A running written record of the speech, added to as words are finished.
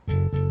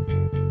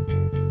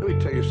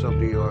tell you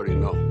something you already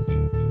know.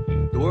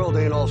 The world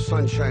ain't all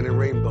sunshine and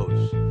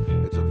rainbows.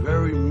 It's a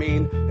very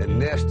mean and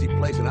nasty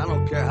place, and I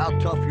don't care how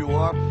tough you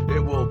are, it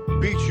will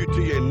beat you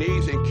to your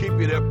knees and keep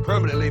you there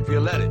permanently if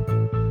you let it.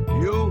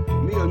 You,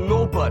 me, or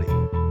nobody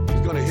is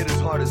gonna hit as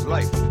hard as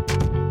life.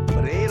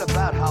 But it ain't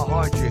about how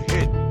hard you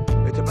hit.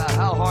 It's about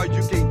how hard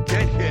you can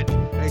get hit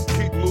and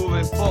keep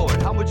moving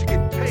forward. How much you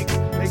can take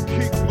and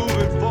keep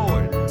moving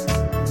forward.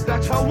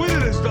 That's how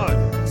winning is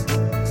done.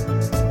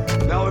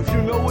 Now, if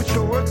you know what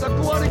you're worth, then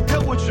go out and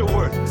get what you're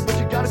worth. But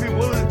you gotta be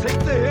willing to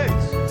take the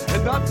hits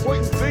and not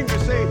pointing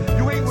fingers saying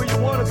you ain't where you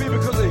wanna be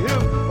because of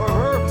him or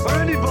her or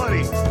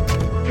anybody.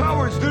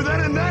 Cowards do that,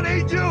 and that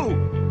ain't you.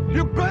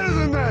 You're better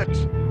than that.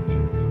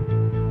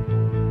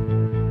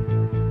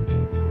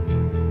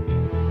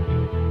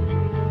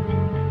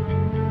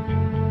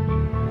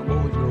 I'm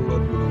always gonna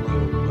love you no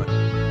matter what.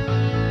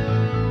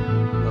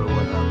 No matter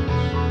what happens.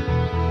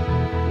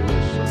 You're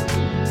my son.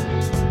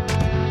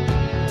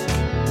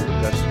 You're the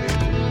best thing.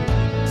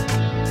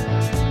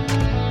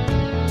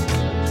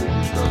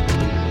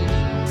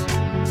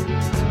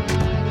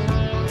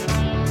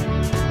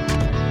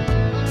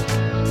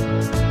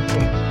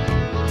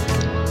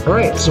 All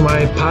right, so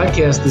my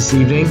podcast this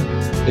evening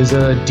is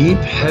a deep,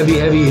 heavy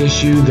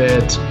issue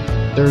that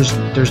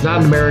there's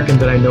not an American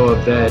that I know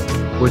of that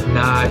would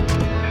not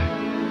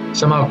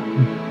somehow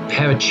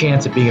have a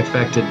chance of being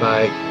affected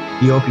by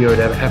the opioid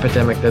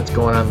epidemic that's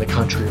going on in the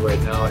country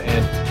right now.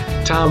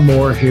 And Tom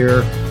Moore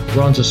here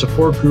runs a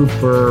support group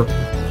for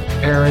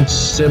parents,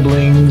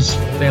 siblings,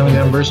 family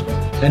members,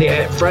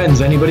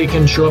 friends. Anybody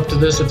can show up to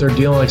this if they're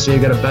dealing, like say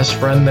you got a best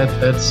friend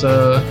that's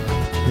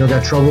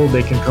got trouble,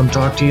 they can come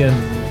talk to you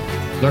and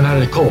learn how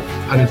to cope,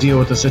 how to deal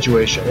with the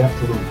situation.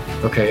 Absolutely.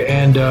 Okay,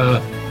 and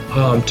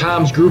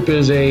Tom's group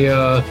is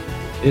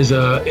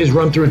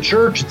run through a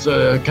church. It's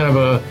a kind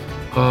of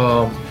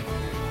a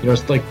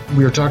it's like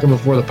we were talking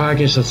before the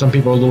podcast that some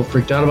people are a little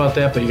freaked out about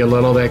that, but you got to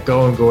let all that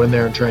go and go in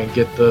there and try and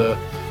get the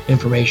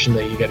information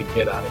that you got to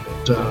get out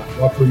of it.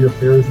 Walk through your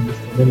affairs in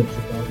just a minute.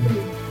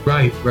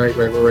 Right.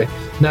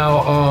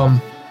 Now,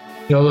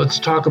 let's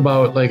talk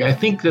about, like, I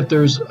think that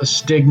there's a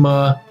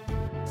stigma.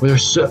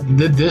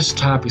 This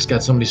topic's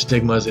got so many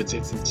stigmas, it's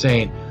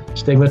insane.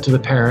 Stigma to the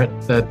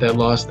parent that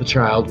lost the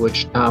child,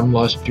 which Tom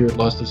lost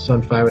his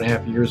son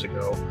 5.5 years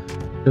ago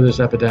to this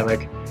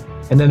epidemic.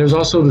 And then there's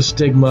also the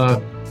stigma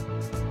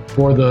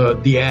for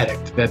the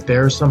addict, that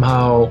they're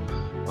somehow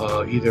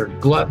either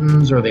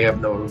gluttons or they have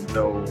no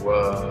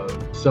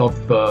self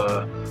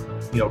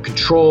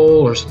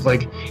control or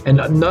like, and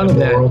none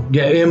immoral. Of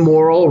that. Yeah,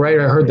 immoral, right?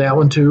 I heard that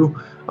one too.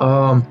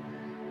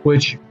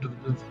 Which,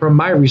 from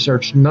my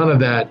research, none of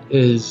that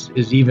is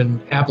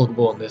even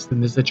applicable in this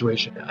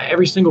situation.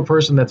 Every single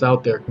person that's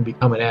out there can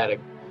become an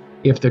addict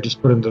if they're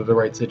just put into the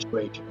right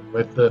situation.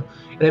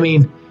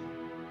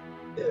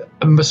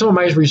 Some of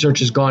my research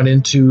has gone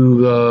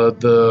into I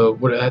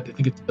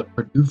think it's the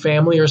Purdue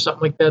family or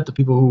something like that, the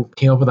people who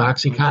came up with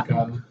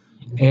OxyContin.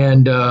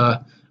 And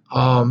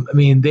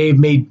they've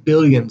made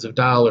billions of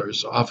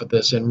dollars off of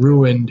this and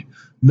ruined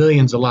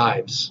millions of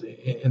lives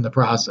in the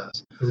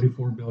process.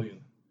 34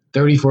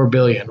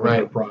 billion,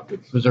 right?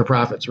 Was their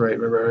profits, right?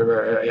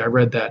 I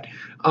read that.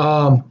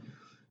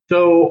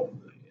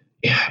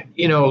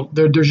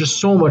 There's just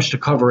so much to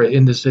cover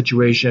in this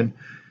situation.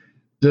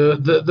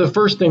 The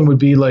first thing would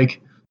be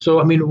like,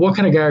 what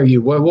kind of guy are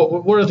you?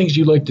 What are the things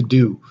you like to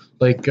do?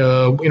 Like,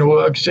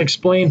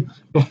 explain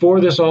before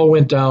this all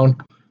went down.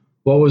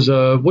 What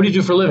do you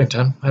do for a living,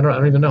 Tom? I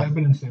don't even know. I've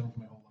been in sales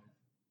my whole life.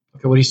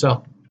 Okay, what do you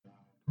sell?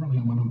 Currently,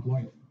 I'm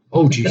unemployed.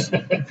 Oh, geez.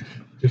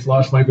 Just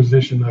lost my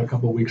position a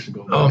couple of weeks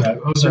ago. I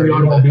was in the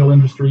automobile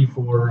industry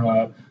for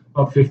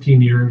about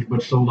 15 years,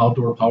 but sold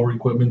outdoor power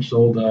equipment,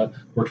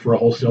 worked for a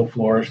wholesale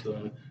florist.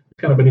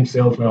 Kind of been in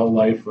sales my whole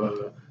life.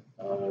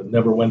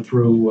 Never went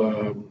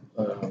through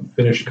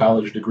finished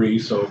college degree,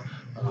 so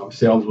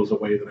sales was a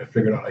way that I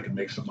figured out I could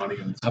make some money.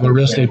 I'm a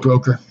real estate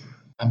broker.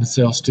 I'm in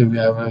sales too.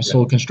 Yeah, I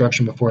sold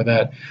construction before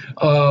that.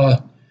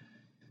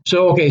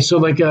 So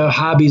like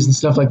hobbies and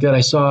stuff like that.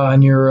 I saw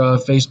on your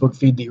Facebook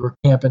feed that you were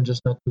camping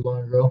just not too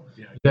long ago.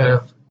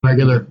 Yeah,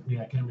 regular.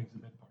 Yeah, camping's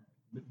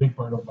a big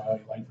part of my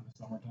life in the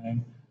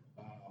summertime.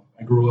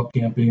 I grew up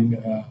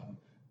camping.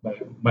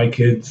 My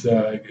kids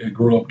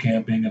grew up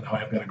camping, and now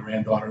I've got a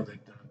granddaughter that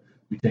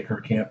we take her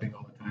camping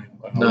all the time.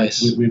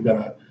 Nice. We've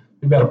got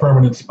a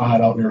permanent spot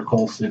out near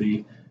Coal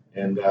City,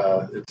 and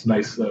it's a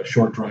nice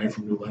short drive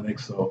from New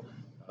Lenox. So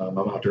I'm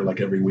out there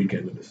like every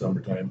weekend in the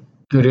summertime.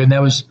 Good, and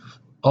that was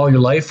all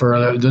your life,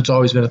 or that's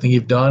always been a thing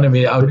you've done?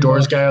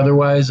 Outdoors guy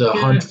otherwise,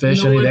 hunt,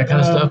 fish, any of that kind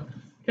of stuff?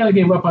 Kind of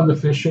gave up on the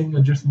fishing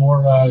and just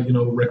more,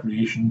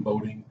 recreation,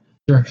 boating.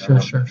 Sure.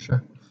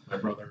 My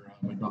brother's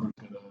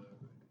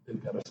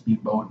got a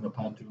speedboat and a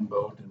pontoon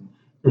boat, and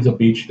there's a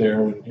beach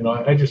there. And,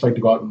 I just like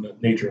to go out in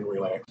nature and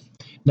relax.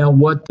 Now,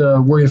 where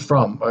are you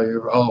from? Are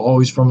you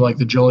always from like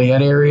the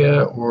Joliet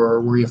area,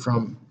 or where are you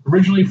from?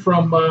 Originally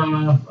from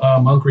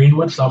Mount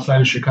Greenwood, south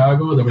side of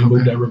Chicago. Then we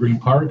moved to Evergreen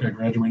Park. I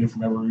graduated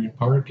from Evergreen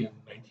Park in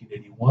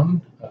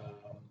 1981.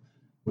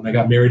 When I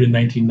got married in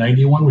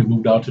 1991, we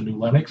moved out to New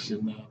Lenox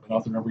and been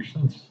out there ever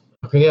since.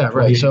 Okay, yeah,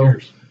 right. 28 So,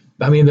 years.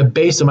 I mean, the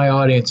base of my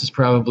audience is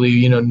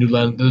probably,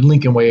 the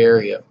Lincoln Way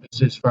area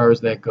as far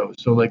as that goes.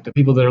 So, like the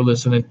people that are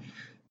listening,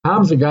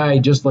 Tom's a guy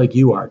just like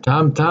you are.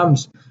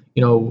 Tom's,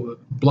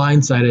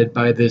 blindsided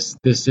by this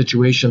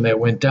situation that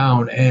went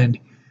down, and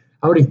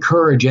I would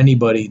encourage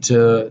anybody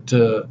to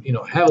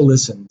have a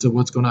listen to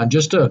what's going on,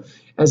 just to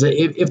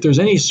if there's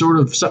any sort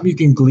of something you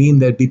can glean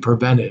that'd be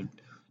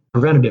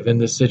preventative in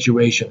this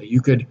situation that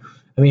you could.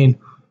 I mean,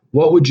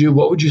 what would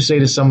you say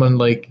to someone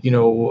like,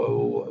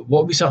 what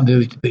would be something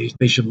that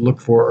they should look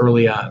for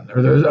early on?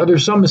 Are there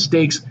some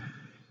mistakes?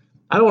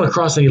 I don't want to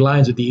cross any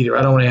lines with you either.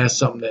 I don't want to ask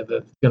something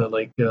that's gonna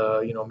make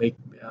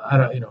I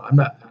don't I'm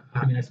not.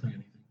 You can ask me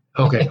anything.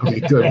 Okay,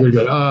 good.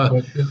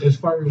 But as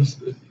far as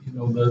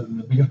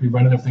the biggest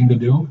preventative thing to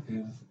do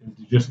is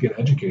to just get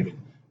educated.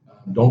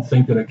 Don't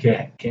think that it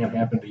can't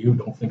happen to you.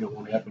 Don't think it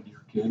won't happen to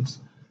your kids.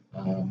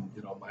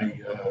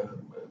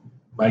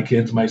 My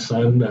kids, my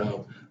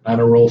son,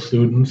 honor roll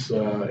students,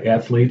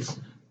 athletes.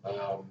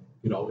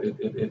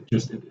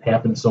 It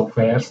happened so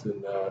fast,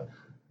 and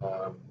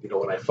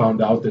when I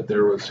found out that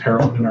there was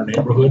heroin in our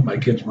neighborhood, my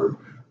kids were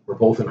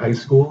both in high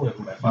school, and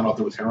when I found out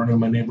there was heroin in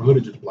my neighborhood,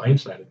 it just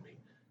blindsided me.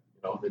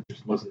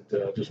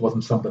 It just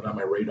wasn't something on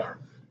my radar.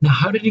 Now,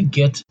 how did it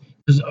get?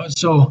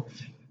 So,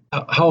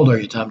 how old are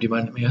you, Tom? Do you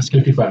mind me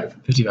asking? 55.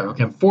 55.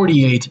 Okay, I'm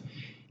 48,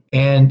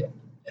 and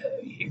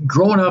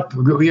growing up,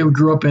 we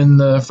grew up in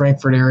the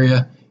Frankfurt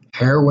area.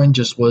 Heroin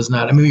just was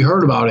not. I mean, we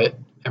heard about it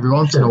every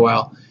once in a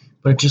while,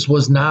 but it just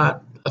was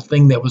not a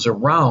thing that was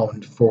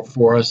around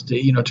for us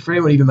to, for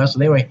anyone to even mess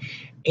with anyway.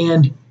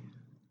 And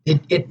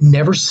it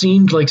never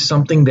seemed like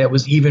something that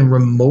was even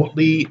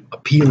remotely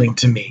appealing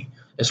to me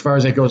as far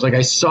as that goes. Like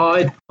I saw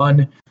it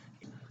on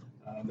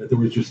that there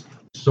was just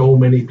so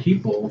many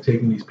people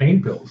taking these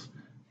pain pills.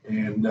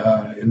 And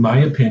in my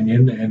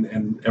opinion,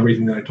 and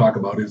everything that I talk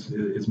about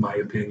is my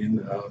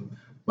opinion.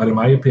 But in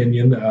my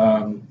opinion,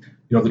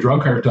 the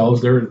drug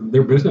cartels, they're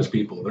business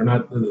people. They're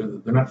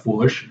not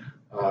foolish.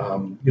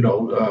 Importing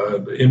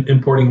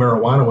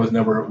marijuana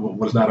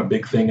was not a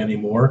big thing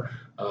anymore.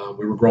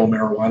 We were growing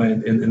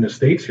marijuana in the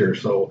States here,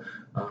 so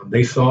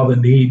they saw the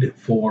need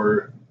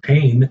for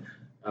pain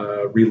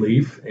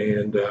relief,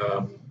 and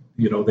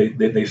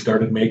they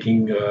started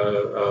making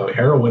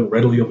heroin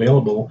readily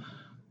available,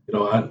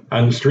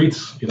 on the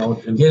streets.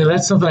 Yeah,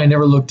 that's something I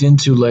never looked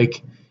into.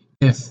 Like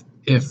if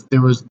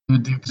there was,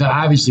 because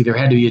obviously there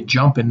had to be a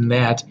jump in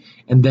that,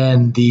 and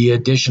then the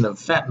addition of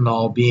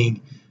fentanyl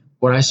being.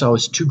 What I saw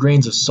was 2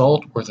 grains of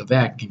salt worth of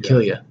that can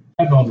kill you.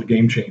 Fentanyl's a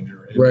game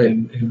changer. Right.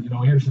 And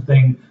here's the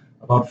thing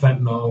about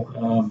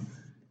fentanyl.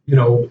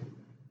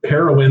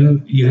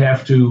 Heroin, you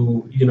have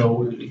to,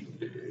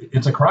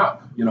 it's a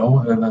crop,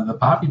 the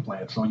poppy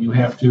plant. So you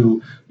have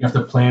to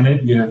plant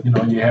it. You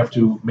have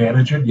to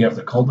manage it. You have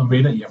to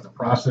cultivate it. You have to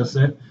process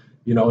it.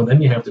 And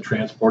then you have to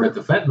transport it.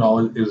 The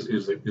fentanyl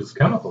is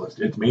chemical.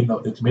 It's made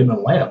in a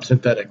lab.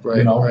 Synthetic,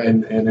 right? Right.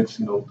 And it's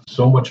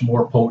so much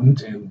more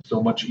potent and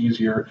so much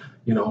easier.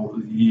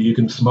 You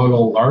can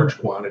smuggle large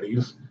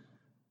quantities.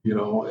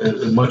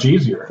 Much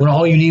easier. When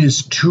all you need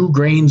is 2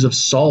 grains of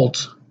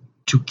salt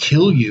to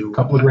kill you. A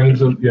couple of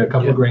grains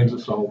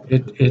of salt.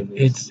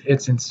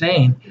 It's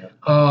insane.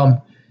 Yeah.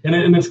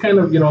 And it's kind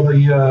of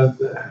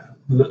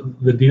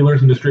the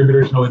dealers and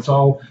distributors. It's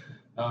all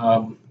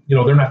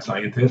they're not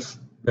scientists.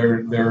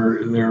 They're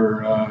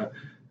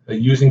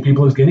using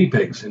people as guinea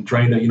pigs and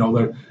trying to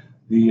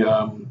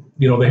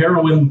the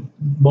heroin.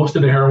 Most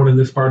of the heroin in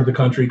this part of the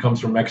country comes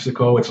from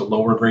Mexico. It's a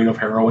lower grade of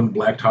heroin,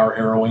 black tar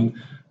heroin,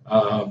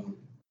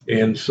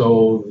 and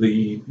so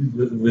the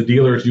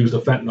dealers use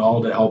the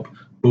fentanyl to help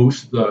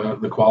boost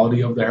the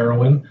quality of the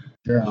heroin.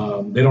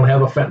 Sure. They don't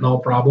have a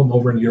fentanyl problem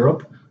over in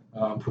Europe.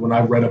 From what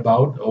I've read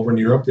about, over in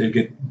Europe, they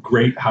get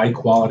great high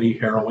quality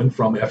heroin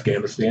from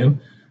Afghanistan.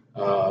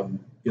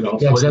 So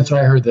that's why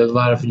I heard that a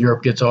lot of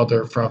Europe gets all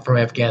their from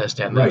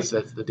Afghanistan. That's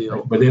the deal.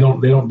 Right. But they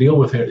don't deal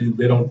with it.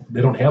 They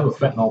don't have a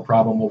fentanyl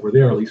problem over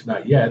there, at least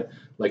not yet,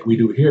 like we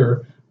do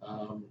here,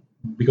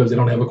 because they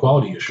don't have a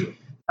quality issue.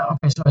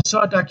 Okay, so I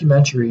saw a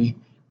documentary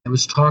that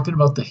was talking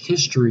about the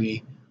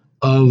history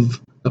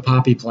of the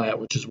poppy plant,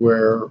 which is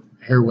where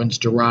heroin's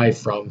derived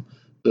from,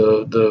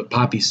 the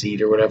poppy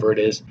seed or whatever it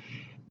is,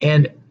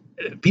 and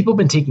people have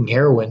been taking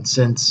heroin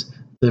since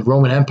the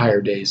Roman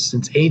Empire days,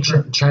 since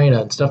ancient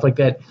China and stuff like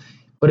that.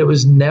 But it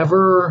was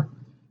never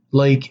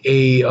like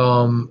it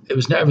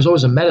was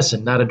always a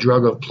medicine, not a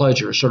drug of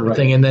pleasure sort of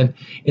thing. And then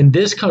in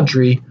this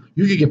country,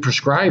 you could get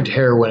prescribed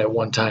heroin at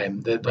one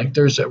time. That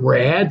there were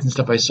ads and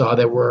stuff I saw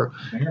that were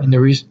in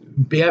the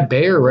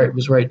Bayer, right,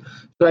 was right.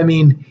 So I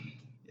mean,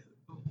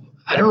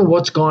 I don't know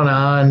what's gone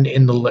on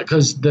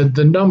because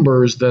the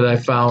numbers that I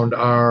found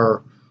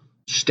are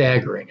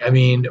staggering. I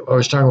mean, I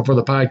was talking before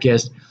the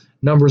podcast,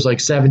 numbers like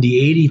 70,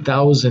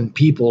 80,000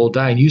 people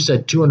dying. You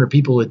said 200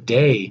 people a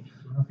day.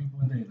 200 people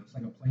a day. That's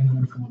like a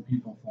plane full of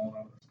people falling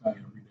out of the sky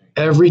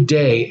every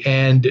day.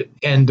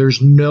 And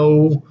there's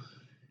no.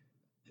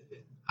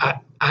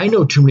 I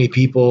know too many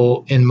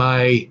people in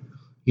my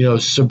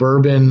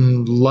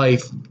suburban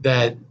life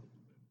that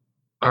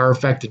are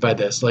affected by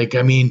this. Like,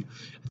 I mean,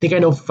 I think I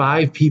know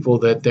 5 people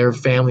that their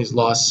families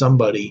lost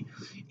somebody.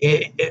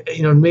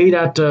 Maybe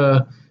not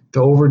to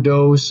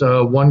overdose.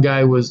 One guy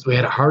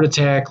had a heart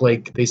attack.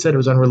 Like they said, it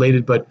was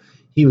unrelated, but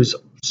he was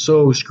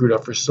so screwed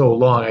up for so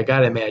long. I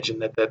gotta imagine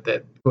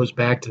that goes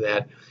back to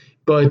that.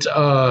 But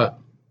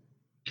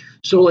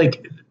so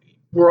like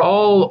we're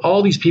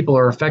all these people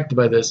are affected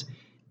by this,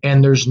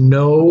 and has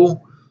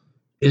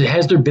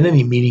there been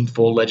any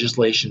meaningful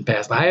legislation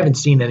passed? I haven't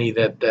seen any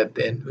that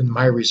in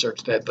my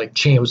research that like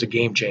was a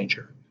game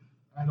changer.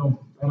 I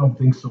don't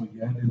think so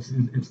yet.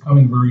 It's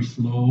coming very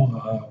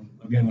slow.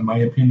 Again, in my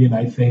opinion,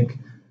 I think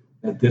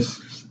that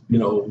this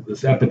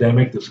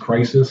epidemic, this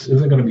crisis,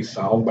 isn't going to be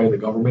solved by the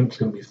government. It's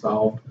going to be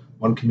solved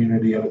one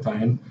community at a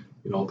time.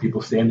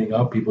 People standing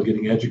up, people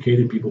getting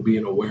educated, people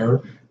being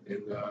aware,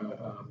 and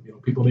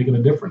people making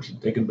a difference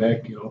and taking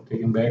back,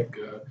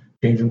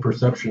 changing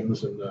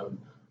perceptions, and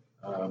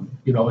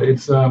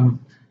it's.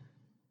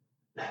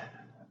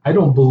 I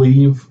don't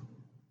believe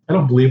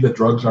that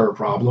drugs are a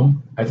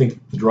problem. I think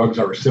the drugs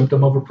are a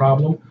symptom of a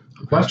problem.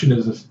 The question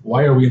is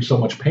why are we in so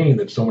much pain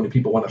that so many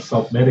people want to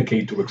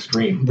self-medicate to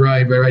extreme?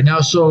 Right.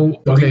 Now,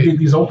 so okay.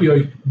 These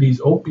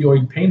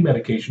opioid pain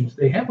medications,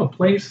 they have a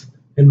place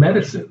in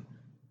medicine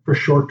for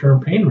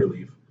short-term pain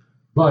relief,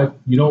 but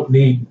you don't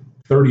need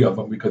 30 of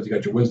them because you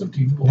got your wisdom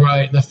teeth pulled.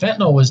 Right. The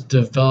fentanyl was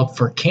developed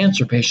for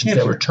cancer patients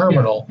that were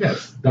terminal. Yeah.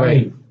 Yes.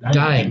 Dying.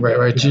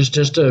 Right. Yeah.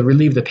 Just to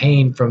relieve the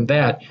pain from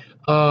that.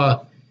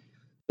 So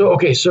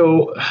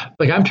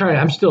like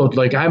I'm still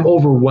like I'm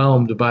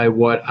overwhelmed by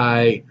what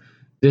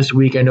this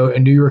week I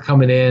knew you were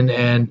coming in,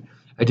 and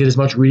I did as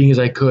much reading as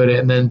I could,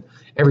 and then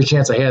every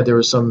chance I had there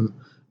was some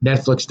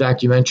Netflix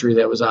documentary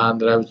that was on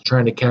that I was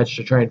trying to catch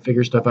to try and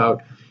figure stuff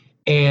out,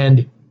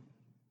 and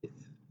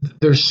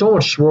there's so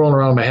much swirling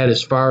around my head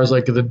as far as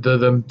like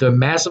the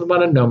massive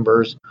amount of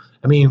numbers.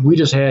 I mean, we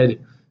just had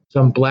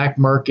some black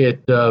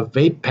market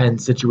vape pen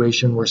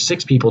situation where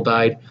 6 people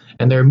died,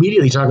 and they're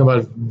immediately talking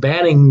about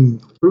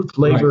banning fruit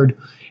flavored.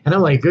 Right. And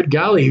I'm like, good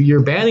golly,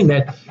 you're banning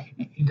that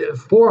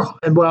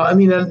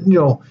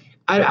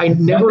I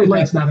never like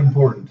that's not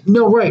important.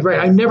 No, right.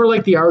 I never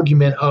like the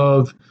argument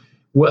of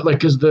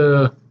because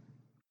the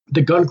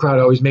gun crowd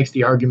always makes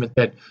the argument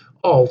that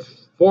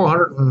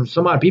 400 and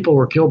some odd people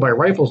were killed by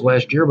rifles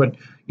last year, but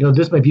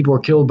this many people were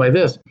killed by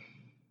this.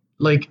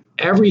 Like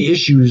every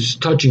issue's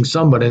touching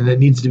somebody, and it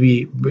needs to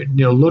be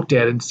looked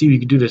at and see what you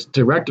can do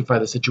to rectify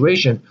the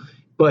situation.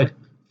 But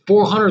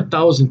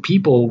 400,000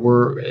 people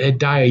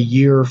die a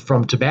year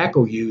from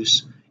tobacco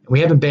use, and we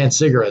haven't banned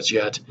cigarettes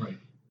yet. Right.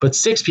 But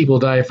 6 people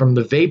die from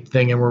the vape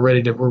thing, and we're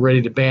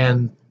ready to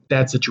ban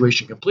that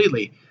situation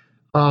completely.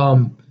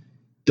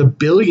 The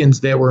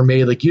billions that were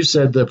made, like you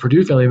said, the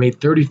Purdue family made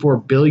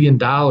 $34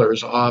 billion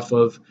off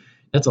of.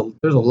 There's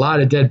a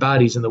lot of dead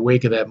bodies in the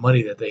wake of that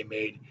money that they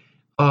made.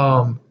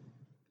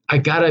 I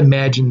gotta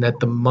imagine that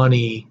the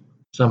money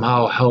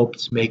somehow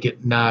helped make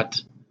it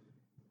not,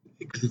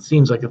 because it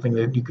seems like a thing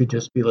that you could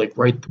just be like,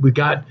 right, we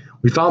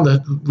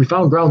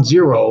found ground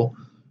zero.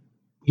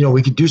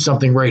 We could do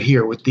something right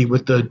here with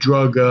the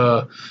drug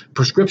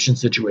prescription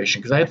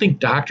situation, because I think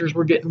doctors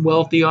were getting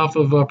wealthy off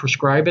of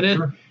prescribing it.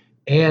 Sure.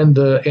 And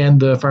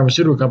the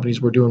pharmaceutical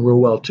companies were doing real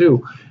well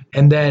too.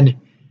 And then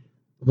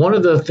one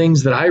of the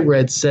things that I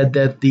read said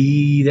that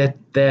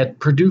that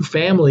Purdue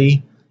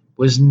family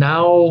was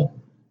now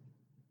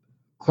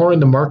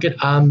cornering the market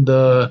on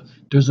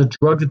there's a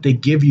drug that they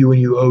give you when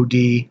you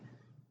OD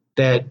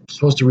that's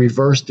supposed to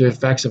reverse the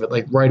effects of it,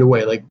 like right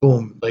away, like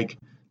boom, like I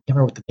can't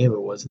remember what the name of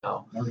it was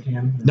now.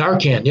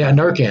 Narcan, yeah,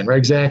 Narcan, right,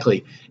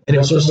 exactly. And it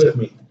was supposed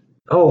to.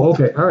 Oh,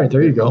 okay, all right,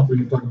 there you go. We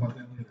can talk about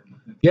that later.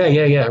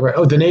 Yeah, right.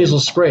 Oh, the nasal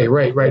spray,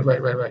 right.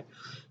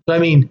 So I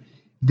mean,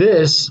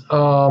 this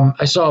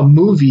I saw a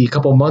movie a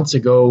couple months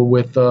ago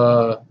with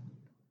the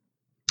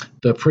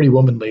Pretty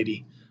Woman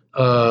lady.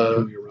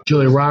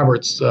 Julia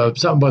Roberts,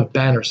 something about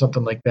Ben or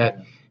something like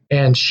that.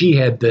 And she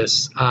had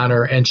this on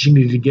her, and she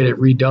needed to get it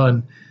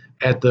redone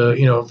at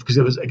because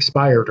it was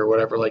expired or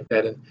whatever like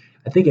that. And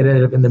I think it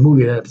ended up in the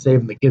movie, it ended up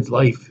saving the kid's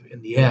life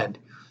in the end.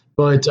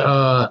 But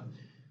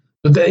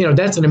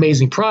that's an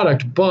amazing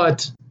product.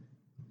 But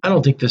I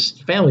don't think this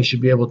family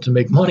should be able to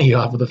make money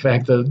off of the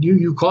fact that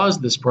you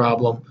caused this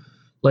problem.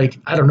 Like,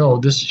 I don't know,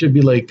 this should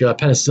be like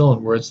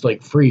penicillin, where it's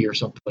like free or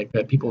something like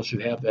that. People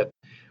should have that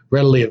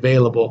readily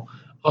available.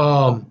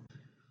 So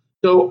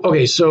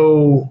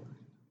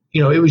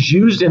it was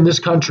used in this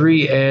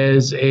country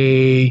as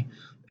a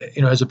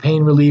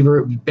pain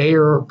reliever.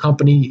 Bayer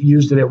company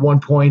used it at one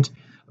point.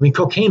 I mean,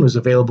 cocaine was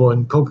available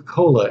in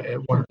Coca-Cola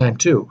at one time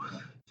too.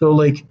 So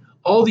like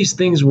all these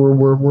things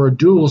were a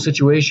dual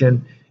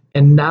situation,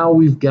 and now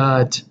we've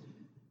got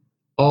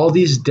all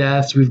these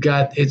deaths. We've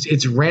got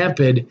it's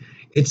rampant.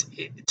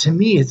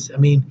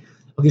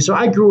 So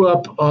I grew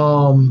up.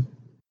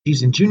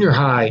 In junior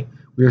high,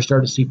 we were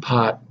starting to see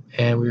pot.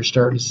 And we were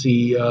starting to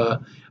see, I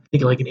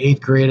think like in 8th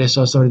grade, I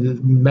saw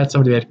met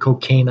somebody that had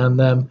cocaine on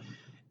them.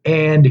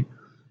 And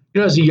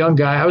as a young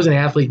guy, I was an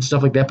athlete and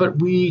stuff like that, but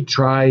we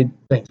tried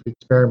things, we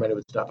experimented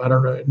with stuff. I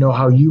don't know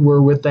how you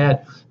were with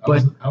that,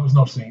 but I was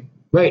no saint.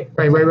 Right.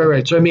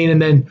 So I mean,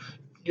 and then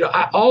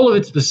all of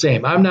it's the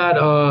same. I'm not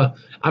a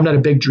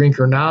big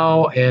drinker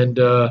now, and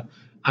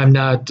I'm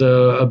not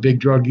a big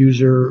drug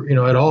user,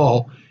 at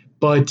all.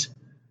 But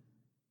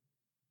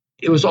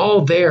it was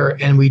all there,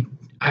 and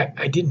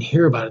I didn't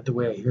hear about it the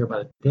way I hear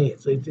about it today.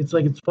 It's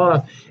like it's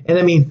fallen off. And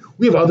I mean,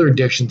 we have other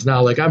addictions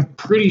now. Like I'm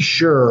pretty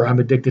sure I'm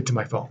addicted to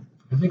my phone.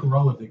 I think we're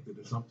all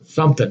addicted to something.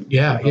 Something,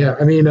 yeah.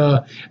 I mean,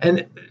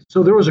 and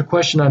so there was a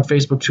question on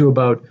Facebook too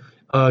about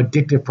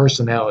addictive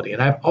personality,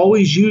 and I've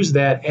always used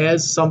that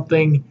as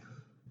something.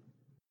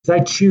 I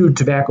chewed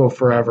tobacco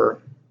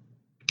forever,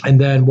 and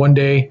then one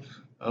day,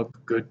 a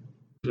good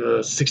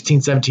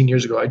 16, 17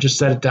 years ago, I just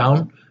set it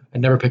down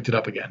and never picked it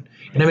up again.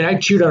 And I mean, I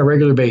chewed on a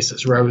regular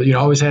basis, where I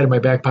always had it in my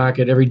back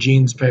pocket. Every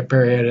jeans pair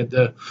had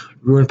the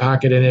ruined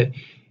pocket in it,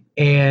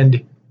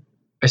 and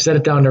I set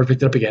it down, never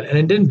picked it up again. And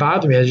it didn't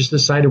bother me. I just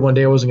decided one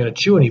day I wasn't going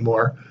to chew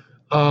anymore.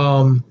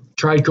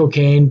 Tried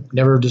cocaine,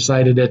 never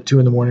decided at 2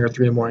 a.m. or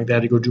 3 a.m. that I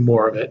had to go do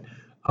more of it.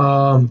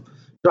 So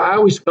I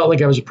always felt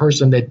like I was a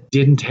person that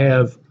didn't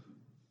have,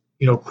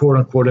 quote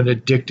unquote, an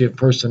addictive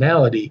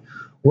personality,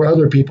 where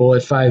other people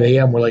at 5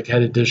 a.m. were like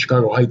headed to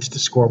Chicago Heights to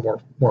score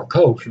more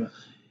coke. Sure.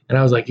 And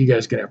I was like, you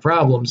guys can have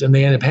problems. And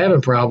they end up having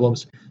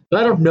problems.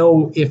 But I don't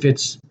know if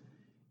that's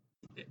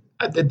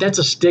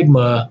a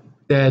stigma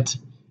that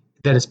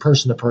is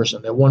person to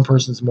person, that one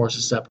person's more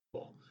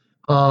susceptible.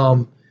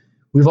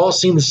 We've all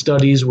seen the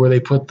studies where they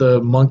put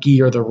the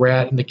monkey or the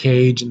rat in the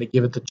cage and they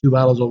give it the 2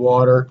 bottles of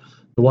water,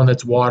 the one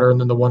that's water and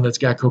then the one that's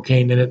got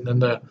cocaine in it, and then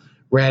the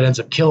rat ends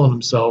up killing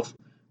himself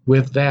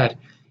with that.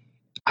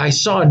 I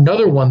saw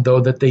another one, though,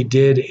 that they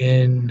did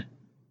in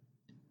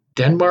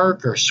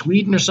Denmark or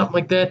Sweden or something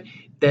like that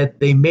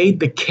they made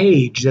the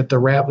cage that the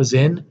rat was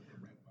in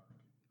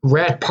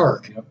Rat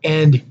Park. Yep.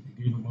 And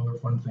gave him other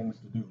fun things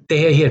to do.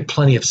 He had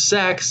plenty of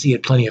sex. He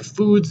had plenty of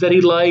foods that he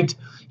liked.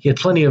 He had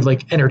plenty of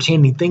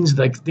entertaining things,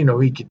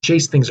 he could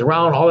chase things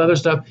around, all that other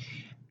stuff.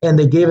 And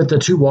they gave it the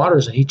 2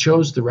 waters, and he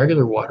chose the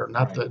regular water,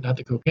 not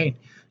the cocaine.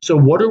 So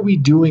what are we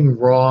doing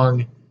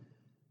wrong?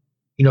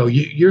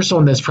 You're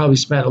someone that's probably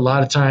spent a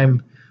lot of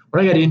time.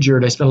 When I got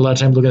injured, I spent a lot of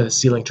time looking at the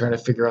ceiling, trying to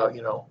figure out,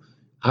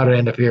 how to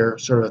end up here,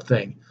 sort of a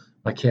thing.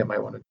 My cat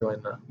might want to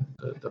join the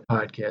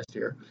podcast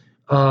here.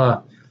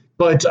 But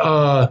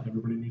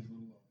everybody needs a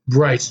little.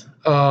 Right.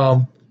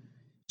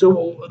 So,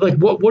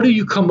 what do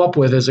you come up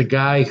with as a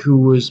guy who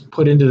was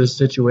put into this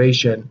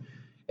situation?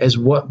 As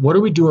what are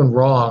we doing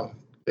wrong?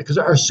 Because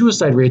our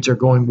suicide rates are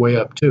going way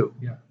up too.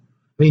 Yeah.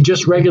 I mean,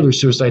 just regular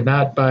suicide,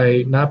 not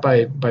by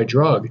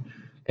drug.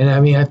 And I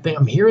mean, I think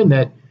I'm hearing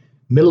that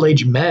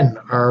middle-aged men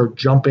are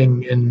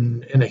jumping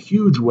in a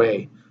huge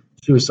way,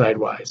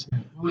 suicide-wise.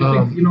 Well,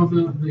 I think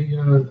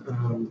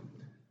the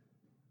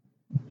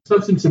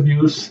substance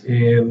abuse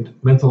and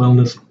mental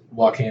illness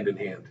walk hand in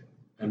hand.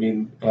 I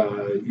mean,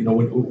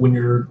 when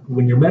you're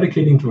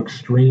medicating to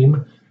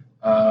extreme,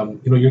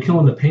 you're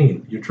killing the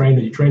pain. You're trying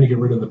to get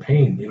rid of the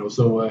pain.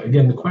 So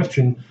again, the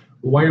question: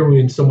 why are we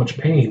in so much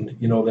pain?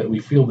 That we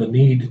feel the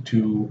need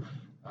to,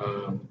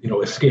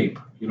 escape.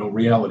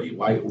 Reality.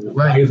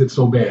 Why is it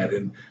so bad?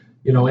 And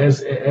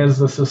as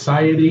a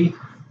society,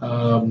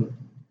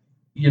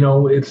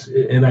 it's,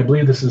 and I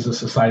believe this is a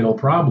societal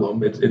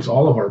problem. It's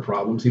all of our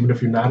problems, even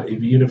if you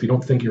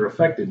don't think you're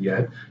affected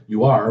yet,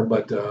 you are.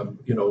 But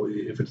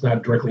if it's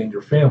not directly in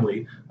your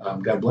family,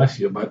 God bless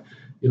you. But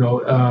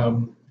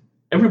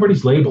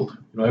everybody's labeled.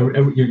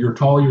 You're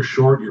tall, you're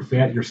short, you're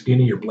fat, you're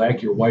skinny, you're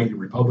black, you're white, you're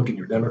Republican,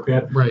 you're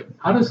Democrat. Right.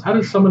 How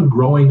does someone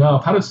growing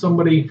up? How does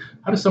somebody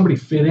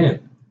fit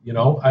in?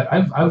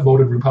 I've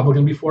voted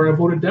Republican before I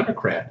voted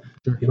Democrat.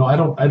 Sure. I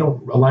don't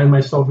align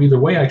myself either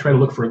way. I try to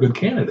look for a good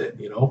candidate,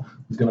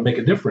 who's going to make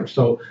a difference.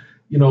 So,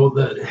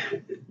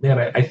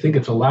 I think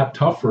it's a lot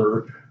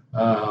tougher,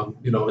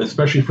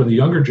 especially for the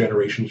younger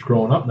generations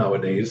growing up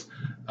nowadays,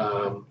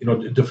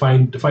 to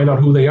find out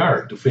who they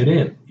are, to fit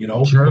in,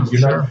 Sure,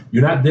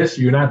 you're not this,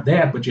 you're not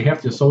that, but you have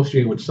to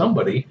associate with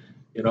somebody,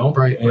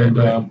 Right.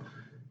 And,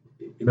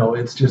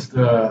 it's just,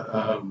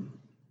 the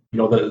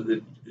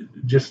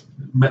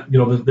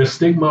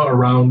stigma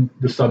around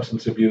the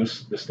substance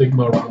abuse, the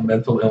stigma around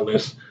mental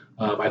illness,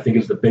 I think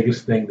is the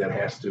biggest thing that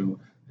has to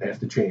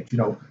change.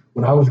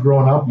 When I was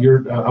growing up,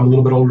 I'm a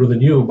little bit older than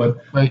you, but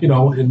right. In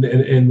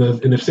the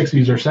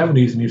 60s or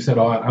 70s, and you said,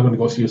 "Oh, I'm going to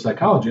go see a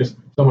psychologist,"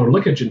 someone would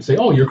look at you and say,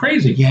 "Oh, you're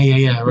crazy."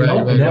 Yeah. Right.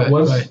 And that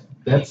was.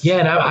 That's,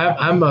 and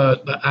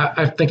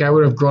I think I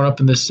would have grown up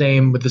with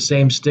the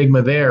same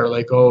stigma there,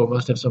 like, oh,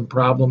 must have some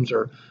problems,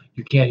 or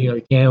you can't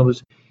handle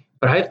this.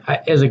 But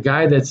I as a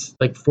guy that's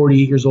like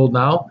 48 years old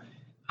now,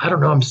 I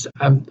don't know.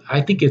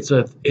 I think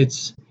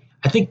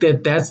I think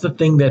that's the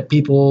thing that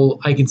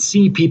I can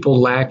see people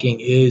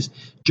lacking, is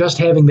just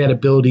having that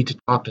ability to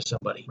talk to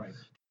somebody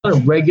on a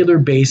regular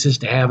basis,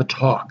 to have a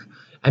talk.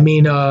 I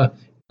mean,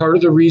 part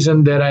of the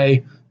reason that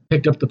I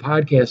picked up the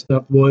podcast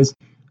stuff was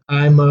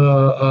I'm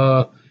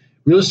a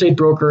real estate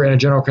broker and a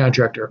general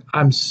contractor.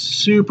 I'm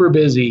super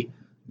busy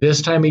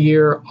this time of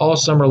year, all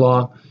summer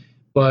long.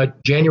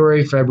 But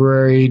January,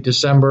 February,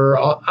 December,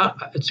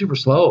 it's super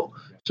slow.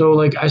 So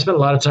like I spent a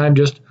lot of time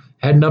just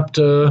heading up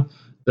to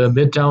the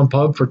Midtown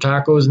pub for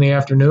tacos in the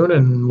afternoon,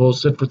 and we'll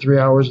sit for 3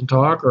 hours and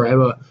talk, or I have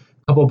a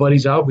couple of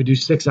buddies out. We do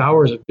 6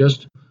 hours of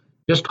just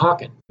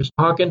talking,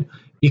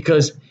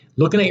 because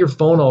looking at your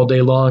phone all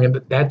day long,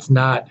 and that's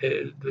not,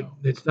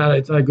 it's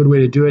not a good way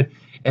to do it.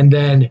 And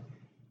then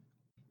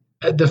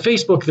the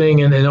Facebook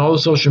thing and all the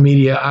social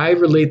media, I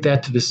relate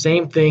that to the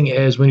same thing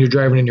as when you're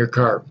driving in your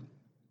car.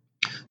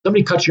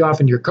 Somebody cuts you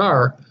off in your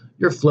car,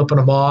 you're flipping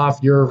them off,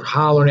 you're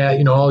hollering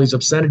at, all these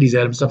obscenities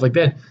at them, stuff like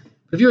that.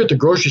 If you're at the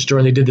grocery store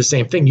and they did the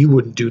same thing, you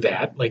wouldn't do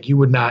that. Like you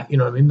would not,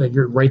 like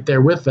you're right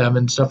there with them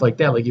and stuff like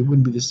that. Like it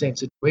wouldn't be the same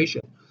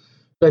situation.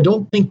 But I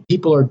don't think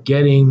people are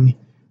getting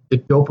the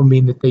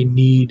dopamine that they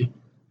need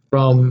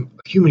from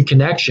human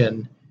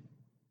connection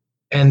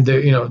and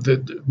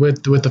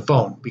with the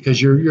phone,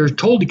 because you're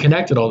totally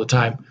connected all the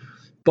time,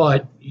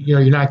 but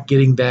you're not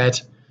getting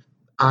that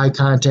eye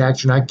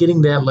contact. You're not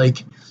getting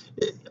that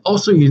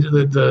also,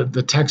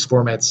 the text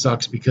format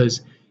sucks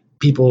because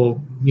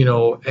people,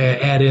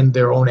 add in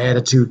their own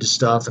attitude to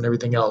stuff and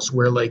everything else,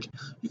 where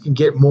you can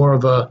get more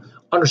of a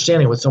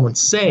understanding what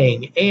someone's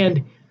saying.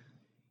 And,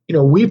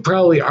 we've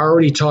probably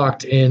already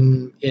talked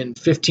in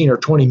 15 or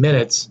 20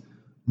 minutes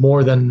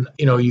more than,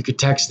 you could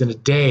text in a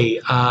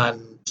day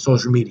on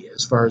social media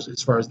as far as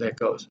that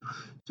goes.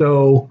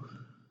 So,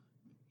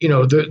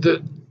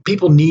 the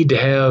people need to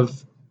have,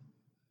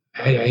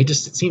 it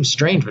seems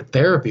strange, but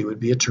therapy would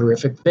be a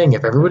terrific thing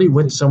if everybody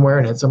went somewhere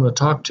and had someone to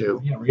talk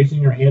to. Yeah,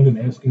 raising your hand and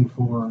asking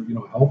for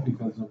help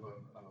because of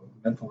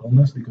a mental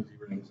illness, because of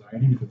your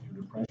anxiety, because of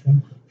your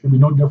depression should be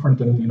no different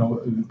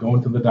than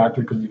going to the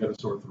doctor because you got a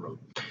sore throat.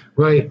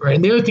 Right.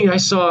 And the other thing I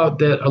saw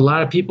that a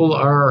lot of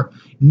people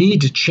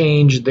need to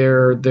change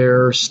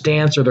their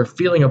stance or their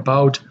feeling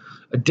about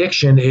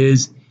addiction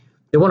is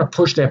they want to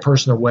push that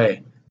person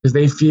away because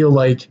they feel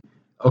like,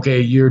 okay,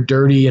 you're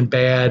dirty and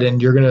bad,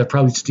 and you're going to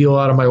probably steal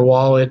out of my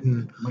wallet.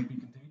 And might be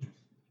contagious.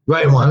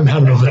 Right. Well, I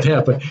don't know about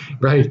that, but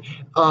right.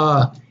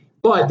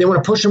 But they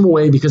want to push them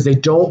away because they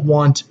don't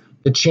want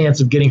the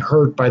chance of getting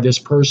hurt by this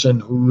person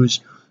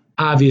who's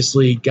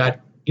obviously got,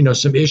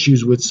 some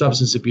issues with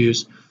substance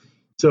abuse.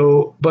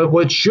 So, but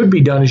what should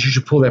be done is you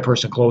should pull that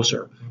person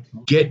closer,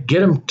 get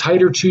them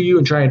tighter to you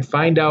and try and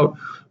find out,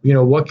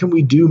 what can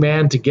we do,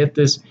 man, to get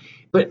this.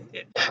 But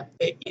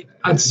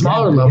on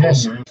smaller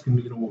levels, you're asking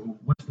me,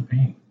 what's the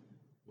pain?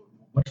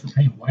 What's the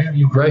pain? Why are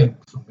you hurting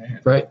so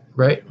bad?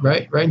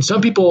 Right. And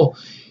some people,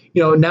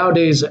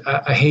 nowadays,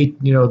 I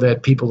hate,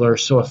 that people are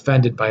so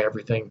offended by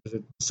everything.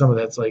 Some of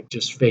that's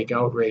just fake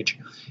outrage.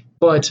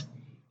 But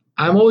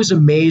I'm always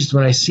amazed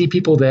when I see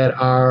people that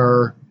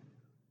are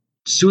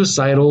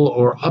suicidal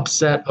or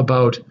upset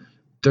about,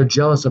 they're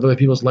jealous of other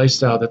people's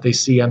lifestyle that they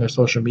see on their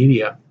social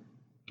media.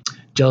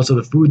 Jealous of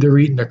the food they're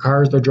eating, their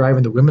cars they're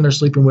driving, the women they're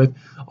sleeping with,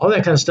 all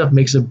that kind of stuff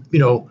makes it,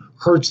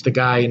 hurts the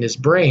guy in his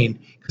brain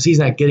because he's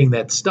not getting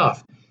that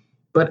stuff.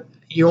 But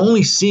you're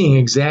only seeing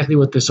exactly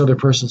what this other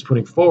person's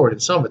putting forward,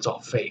 and some of it's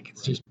all fake.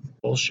 It's just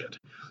bullshit.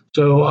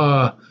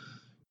 So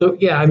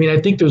yeah, I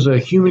think there's a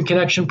human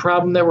connection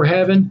problem that we're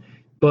having,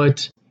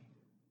 but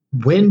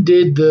when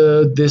did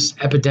this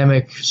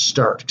epidemic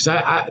start? Because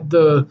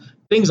the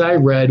things I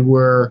read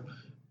were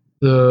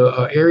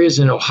the areas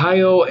in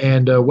Ohio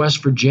and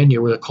West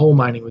Virginia where the coal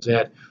mining was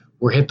at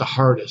were hit the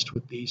hardest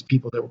with these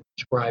people that were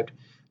prescribed.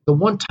 The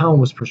one town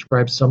was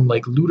prescribed some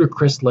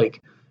ludicrous,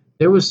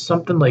 there was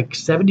something like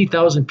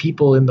 70,000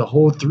 people in the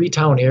whole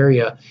 3-town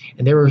area,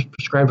 and they were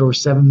prescribed over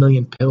 7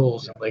 million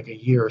pills in a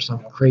year or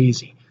something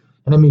crazy.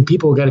 And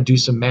people got to do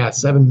some math.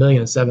 7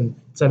 million and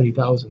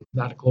 70,000,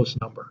 not a close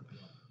number.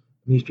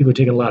 These people are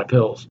taking a lot of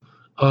pills.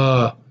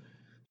 So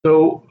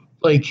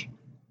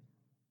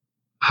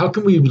how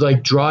can we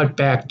draw it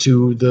back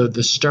to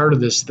the start of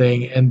this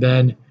thing? And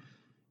then,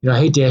 I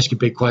hate to ask you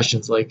big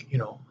questions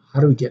how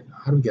do we get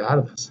out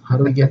of this? How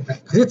do we get,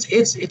 because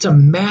it's a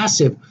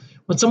massive,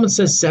 when someone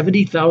says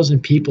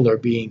 70,000 people are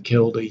being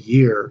killed a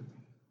year,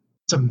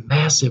 it's a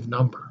massive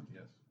number.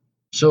 Yes.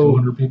 So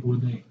 200 people a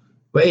day.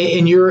 But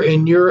in your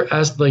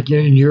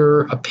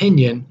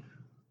opinion,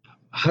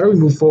 how do we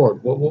move forward?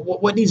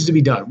 What needs to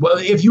be done? Well,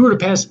 if you were to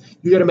pass,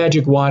 you got a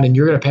magic wand and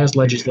you're going to pass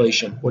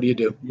legislation, what do you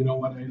do? You know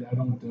what? I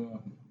don't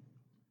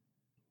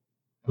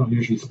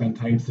usually spend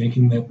time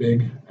thinking that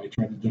big. I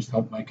try to just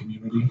help my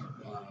community.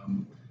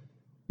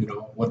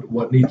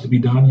 What needs to be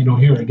done.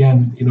 Here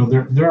again,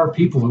 there are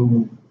people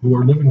who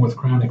are living with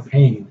chronic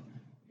pain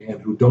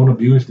and who don't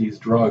abuse these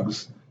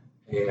drugs,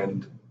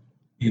 and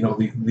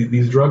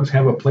these drugs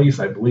have a place,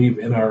 I believe,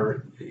 in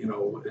our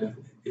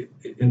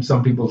in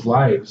some people's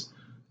lives.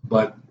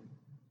 But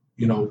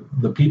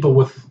the people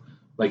with,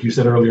 like you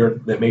said earlier,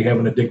 that may have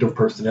an addictive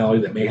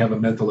personality, that may have a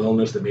mental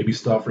illness, that may be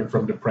suffering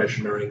from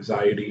depression or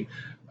anxiety.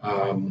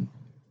 Some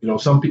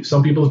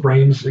people's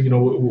brains,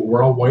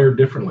 we're all wired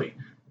differently.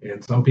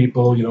 And some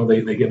people,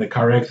 they get in a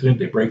car accident,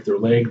 they break their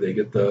leg, they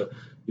get the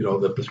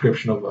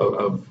prescription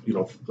of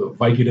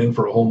Vicodin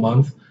for a whole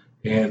month,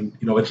 and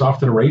it's off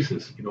to the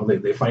races.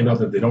 They find out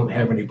that they don't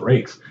have any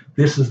brakes.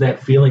 This is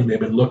that feeling they've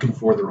been looking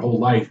for their whole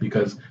life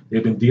because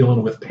they've been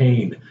dealing with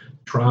pain,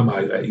 trauma.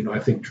 I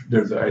think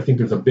there's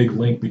a big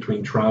link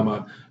between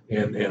trauma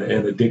and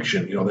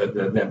addiction.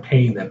 That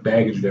pain, that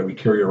baggage that we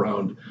carry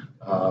around,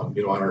 on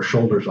our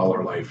shoulders all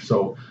our life.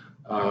 So.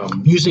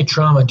 You say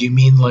trauma, do you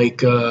mean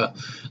like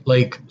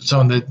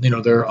someone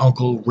that their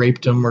uncle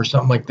raped them or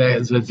something like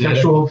that?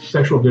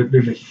 Sexual.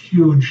 There's a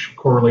huge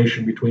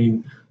correlation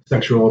between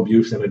sexual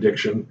abuse and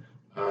addiction.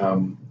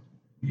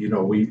 We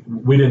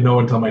didn't know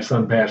until my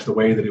son passed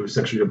away that he was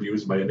sexually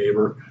abused by a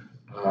neighbor.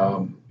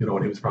 When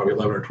he was probably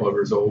 11 or 12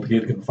 years old. He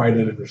had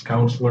confided in his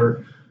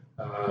counselor.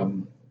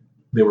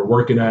 They were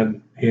working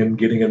on him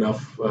getting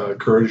enough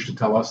courage to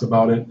tell us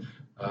about it,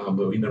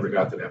 but we never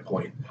got to that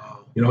point.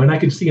 And I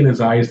could see in his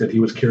eyes that he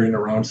was carrying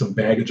around some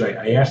baggage.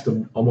 I asked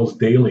him almost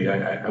daily.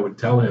 I would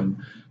tell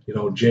him,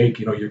 Jake,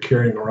 you're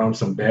carrying around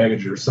some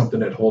baggage or something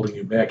that's holding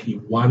you back. He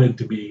wanted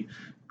to be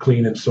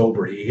clean and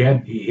sober. He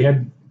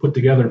had put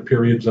together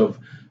periods of,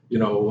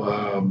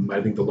 I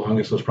think the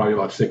longest was probably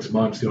about 6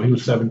 months. He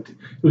was 17.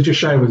 He was just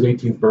shy of his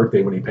 18th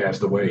birthday when he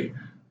passed away,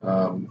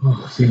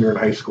 senior in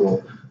high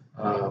school.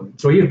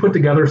 So he had put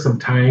together some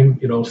time.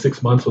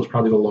 6 months was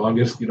probably the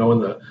longest. In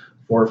the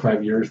 4 or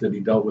 5 years that he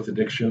dealt with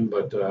addiction,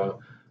 but the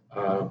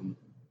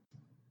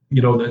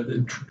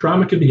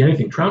trauma can be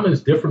anything. Trauma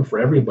is different for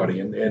everybody,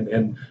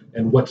 and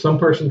what some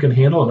person can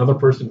handle, another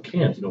person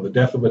can't. The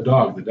death of a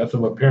dog, the death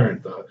of a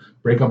parent, the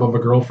breakup of a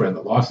girlfriend,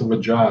 the loss of a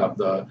job,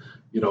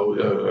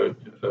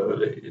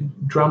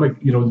 trauma.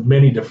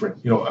 Many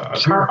different.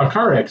 A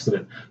car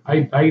accident.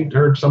 I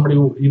heard somebody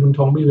even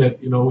told me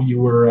that you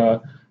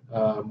were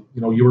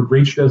you were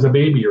breached as a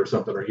baby or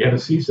something, or you had a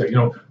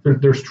C-section.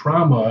 There's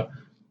trauma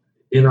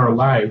in our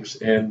lives,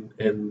 and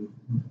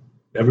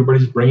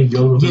everybody's brain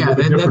deals with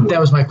it differently. That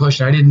was my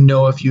question. I didn't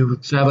know if you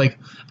said,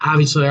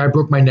 obviously I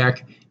broke my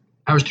neck.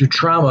 I was through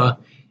trauma.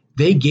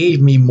 They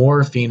gave me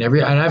morphine and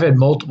I've had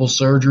multiple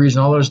surgeries and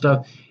all that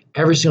stuff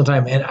every single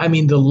time. And I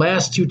mean, the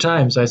last 2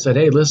 times I said,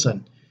 hey,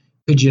 listen,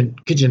 could you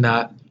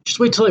not just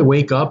wait till I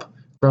wake up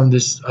from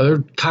this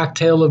other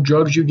cocktail of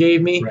drugs you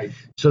gave me, right,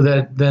 so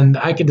that then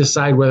I can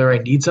decide whether I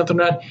need something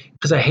or not?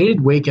 Because I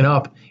hated waking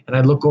up and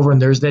I look over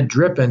and there's that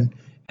dripping.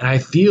 And I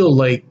feel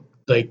like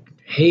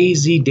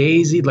hazy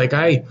daisy.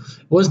 I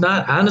was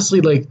not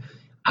honestly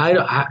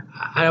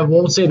I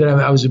won't say that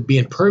I was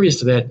being pervious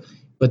to that,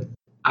 but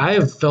I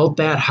have felt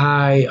that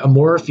high, a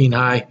morphine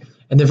high.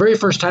 And the very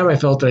first time I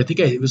felt it, I think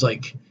it was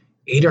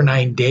 8 or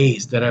 9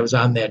 days that I was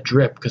on that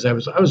drip, because I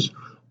was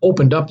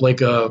opened up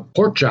like a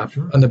pork chop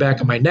on the back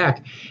of my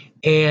neck.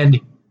 And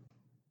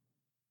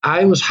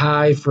I was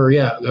high for,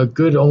 a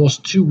good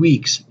almost 2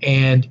 weeks.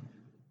 And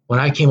when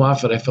I came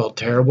off it, I felt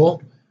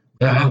terrible.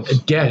 I had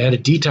a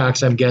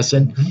detox, I'm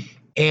guessing. Mm-hmm.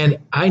 And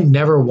I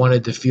never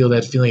wanted to feel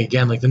that feeling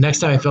again. The next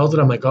time I felt it,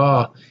 I'm like,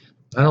 oh,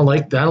 I don't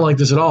like that. I don't like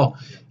this at all.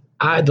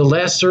 The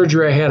last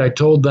surgery I had, I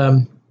told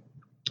them,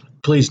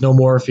 please, no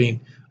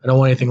morphine. I don't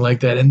want anything like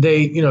that. And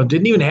they,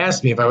 didn't even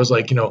ask me if I was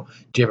do you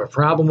have a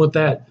problem with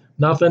that?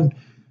 Nothing.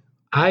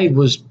 I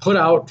was put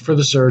out for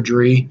the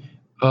surgery,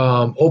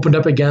 opened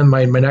up again.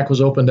 My neck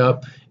was opened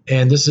up.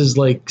 And this is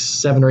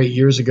 7 or 8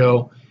 years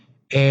ago.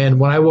 And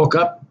when I woke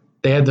up,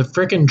 they had the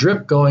frickin'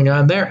 drip going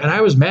on there, and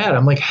I was mad.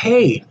 I'm like,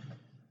 hey,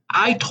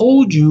 I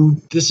told you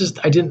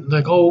I didn't,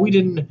 we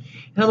didn't. And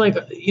I'm like,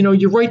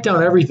 you write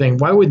down everything.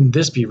 Why wouldn't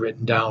this be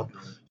written down?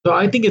 So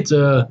I think it's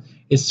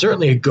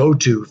certainly a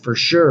go-to for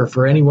sure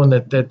for anyone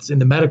that's in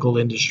the medical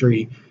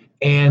industry.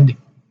 And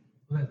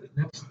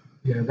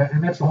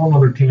that's a whole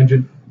other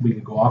tangent we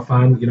can go off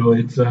on.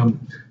 It's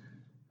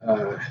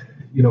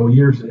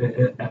years.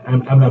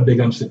 I'm not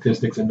big on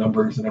statistics and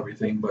numbers and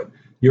everything, but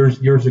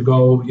years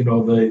ago,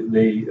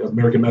 the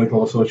American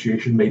Medical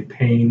Association made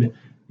pain,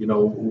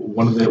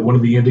 one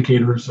of the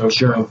indicators of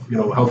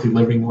healthy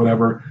living,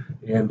 whatever.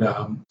 And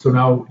so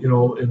now,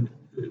 and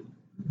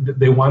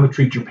they want to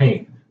treat your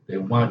pain. They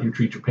want you to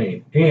treat your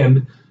pain,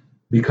 and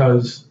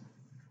because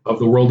of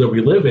the world that we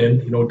live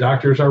in,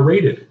 doctors are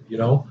rated. If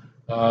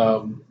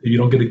you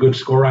don't get a good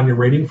score on your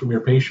rating from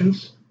your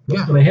patients,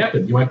 what's going to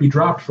happen? You might be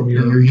dropped from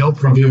your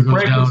Yelp review goes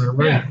practice. Down.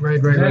 Right,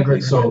 exactly.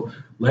 Right. So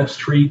let's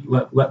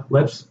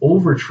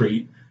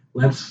over-treat.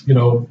 Let's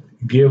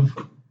give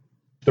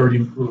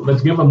 30.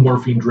 Let's give a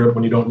morphine drip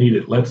when you don't need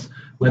it. Let's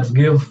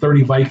give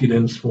 30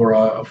 Vicodins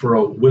for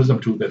a wisdom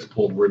tooth that's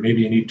pulled, where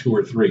maybe you need 2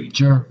 or 3.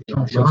 Sure.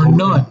 Or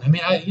none. I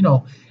mean, I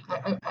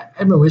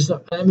had my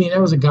wisdom. I mean, I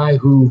was a guy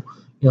who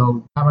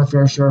got my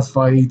fair share of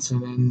fights,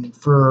 and then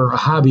for a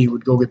hobby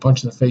would go get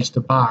punched in the face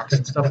to box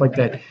and stuff like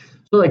that.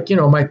 So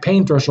my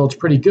pain threshold's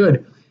pretty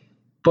good,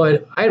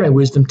 but I had my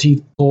wisdom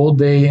teeth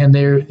pulled. I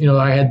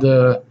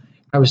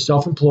was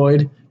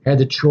self-employed. I had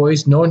the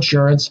choice, no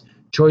insurance,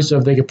 choice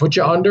of they could put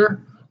you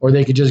under, or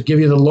they could just give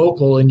you the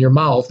local in your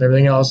mouth and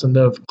everything else. And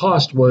the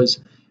cost was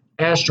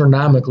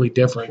astronomically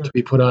different to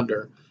be put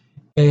under.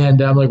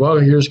 And I'm like,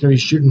 well, you're just going to be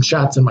shooting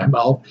shots in my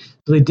mouth.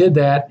 So they did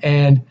that.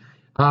 And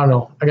I don't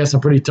know, I got some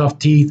pretty tough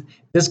teeth.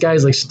 This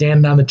guy's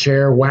standing on the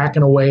chair,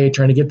 whacking away,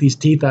 trying to get these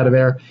teeth out of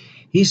there.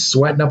 he's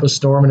sweating up a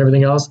storm and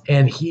everything else.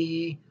 And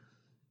he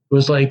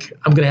was like,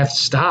 I'm going to have to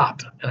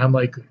stop. And I'm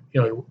like,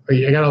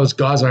 I got all this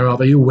gauze in my mouth.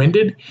 Are you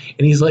winded?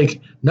 And he's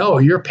like, no,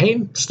 your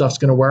pain stuff's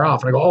going to wear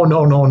off. And I go, oh,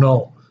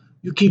 no.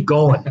 You keep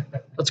going.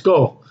 Let's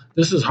go.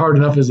 This is hard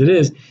enough as it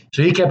is.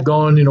 So he kept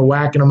going,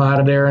 whacking him out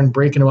of there and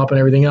breaking him up and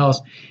everything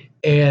else.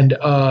 And,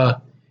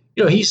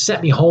 he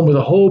sent me home with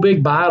a whole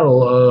big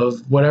bottle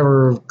of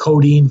whatever,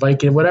 codeine,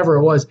 Vicodin, whatever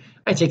it was.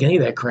 I didn't take any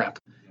of that crap.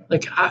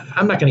 Like,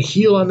 I'm not going to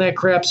heal on that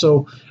crap,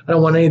 so I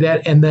don't want any of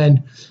that. And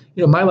then,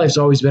 my life's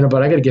always been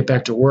about I got to get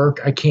back to work.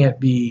 I can't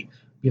be,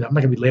 I'm not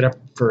going to be laid up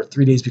for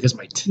 3 days because of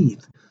my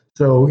teeth.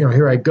 So,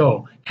 here I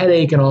go.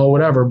 Headache and all,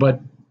 whatever.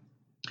 But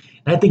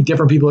I think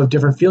different people have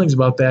different feelings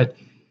about that.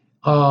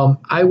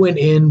 I went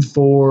in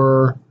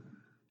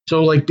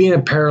like being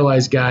a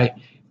paralyzed guy,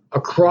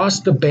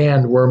 across the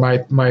band where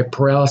my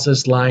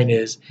paralysis line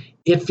is,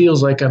 it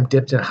feels like I'm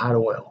dipped in hot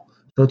oil.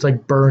 So it's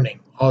like burning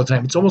all the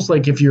time. It's almost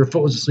like if your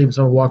foot was asleep and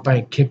someone walked by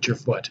and kicked your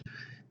foot,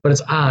 but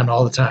it's on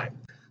all the time.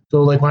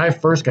 So like when I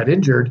first got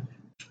injured,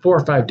 4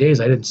 or 5 days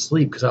I didn't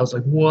sleep because I was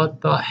like, what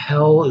the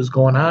hell is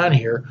going on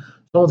here?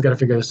 Someone's got to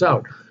figure this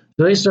out.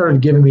 So they started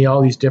giving me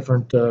all these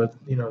different,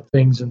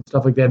 things and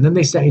stuff like that. And then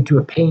they sent me to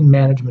a pain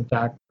management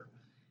doctor.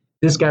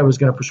 This guy was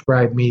going to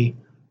prescribe me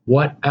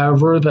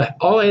whatever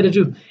all I had to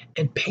do.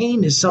 And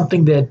pain is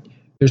something that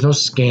there's no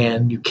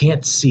scan. You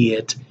can't see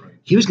it.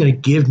 He was going to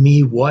give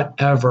me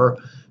whatever.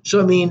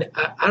 So, I mean,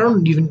 I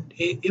don't even,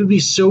 it would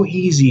be so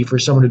easy for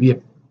someone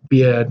to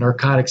be a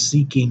narcotic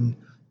seeking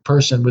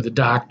person with a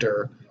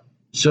doctor.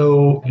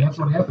 So, and that's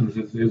what happens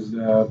is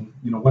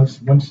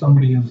once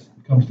somebody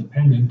becomes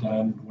dependent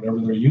on whatever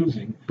they're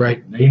using,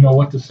 right, they know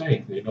what to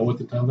say. They know what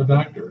to tell the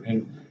doctor.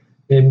 And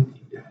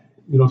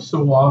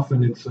so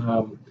often it's,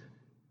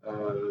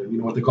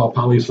 what they call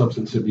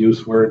polysubstance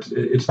abuse, where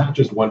it's not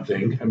just one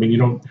thing. I mean, you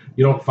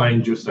don't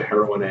find just a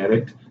heroin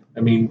addict. I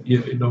mean,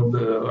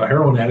 a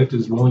heroin addict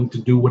is willing to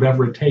do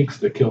whatever it takes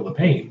to kill the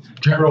pain.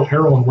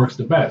 Heroin works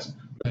the best.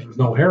 If there's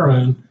no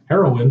heroin,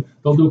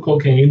 they'll do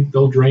cocaine,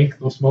 they'll drink,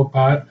 they'll smoke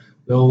pot,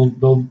 they'll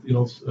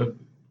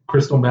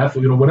crystal meth,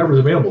 whatever's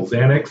available,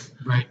 Xanax.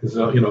 Right.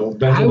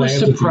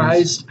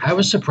 Benzodiazepines. I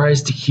was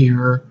surprised to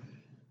hear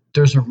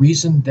there's a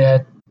reason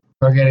that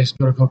drug addicts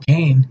go to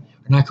cocaine,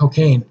 or not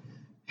cocaine,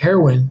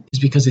 heroin, is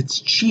because it's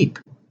cheap.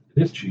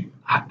 It is cheap.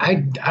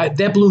 I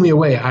that blew me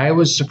away. I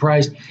was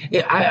surprised.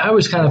 I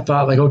always kind of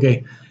thought like,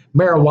 okay,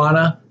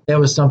 marijuana, that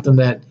was something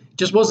that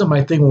just wasn't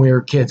my thing when we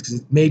were kids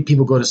because it made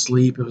people go to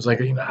sleep. It was like,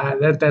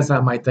 that's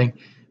not my thing.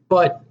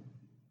 But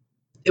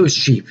it was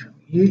cheap.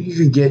 You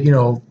could get,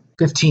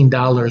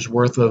 $15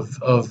 worth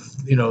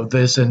of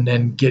this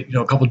and get,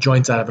 a couple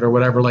joints out of it or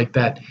whatever like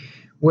that.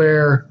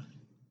 Where,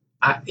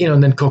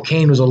 and then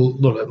cocaine was a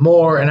little bit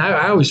more. And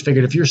I always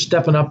figured if you're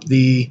stepping up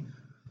the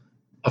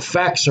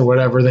effects or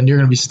whatever, then you're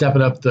going to be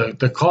stepping up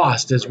the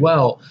cost as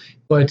well.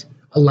 But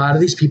a lot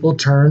of these people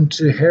turn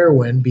to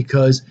heroin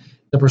because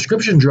the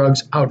prescription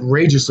drug's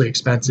outrageously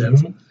expensive,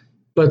 mm-hmm.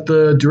 but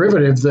the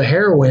derivative, the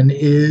heroin,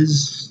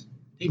 is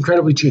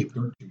incredibly cheap.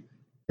 $10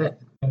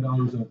 for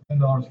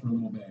a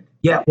little bag.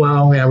 Yeah,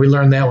 well, yeah, we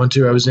learned that one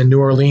too. I was in New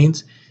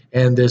Orleans,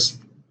 and this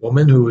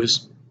woman who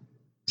was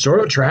sort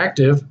of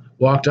attractive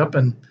walked up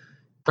and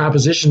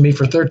propositioned me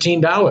for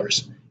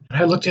 $13. And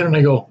I looked at her and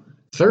I go,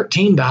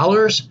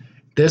 $13?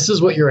 This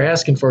is what you're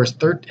asking for is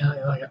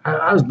 $13?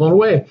 I was blown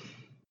away.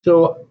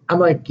 So I'm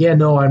like, yeah,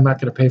 no, I'm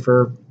not going to pay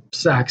for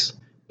sex.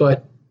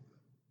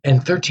 And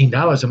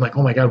 $13, I'm like,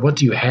 oh my God, what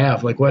do you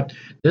have? Like, what?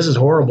 This is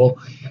horrible.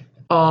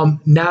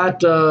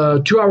 Not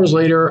 2 hours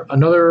later,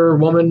 another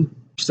woman,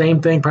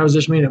 same thing,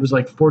 propositioned me, and it was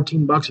like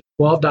 $14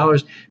 or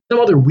 $12. Some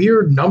other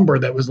weird number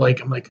that was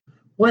like, I'm like,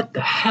 what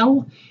the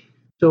hell?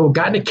 So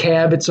got in a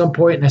cab at some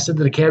point, and I said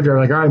to the cab driver,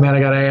 like, all right, man, I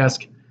got to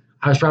ask.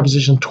 I was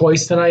propositioned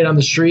twice tonight on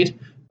the street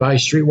by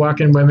street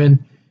walking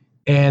women,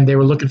 and they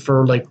were looking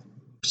for like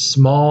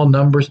small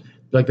numbers.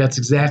 Like, that's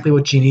exactly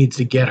what she needs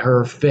to get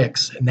her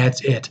fix, and that's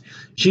it.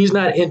 She's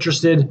not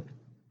interested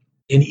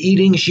in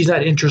eating. She's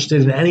not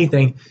interested in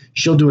anything.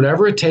 She'll do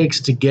whatever it takes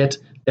to get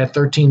that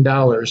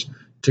 $13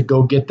 to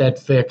go get that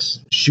fix,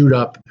 shoot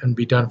up, and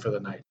be done for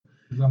the night.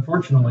 Because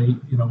unfortunately,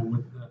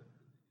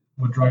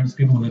 what drives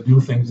people to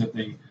do things that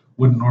they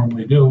wouldn't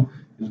normally do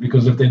is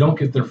because if they don't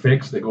get their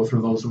fix, they go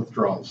through those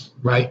withdrawals.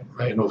 Right.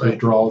 And those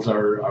withdrawals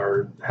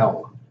are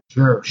hell.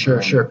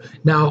 Sure.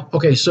 Now,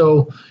 okay,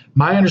 so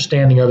my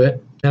understanding of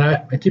it, and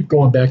I keep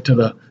going back to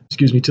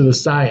the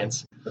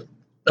science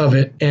of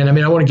it. And I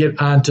mean, I want to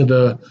get onto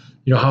the,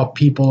 how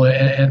people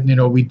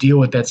and we deal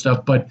with that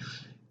stuff, but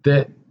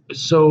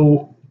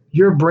so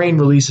your brain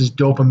releases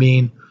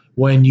dopamine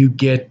when you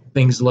get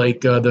things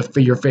like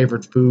your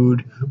favorite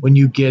food, when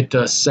you get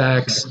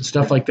sex and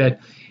stuff like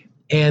that.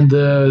 And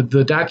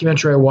the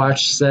documentary I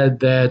watched said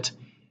that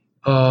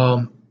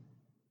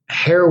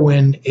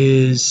heroin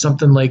is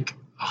something like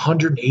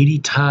 180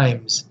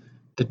 times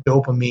the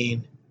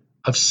dopamine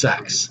of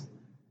sex.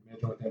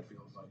 Imagine what that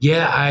feels like.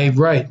 Yeah,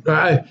 right.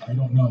 I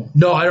don't know.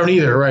 No, I don't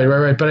either.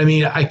 Right. But I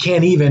mean, I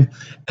can't even,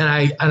 and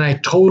I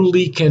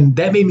totally can.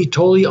 That made me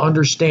totally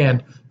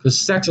understand because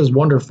sex is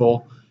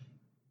wonderful,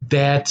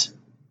 that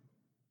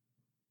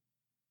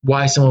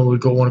why someone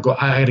would want to go,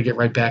 I got to get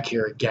right back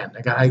here again.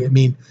 I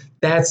mean,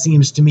 that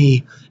seems to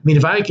me,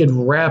 if I could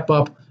wrap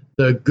up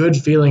the good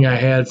feeling I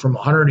had from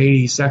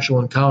 180 sexual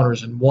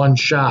encounters in one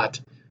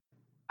shot,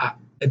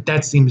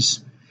 it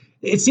seems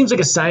like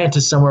a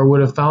scientist somewhere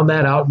would have found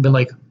that out and been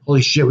like,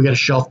 holy shit, we got to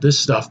shelf this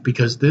stuff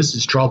because this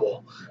is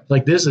trouble.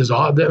 Like, this is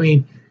all, I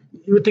mean,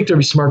 you would think there'd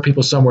be smart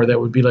people somewhere that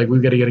would be like,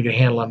 we've got to get a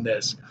handle on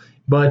this.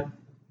 But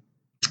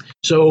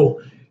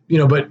so,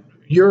 but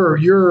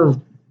your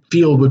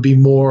field would be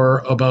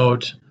more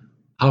about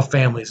how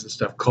families and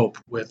stuff cope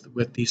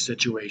with these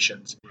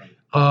situations.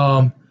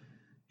 Right.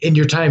 In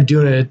your time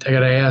doing it, I got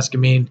to ask,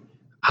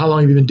 how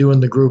long have you been doing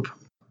the group?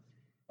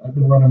 I've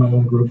been running my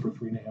own group for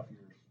 3.5 years.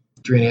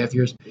 3.5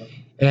 years? Yep.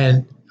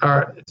 And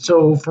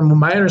so from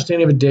my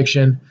understanding of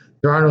addiction,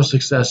 there are no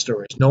success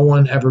stories. No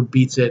one ever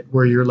beats it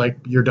where you're like,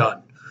 you're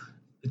done.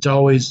 It's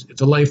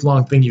a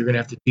lifelong thing you're going to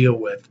have to deal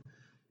with.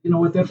 You know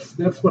what?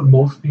 That's what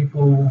most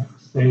people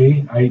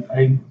say.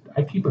 I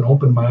keep an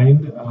open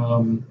mind.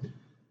 I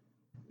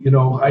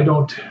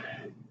don't.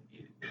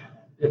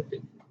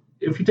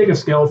 If you take a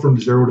scale from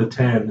 0 to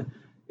 10,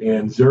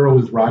 and 0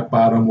 is rock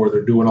bottom, where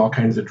they're doing all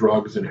kinds of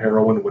drugs and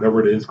heroin, whatever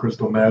it is,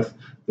 crystal meth,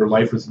 their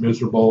life is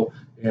miserable,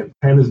 and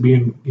 10 is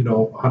being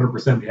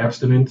 100%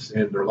 abstinence,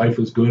 and their life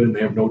is good, and they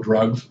have no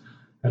drugs.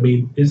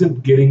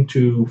 Isn't getting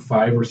to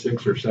 5 or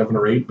 6 or 7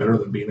 or 8 better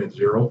than being at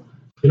 0?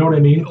 You know what I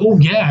mean? Oh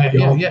yeah.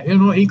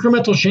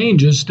 Incremental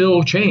change is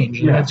still change,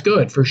 and that's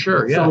good for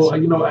sure. Yes. So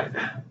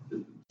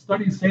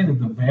studies say that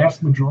the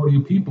vast majority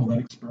of people that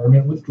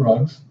experiment with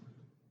drugs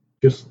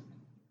just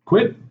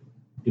quit.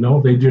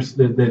 They just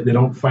they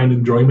don't find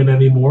enjoyment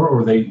anymore,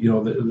 or they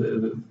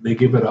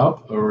give it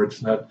up, or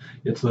it's not.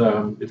 It's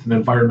an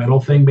environmental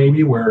thing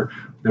maybe, where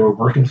they were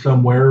working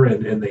somewhere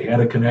and they had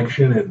a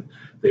connection and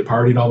they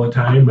partied all the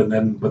time, but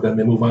then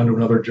they move on to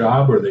another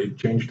job, or they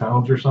change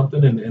towns or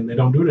something, and they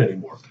don't do it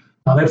anymore.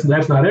 Now that's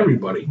not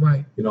everybody.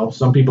 Right.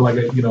 Some people, like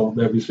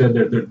that we said,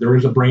 there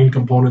is a brain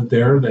component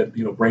there that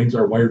brains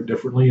are wired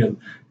differently,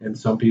 and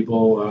some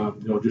people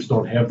just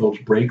don't have those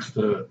breaks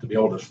to be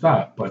able to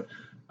stop. But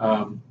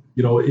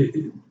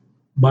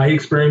my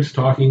experience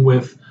talking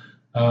with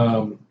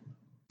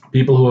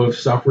people who have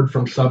suffered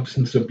from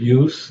substance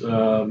abuse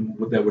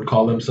that would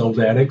call themselves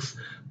addicts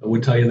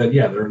would tell you that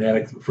they're an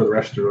addict for the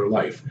rest of their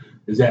life.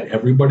 Is that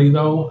everybody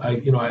though?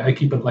 I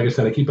keep it, like I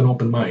said, I keep an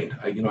open mind.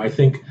 I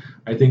think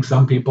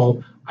some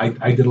people.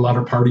 I did a lot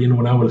of partying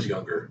when I was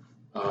younger.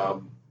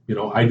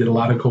 I did a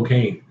lot of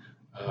cocaine.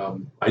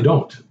 I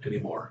don't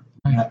anymore.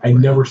 I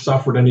never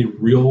suffered any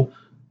real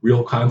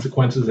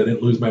consequences. I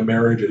didn't lose my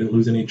marriage. I didn't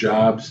lose any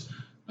jobs.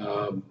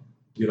 And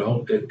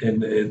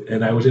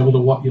I was able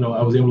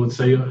to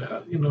say,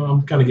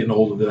 I'm kind of getting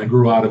older than I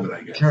grew out of it,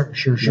 I guess.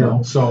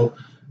 Sure. So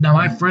now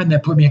my friend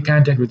that put me in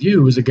contact with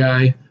you was a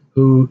guy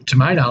who, to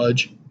my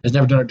knowledge, has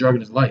never done a drug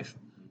in his life.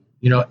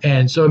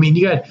 And so,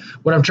 you got,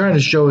 what I'm trying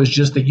to show is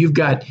just that you've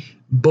got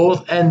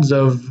both ends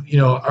of,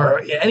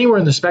 or anywhere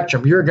in the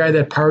spectrum. You're a guy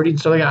that partied and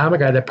stuff like that. I'm a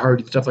guy that partied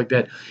and stuff like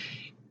that.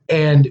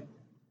 And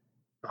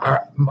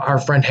our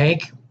friend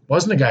Hank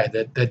wasn't a guy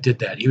that did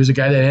that. He was a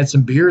guy that had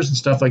some beers and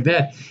stuff like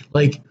that.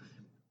 Like,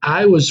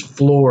 I was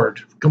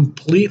floored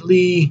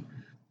completely.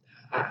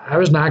 I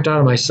was knocked out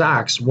of my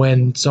socks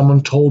when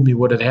someone told me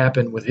what had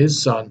happened with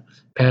his son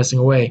passing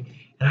away.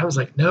 And I was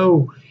like,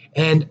 no.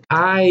 And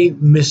I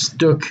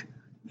mistook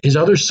his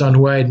other son,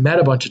 who I had met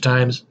a bunch of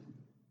times,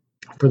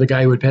 for the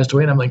guy who had passed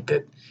away. And I'm like,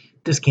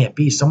 this can't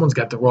be. Someone's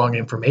got the wrong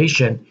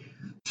information.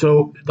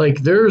 So,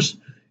 like, there's,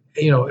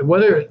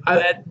 whether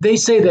they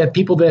say that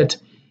people that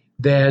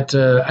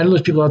I know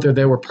there's people out there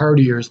that were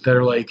partiers that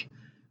are like,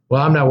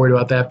 well, I'm not worried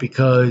about that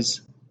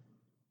because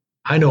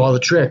I know all the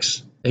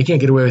tricks. They can't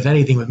get away with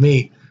anything with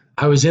me.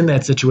 I was in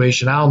that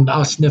situation.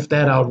 I'll sniff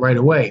that out right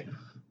away.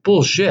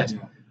 Bullshit. Yeah.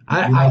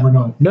 You never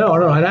know. No.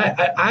 And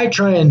I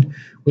try and,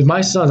 with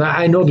my sons,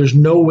 I know there's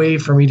no way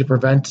for me to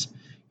prevent,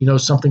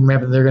 something from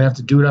happening. They're going to have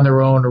to do it on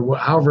their own or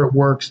however it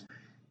works.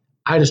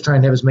 I just try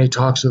and have as many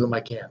talks with them as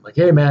I can. Like,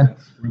 hey, man.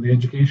 That's where the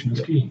education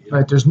is key.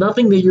 Right. There's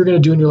nothing that you're going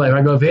to do in your life.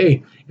 I go,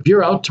 hey, if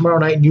you're out tomorrow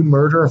night and you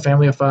murder a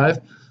family of 5,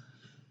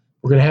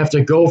 we're going to have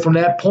to go from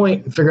that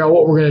point and figure out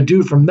what we're going to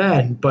do from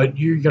then. But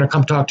you're going to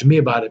come talk to me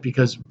about it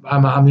because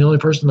I'm the only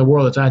person in the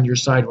world that's on your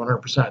side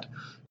 100%.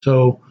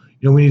 So,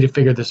 we need to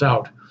figure this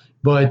out.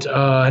 But,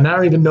 and I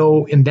don't even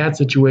know in that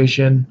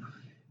situation,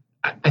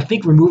 I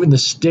think removing the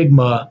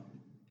stigma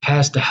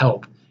has to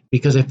help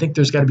because I think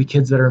there's got to be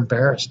kids that are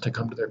embarrassed to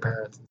come to their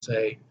parents and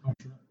say, I'm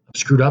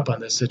screwed up on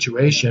this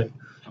situation.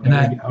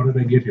 How did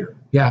I get here?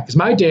 Yeah, because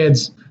my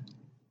dad's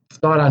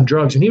thought on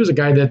drugs, and he was a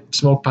guy that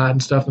smoked pot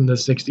and stuff in the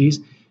 60s.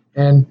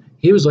 And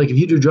he was like, if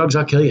you do drugs,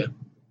 I'll kill you.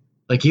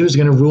 Like, he was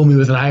going to rule me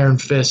with an iron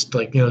fist,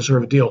 like, sort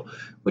of a deal,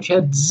 which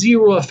had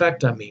zero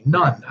effect on me.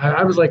 None.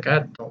 I was like,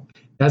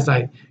 that's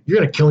not, you're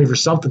going to kill me for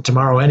something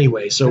tomorrow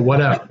anyway, so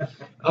whatever.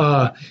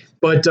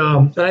 But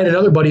I had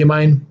another buddy of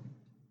mine,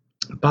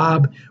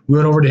 Bob. We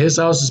went over to his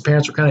house. His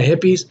parents were kind of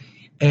hippies.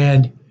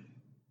 And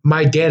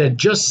my dad had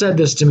just said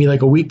this to me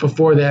like a week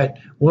before that.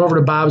 Went over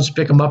to Bob's to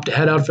pick him up to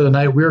head out for the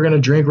night. We were going to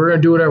drink. We were going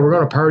to do whatever. We're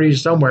going to party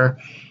somewhere.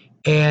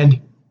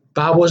 And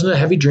Bob wasn't a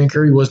heavy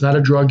drinker. He was not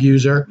a drug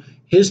user.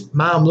 His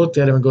mom looked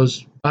at him and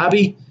goes,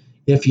 Bobby,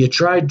 if you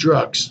tried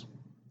drugs,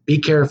 be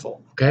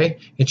careful, okay?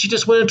 And she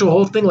just went into a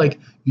whole thing like,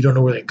 you don't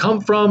know where they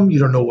come from. You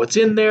don't know what's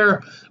in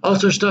there, all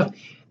sorts of stuff.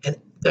 And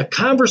the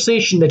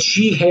conversation that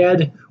she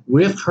had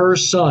with her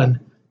son,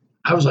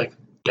 I was like,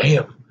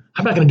 damn,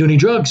 I'm not going to do any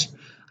drugs.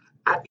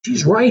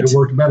 She's right. It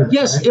worked better.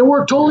 Yes, right? It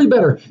worked totally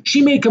better.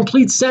 She made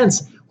complete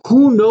sense.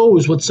 Who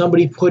knows what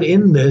somebody put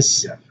in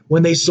this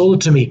when they sold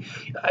it to me?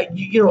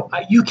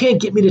 You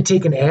can't get me to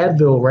take an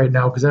Advil right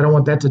now because I don't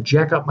want that to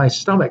jack up my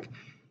stomach.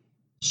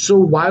 So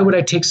why would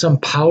I take some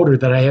powder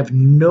that I have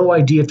no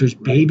idea if there's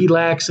baby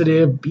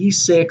laxative,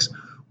 B6,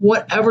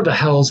 whatever the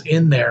hell's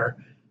in there?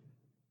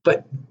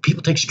 But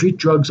people take street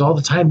drugs all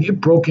the time. You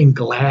have broken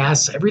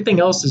glass. Everything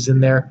else is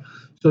in there.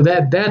 So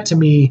that to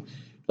me,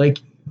 like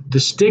the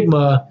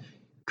stigma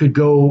could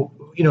go,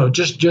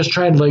 just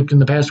trying to, like in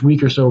the past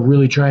week or so,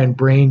 really try and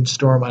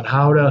brainstorm on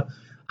how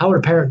would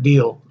a parent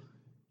deal?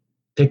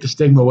 Take the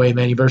stigma away,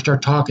 man. You better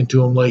start talking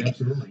to them, like,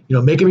 Absolutely.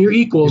 Make them your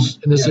equals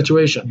in this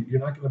situation. You're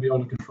not going to be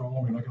able to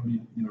control them. You're not going to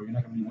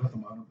be with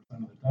them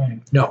 100% of the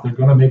time. No. They're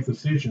going to make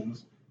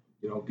decisions.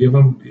 Give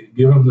them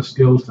the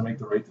skills to make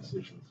the right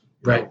decisions.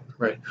 Right.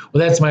 Well,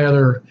 that's my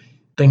other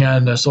thing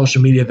on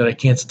social media that I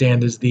can't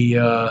stand is the, do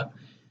you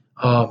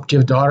have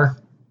a daughter?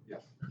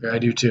 Yes. Okay, I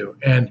do too.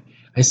 And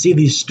I see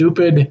these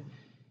stupid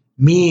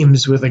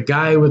memes with a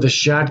guy with a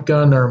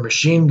shotgun or a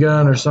machine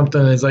gun or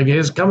something. And it's like,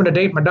 he's coming to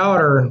date my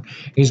daughter, and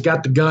he's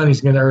got the gun. He's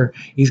got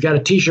a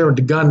T-shirt with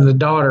the gun and the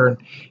daughter.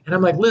 And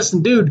I'm like,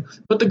 listen, dude,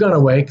 put the gun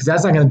away because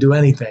that's not going to do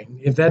anything.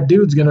 If that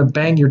dude's going to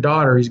bang your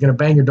daughter, he's going to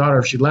bang your daughter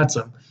if she lets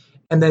him.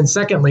 And then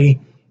secondly,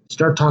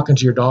 start talking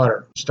to your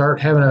daughter. Start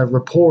having a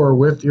rapport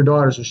with your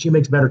daughter so she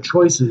makes better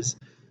choices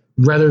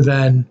rather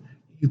than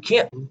you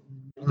can't.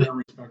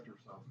 Respect herself.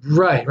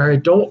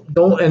 Right. Don't,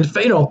 and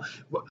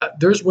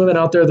there's women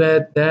out there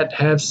that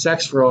have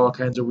sex for all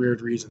kinds of weird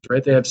reasons,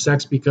 right? They have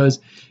sex because,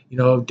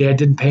 dad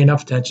didn't pay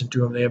enough attention to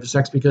them. They have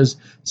sex because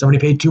somebody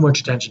paid too much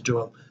attention to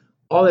them.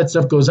 All that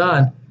stuff goes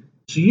on.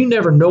 So you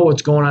never know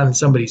what's going on in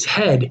somebody's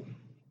head.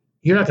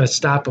 You're not going to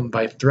stop them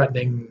by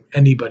threatening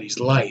anybody's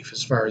life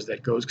as far as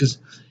that goes. Because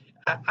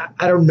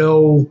I don't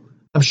know.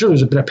 I'm sure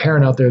there's been a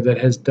parent out there that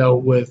has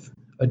dealt with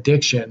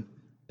addiction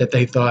that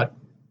they thought,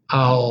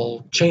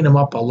 I'll chain them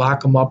up, I'll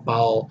lock them up,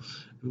 I'll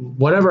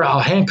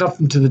handcuff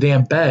them to the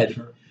damn bed,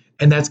 Sure.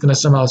 And that's going to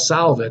somehow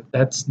solve it.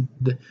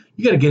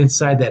 You got to get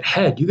inside that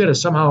head. You got to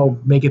somehow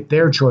make it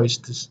their choice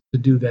to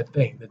do that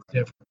thing that's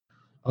different.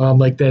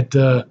 Like that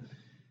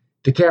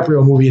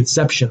DiCaprio movie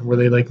Inception, where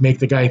they like make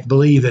the guy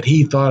believe that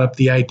he thought up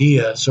the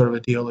idea, sort of a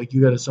deal. Like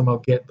you got to somehow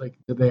get like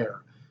to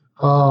there.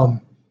 So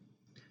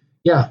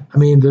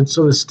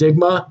the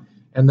stigma,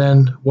 and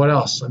then what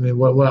else? I mean,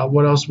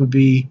 what else would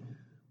be?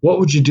 What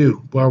would you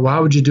do? Or why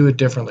would you do it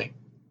differently?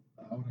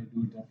 How would I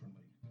do it differently?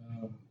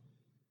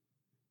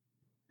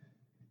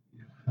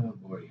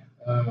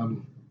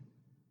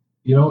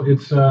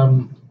 It's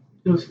the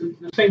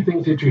same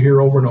things that you hear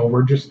over and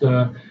over. Just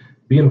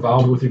be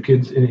involved with your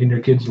kids in your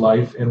kid's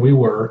life, and we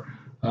were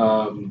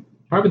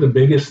probably the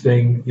biggest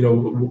thing.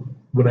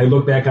 When I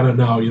look back on it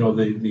now,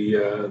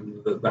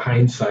 the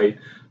hindsight.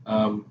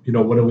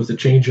 When it was the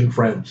change in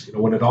friends.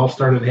 When it all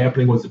started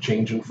happening was the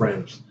change in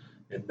friends,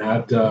 and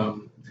not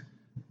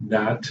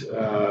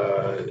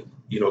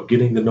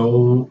getting to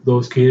know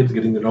those kids,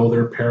 getting to know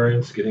their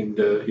parents, getting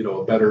to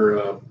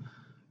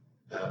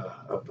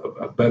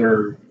a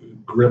better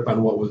grip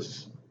on what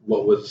was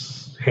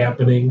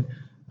happening.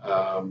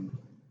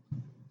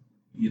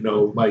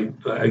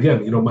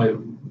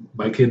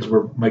 My kids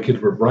were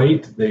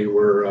bright. They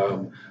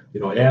were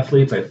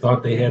athletes. I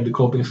thought they had the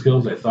coping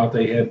skills. I thought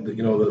they had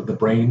the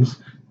brains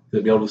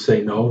to be able to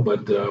say no.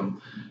 But the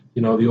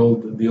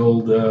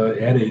old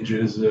adage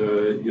is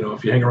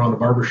if you hang around a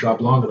barbershop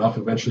long enough,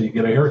 eventually you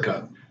get a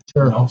haircut.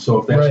 Sure. So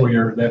if that's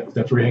where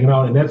that's where you're hanging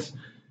out, and that's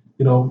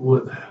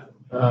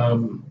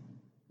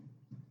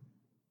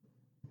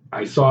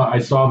I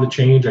saw the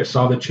change. I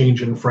saw the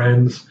change in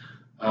friends.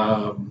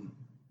 And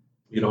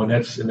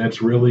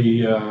that's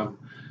really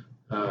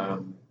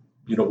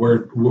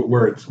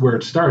where it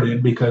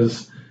started,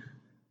 because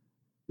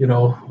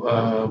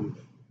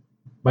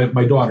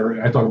my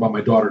daughter. I talk about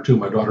my daughter too.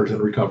 My daughter's in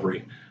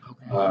recovery.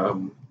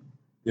 Okay.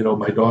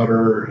 My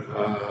daughter.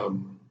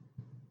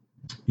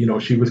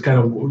 She was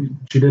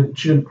she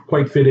didn't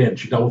quite fit in.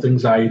 She dealt with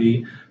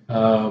anxiety, she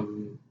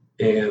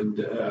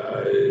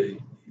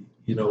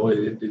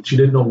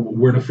didn't know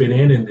where to fit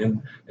in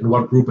and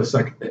what group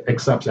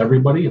accepts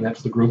everybody, and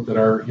that's the group that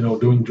are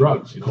doing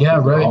drugs.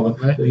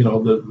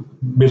 The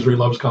Misery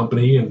Loves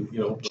Company, and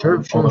all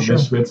the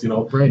misfits.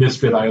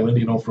 Misfit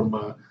Island.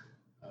 From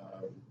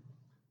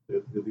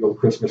the old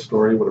Christmas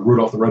story with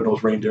Rudolph the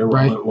Red-Nosed Reindeer,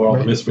 where all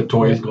the misfit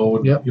toys go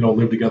and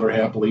live together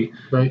happily.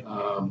 Right.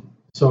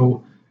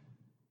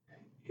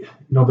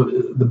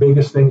 The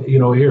biggest thing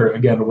here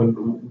again,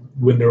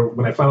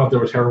 when I found out there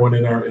was heroin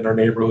in our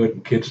neighborhood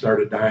and kids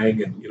started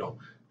dying, and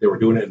they were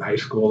doing it in high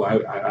school,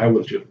 I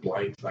was just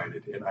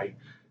blindsided, and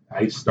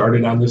I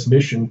started on this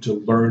mission to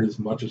learn as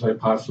much as I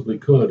possibly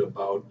could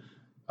about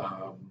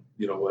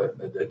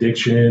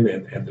addiction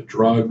and the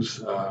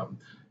drugs.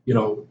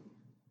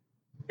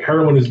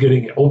 Heroin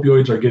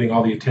opioids are getting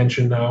all the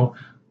attention now,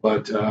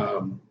 but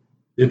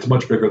it's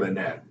much bigger than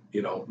that.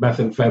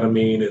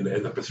 Methamphetamine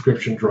and the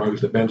prescription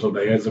drugs, the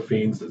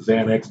benzodiazepines, the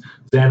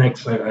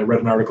Xanax. I read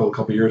an article a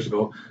couple years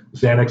ago,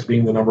 Xanax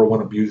being the number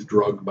one abused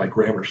drug by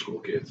grammar school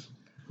kids.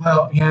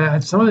 Well, yeah,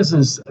 some of this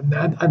is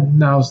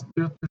now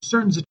there's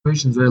certain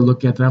situations that I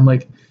look at that I'm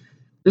like,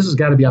 this has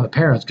got to be on the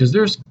parents, because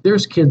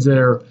there's kids that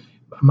are,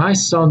 my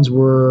sons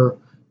were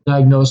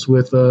diagnosed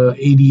with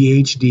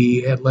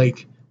ADHD at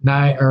like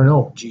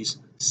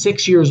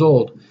 6 years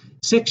old.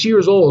 6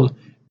 years old,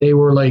 they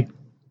were like,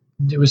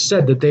 it was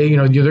said that they're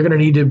going to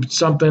need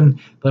something.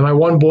 Like my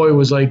one boy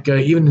was like,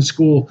 even in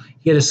school,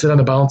 he had to sit on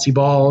the bouncy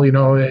ball,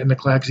 in the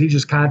class. He's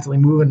just constantly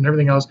moving and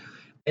everything else.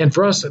 And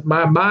for us,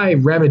 my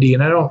remedy,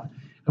 and I'm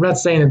not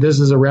saying that this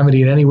is a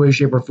remedy in any way,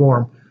 shape, or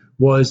form,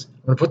 was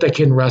I'm going to put that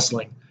kid in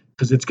wrestling,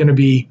 because it's going to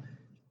be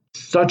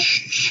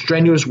such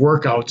strenuous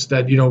workouts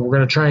that, we're going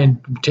to try and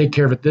take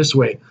care of it this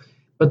way.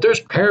 But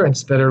there's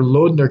parents that are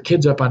loading their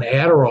kids up on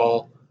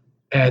Adderall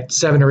at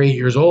 7 or 8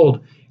 years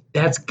old.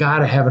 That's got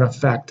to have an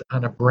effect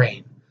on a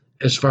brain,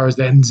 as far as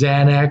that. And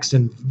Xanax,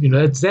 and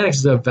Xanax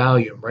is a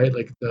Valium, right?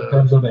 Like the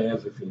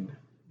benzodiazepine.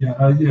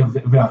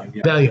 Valium.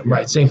 Yeah. Valium,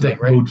 right? Same thing,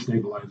 right? Mood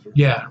stabilizer.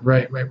 Yeah,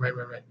 right.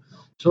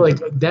 So like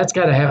that's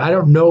got to have. I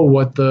don't know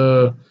what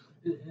the.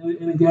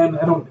 And again,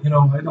 I don't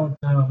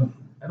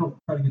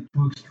try to get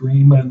too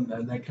extreme and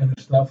that kind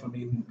of stuff. I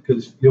mean,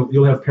 because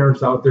you'll have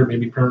parents out there,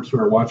 maybe parents who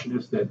are watching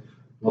this, that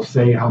will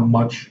say how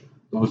much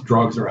those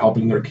drugs are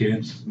helping their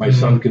kids. My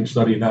son can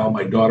study now.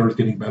 My daughter's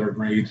getting better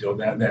grades.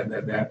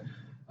 That.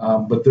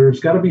 But there's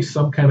got to be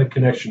some kind of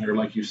connection there,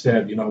 like you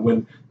said.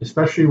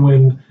 Especially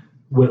when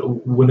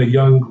a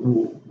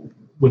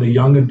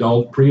young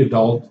adult,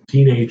 pre-adult,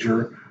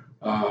 teenager,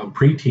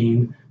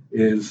 preteen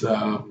is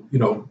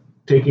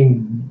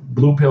taking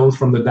blue pills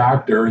from the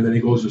doctor, and then he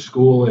goes to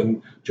school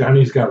and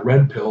Johnny's got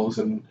red pills,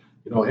 and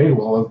hey,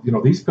 well,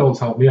 these pills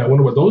help me. I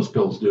wonder what those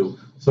pills do.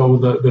 So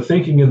the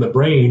thinking in the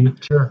brain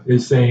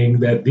is saying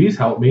that these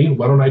help me.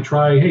 Why don't I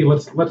try? Hey,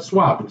 let's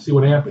swap and see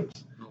what happens.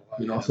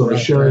 So the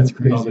sharing,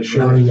 the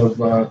sharing of.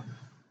 Well,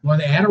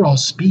 the Adderall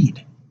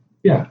speed.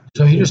 Yeah.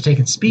 So you're just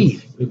taking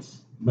speed. It's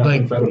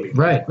methamphetamine.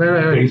 Right.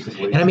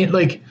 Basically. And I mean,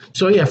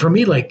 for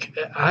me,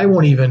 I'm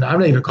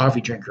not even a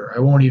coffee drinker. I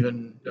won't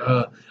even.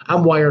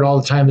 I'm wired all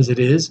the time as it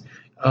is.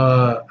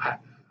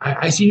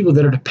 I see people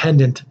that are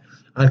dependent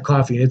on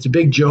coffee. And it's a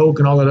big joke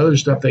and all that other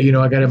stuff that,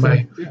 I got in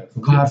my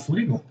coffee. It's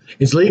legal.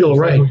 It's legal,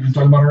 right. Like you were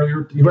talking about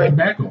earlier, right.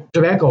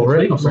 Tobacco,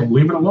 right. Legal, so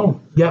leave it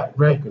alone. Yeah,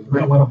 right. We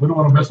don't want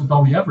to mess with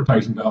all the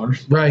advertising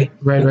dollars. Right.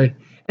 And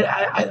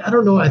I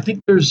don't know. I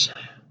think there's,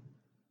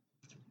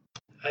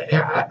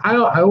 I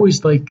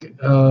always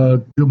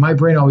my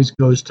brain always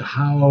goes to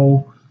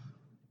how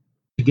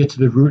to get to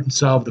the root and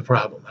solve the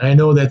problem. And I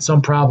know that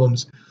some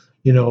problems,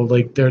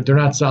 they're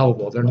not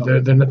solvable. They're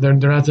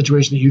not a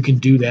situation that you can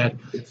do that.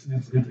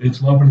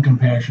 It's love and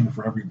compassion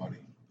for everybody.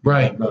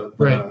 Right.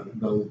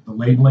 The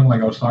labeling,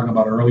 like I was talking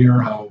about earlier,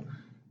 how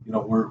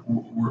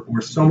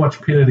we're so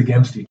much pitted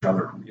against each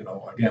other.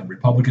 Again,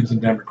 Republicans and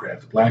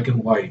Democrats, black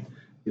and white.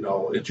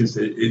 It's just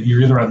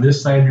you're either on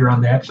this side or you're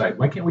on that side.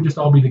 Why can't we just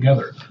all be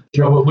together?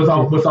 With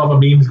all the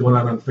memes going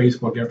on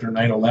Facebook after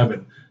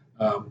 9/11.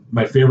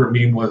 My favorite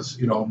meme was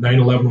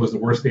 9/11 was the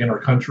worst day in our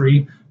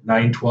country.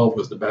 9/12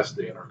 was the best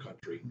day in our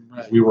country.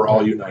 Right. We were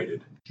all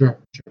united. Sure.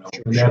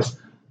 And that's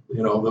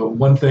the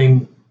one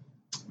thing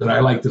that I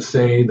like to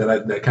say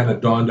that kind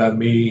of dawned on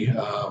me.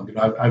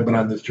 I've been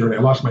on this journey. I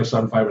lost my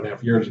son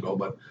 5.5 years ago,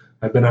 but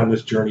I've been on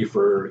this journey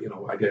for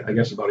I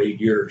guess about 8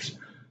 years.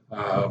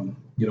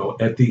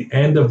 At the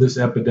end of this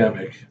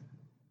epidemic,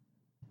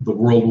 the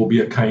world will be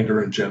a kinder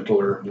and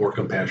gentler, more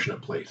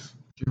compassionate place.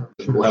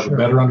 We'll have a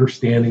better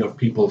understanding of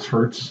people's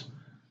hurts,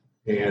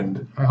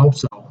 and I hope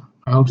so.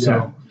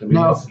 So.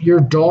 Now, your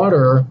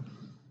daughter,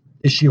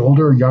 is she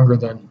older or younger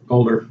than?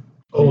 Older.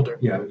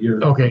 Yeah,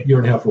 year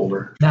and a half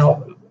older.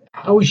 Now,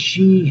 how is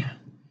she?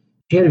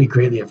 She had to be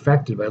greatly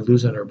affected by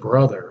losing her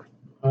brother.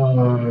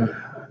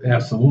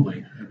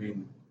 Absolutely. I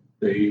mean,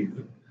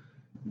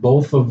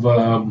 both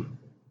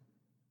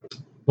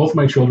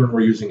my children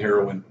were using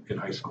heroin in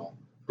high school.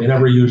 They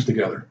never used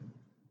together.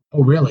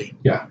 Oh, really?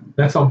 Yeah,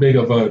 that's how big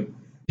of a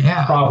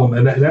problem,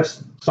 and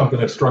that's something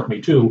that struck me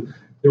too.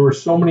 There were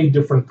so many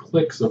different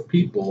cliques of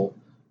people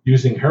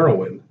using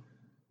heroin.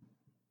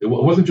 It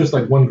wasn't just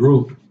like one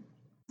group.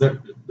 It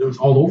was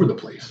all over the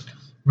place.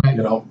 Right.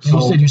 And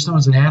you said your son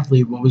was an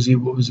athlete. What did he?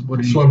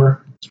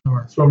 Swimmer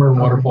and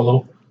water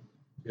polo.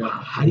 Yeah.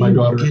 How do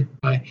you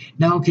get by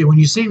now? Okay, when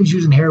you say he was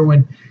using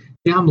heroin,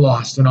 I'm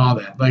lost and all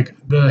that. Like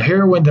the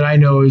heroin that I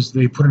know is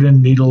they put it in a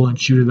needle and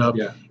shoot it up.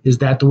 Yeah. Is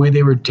that the way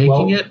they were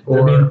taking it?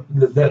 Or I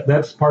mean,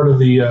 that's part of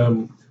the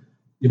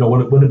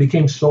when it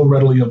became so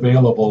readily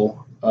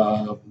available,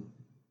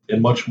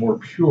 and much more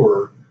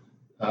pure,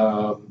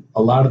 a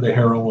lot of the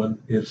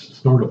heroin is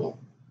snortable.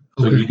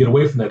 So you get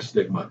away from that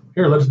stigma.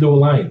 Here, let's do a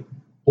line.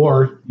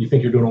 Or you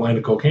think you're doing a line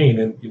of cocaine,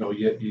 and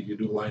you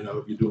do a line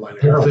of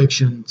heroin.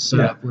 Fiction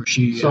setup where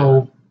she.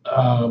 So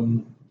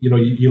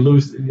you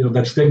lose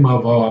that stigma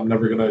of, I'm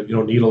never gonna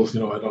needles. I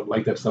don't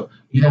like that stuff.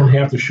 You don't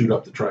have to shoot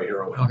up to try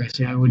heroin. Okay,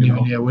 see, I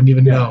wouldn't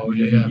even know.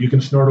 You can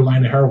snort a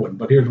line of heroin,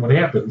 but here's what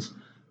happens: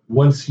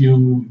 once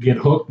you get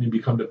hooked and you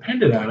become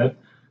dependent on it,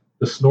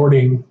 the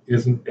snorting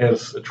isn't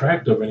as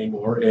attractive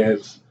anymore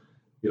as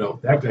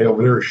that guy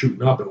over there is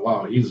shooting up, and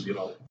wow, he's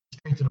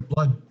straight to the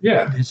blood.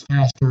 Yeah, it's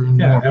faster and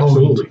more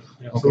absolutely.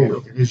 potent.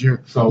 Absolutely. Okay, is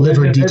your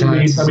liver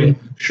detox? I mean,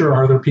 sure,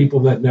 are there people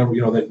that never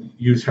that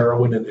use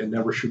heroin and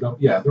never shoot up?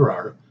 Yeah, there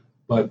are,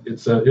 but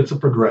it's a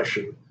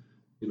progression.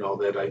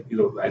 That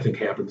I think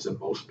happens in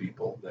most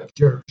people that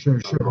sure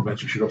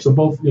eventually shoot up. So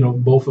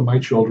both of my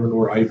children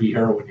were IV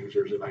heroin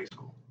users in high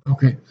school.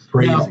 Okay,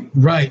 crazy. Now,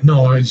 right?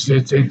 No, it's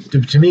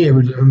to me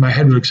my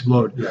head would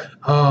explode.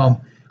 Yeah.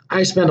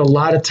 I spend a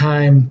lot of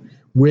time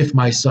with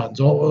my sons.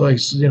 I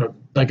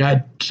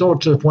so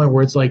to the point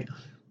where it's like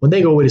when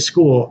they go away to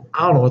school,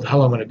 I don't know what the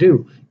hell I'm going to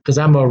do because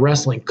I'm a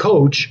wrestling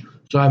coach,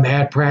 so I'm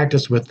at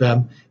practice with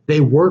them. They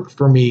work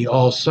for me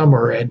all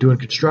summer and doing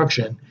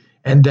construction,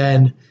 and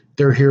then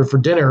they're here for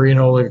dinner,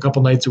 like a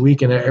couple nights a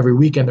week, and every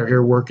weekend they're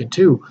here working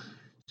too.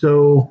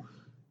 So,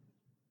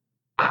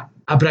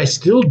 but I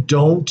still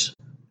don't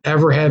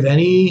ever have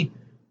any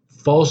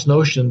false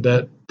notion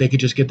that they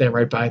could just get that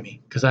right by me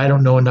because I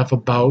don't know enough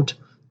about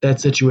that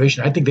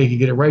situation. I think they could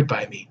get it right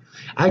by me.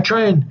 I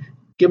try and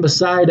give them a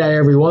side eye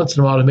every once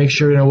in a while to make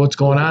sure what's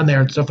going on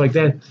there and stuff like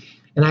that.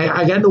 And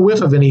I got no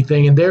whiff of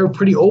anything, and they're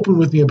pretty open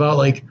with me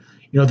about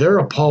they're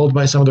appalled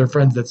by some of their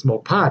friends that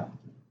smoke pot.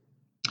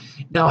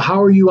 Now,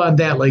 how are you on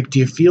that? Do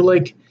you feel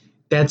like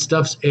that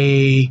stuff's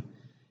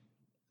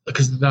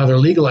because now they're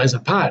legalizing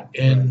pot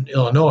in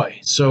Illinois.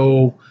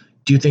 So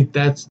do you think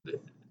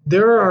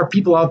there are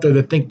people out there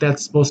that think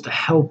that's supposed to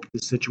help the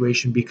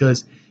situation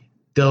because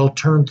they'll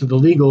turn to the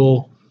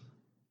legal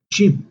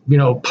cheap,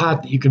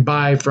 pot that you can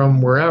buy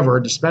from wherever,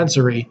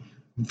 dispensary,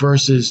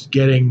 versus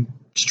getting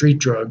street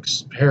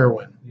drugs,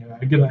 heroin. Yeah,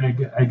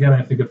 again,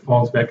 I think it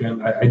falls back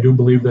in. I do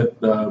believe that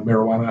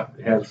marijuana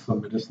has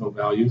some medicinal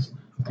values.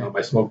 Okay.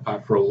 I smoked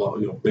pot for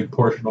a big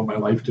portion of my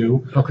life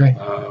too. Okay.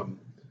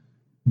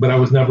 But I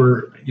was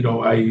never,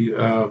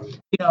 I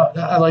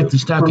like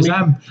this stuff because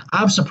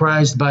I'm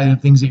surprised by the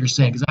things that you're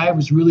saying because I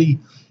was really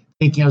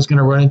thinking I was going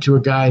to run into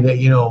a guy that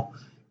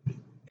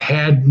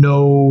had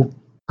no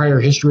prior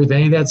history with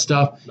any of that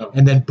stuff, no.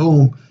 And then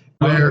boom.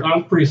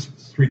 I'm pretty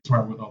street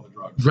smart with all the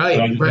drugs. Right.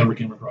 I just never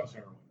came across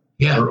heroin.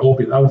 Yeah. Or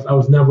opiates. I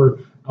was never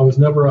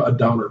a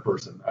downer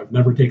person. I've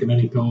never taken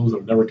any pills.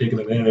 I've never taken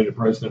an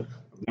antidepressant.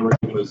 I've never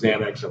taken a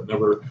Xanax.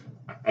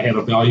 I had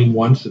a Valium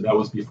once, and that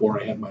was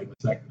before I had my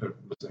vasectomy.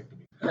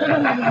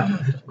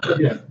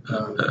 Yeah.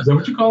 Is that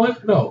what you call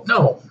it? No,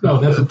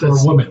 that's for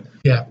a woman.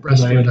 Yeah,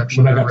 breast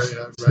reduction. When I got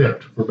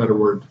snipped, for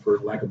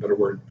lack of a better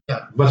word.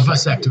 Yeah,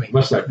 vasectomy.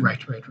 Right.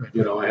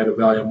 I had a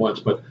Valium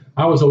once, but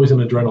I was always an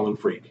adrenaline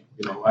freak.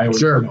 I was,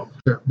 sure.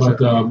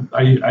 But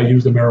I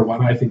use the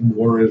marijuana, I think,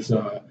 more as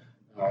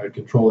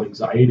control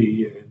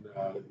anxiety and,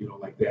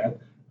 like that.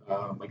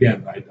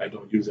 Again, I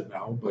don't use it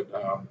now, but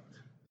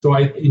so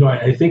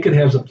I think it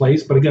has a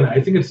place. But again,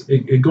 I think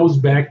it goes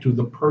back to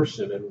the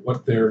person and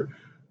what they're,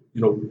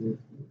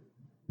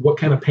 what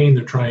kind of pain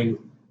they're trying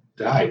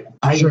to hide.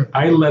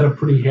 I led a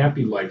pretty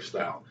happy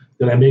lifestyle.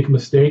 Did I make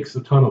mistakes?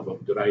 A ton of them.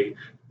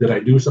 Did I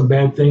do some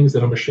bad things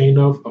that I'm ashamed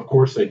of? Of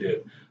course I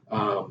did.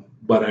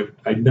 But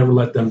I never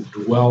let them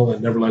dwell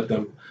and never let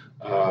them,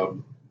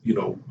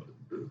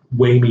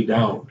 weigh me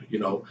down.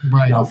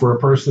 Right. Now for a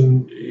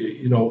person,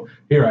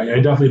 here I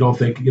definitely don't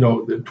think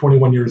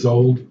 21 years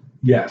old.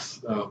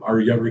 Yes, are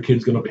younger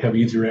kids going to have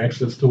easier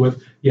access to it?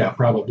 Yeah,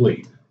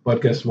 probably.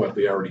 But guess what?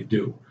 They already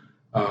do.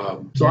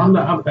 So I'm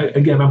not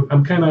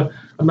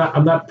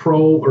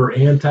pro or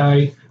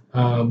anti.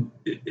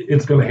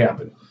 It's going to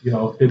happen.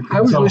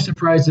 I was really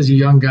surprised as a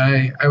young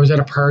guy. I was at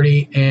a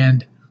party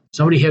and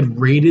somebody had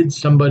raided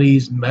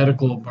somebody's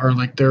medical or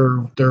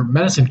their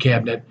medicine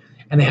cabinet,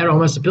 and they had a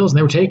whole mess of pills and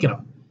they were taking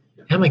them.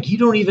 And I'm like, you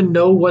don't even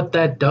know what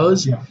that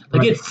does? Yeah,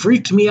 right. It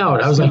freaked me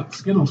out. I was like,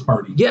 Skittles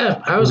party.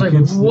 Yeah, I was like,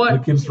 kids, what? The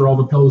kids throw all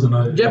the pills in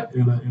a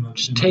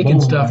just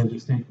taking stuff.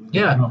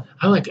 Yeah,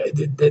 I'm like,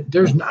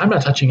 I'm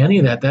not touching any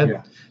of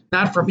that.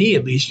 Not for me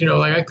at least.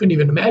 I couldn't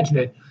even imagine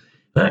it.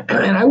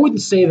 And I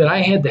wouldn't say that I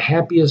had the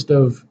happiest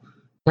of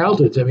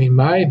childhoods. I mean,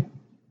 my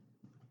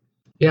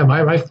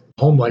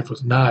home life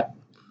was not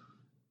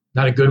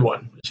a good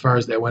one as far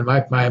as that went.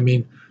 I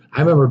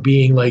remember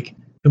being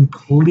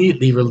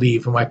completely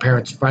relieved when my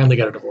parents finally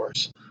got a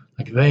divorce.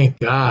 Thank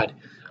God.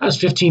 I was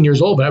 15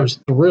 years old, but I was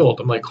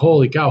thrilled. I'm like,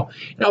 holy cow.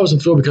 And I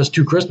wasn't thrilled because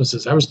 2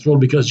 Christmases. I was thrilled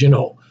because,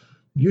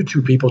 you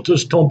two people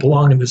just don't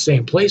belong in the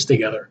same place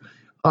together.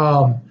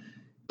 But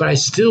I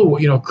still,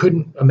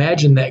 couldn't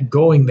imagine that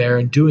going there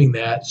and doing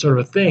that sort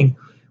of a thing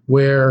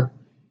where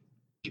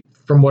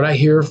from what I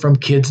hear from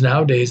kids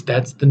nowadays,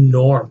 that's the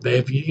norm.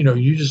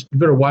 You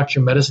better watch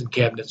your medicine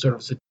cabinet sort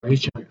of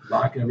situation.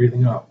 Lock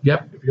everything up.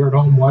 Yep. If you're at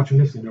home watching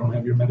this and you don't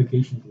have your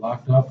medications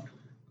locked up,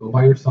 go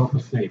buy yourself a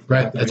safe.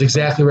 Right. That's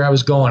exactly where I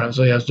was going. I was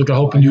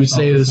hoping you would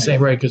say the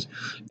same, right? Because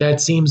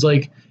that seems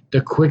like the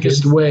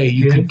quickest way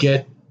you could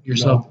get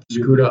yourself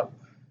screwed up.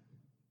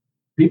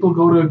 People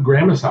go to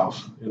grandma's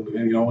house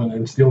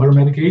and steal her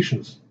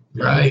medications.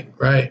 Right.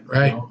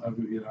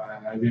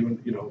 I've even,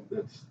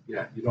 that's,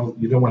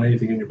 you don't want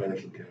anything in your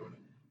medicine cabinet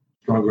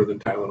stronger than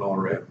Tylenol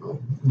or Advil.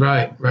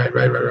 Right.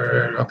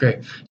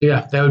 Okay.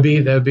 Yeah, that would be,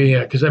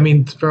 because I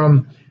mean,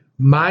 from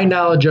my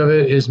knowledge of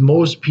it is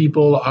most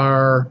people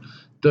are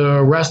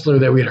the wrestler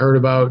that we'd heard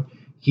about.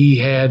 He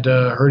had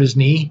hurt his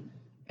knee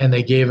and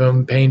they gave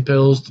him pain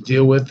pills to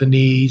deal with the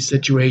knee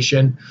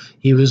situation.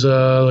 He was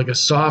like a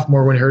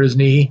sophomore when he hurt his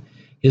knee.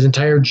 His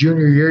entire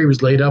junior year, he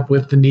was laid up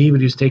with the knee,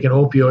 but he was taking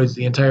opioids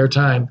the entire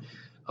time.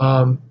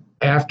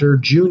 After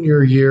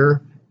junior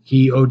year,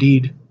 he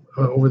OD'd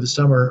over the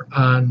summer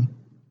on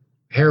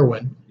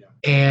heroin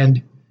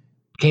and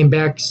came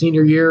back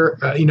senior year.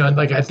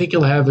 I think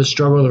he'll have a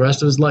struggle the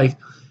rest of his life.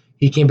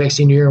 He came back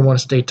senior year and won a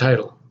state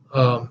title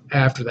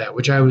after that,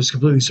 which I was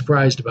completely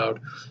surprised about.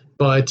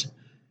 But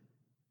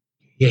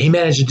yeah, he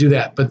managed to do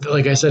that. But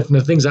like I said, from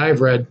the things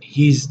I've read,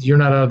 you're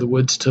not out of the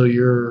woods till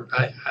you're.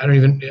 I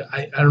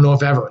don't know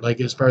if ever.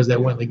 Like as far as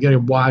that went, like you got to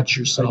watch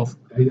yourself.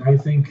 I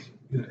think,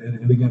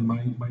 and again, my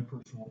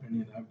personal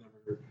opinion, I've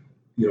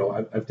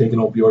never, I've taken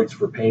opioids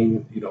for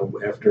pain,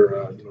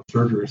 after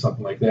surgery or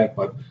something like that.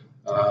 But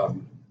I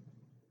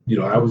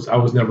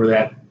was never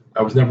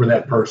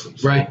that person.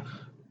 So, right.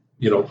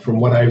 From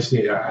what I've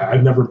seen,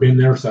 I've never been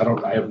there,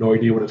 so I have no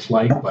idea what it's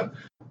like. But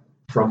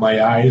from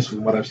my eyes,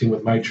 from what I've seen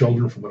with my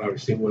children, from what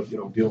I've seen with,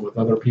 dealing with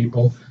other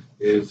people,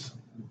 is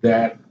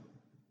that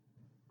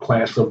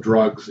class of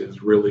drugs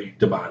is really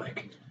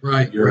demonic.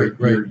 Right.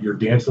 You're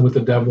dancing with the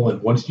devil, and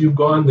once you've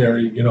gone there,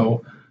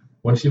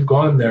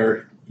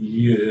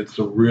 it's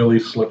a really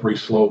slippery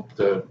slope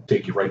to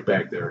take you right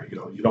back there.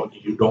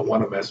 You don't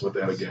want to mess with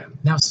that again.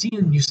 Now,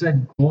 seeing you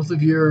said both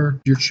of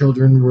your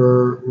children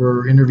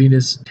were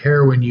intravenous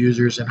heroin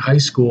users in high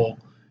school.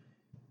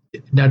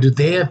 Now, do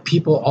they have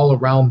people all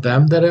around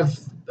them that have?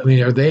 I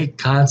mean, were they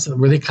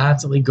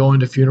constantly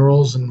going to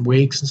funerals and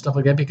wakes and stuff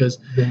like that? Because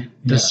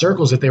the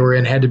circles that they were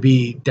in had to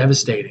be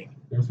devastating.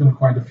 There's been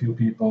quite a few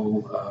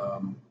people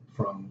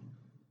from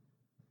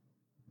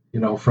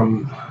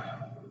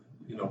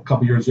a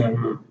couple years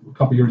younger,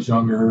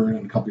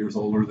 and a couple years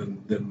older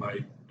than my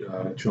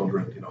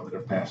children, that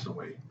have passed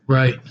away.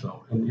 Right.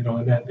 So, and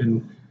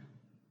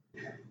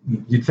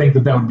you'd think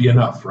that would be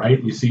enough,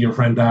 right? You see your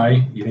friend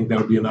die, you think that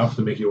would be enough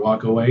to make you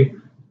walk away.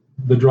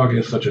 The drug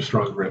has such a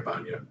strong grip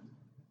on you.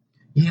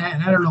 Yeah,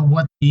 and I don't know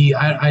what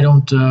I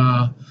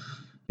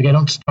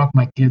don't stalk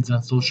my kids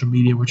on social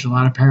media, which a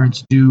lot of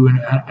parents do, and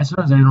I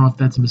sometimes I don't know if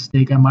that's a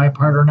mistake on my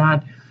part or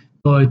not,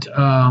 but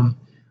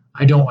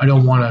I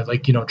don't want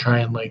to try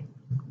and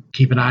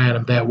keep an eye on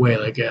them that way.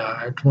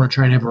 I want to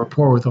try and have a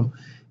rapport with them,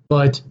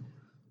 but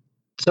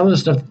some of the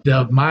stuff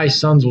that my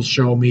sons will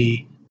show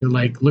me, they're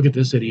like, look at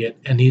this idiot,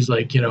 and he's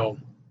all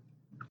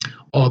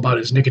about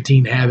his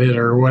nicotine habit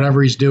or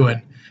whatever he's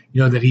doing,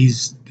 that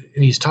he's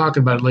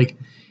talking about it.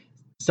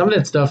 Some of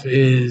that stuff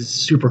is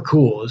super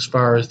cool as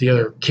far as the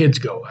other kids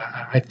go.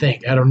 I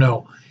think. I don't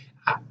know.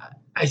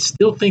 I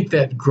still think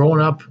that growing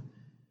up,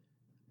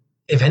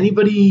 if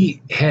anybody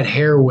had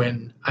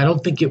heroin, I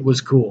don't think it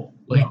was cool.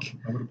 I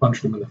would have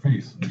punched him in the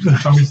face.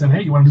 If somebody said,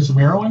 "Hey, you want to do some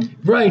heroin?"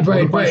 Right.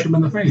 Punch him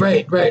in the face.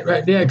 Right.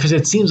 Yeah, because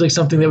it seems like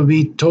something that would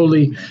be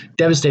totally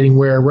devastating.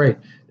 Here's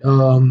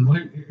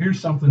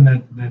something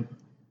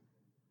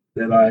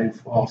that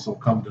I've also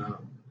come to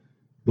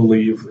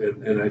believe,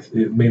 and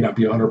it may not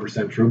be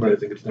 100% true, but I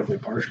think it's definitely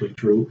partially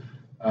true.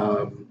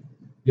 When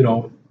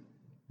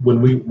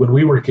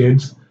we were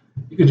kids,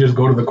 you could just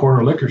go to the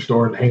corner liquor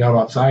store and hang out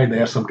outside and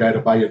ask some guy to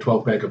buy you a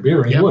 12-pack of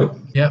beer, and you would.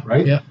 Yeah.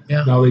 Right. Yeah.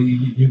 Now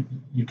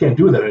you can't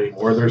do that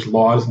anymore. There's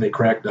laws, and they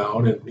crack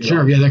down. And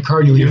they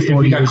card you when you're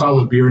 40 if you got caught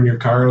with beer in your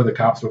car, the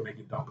cops would make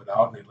you dump it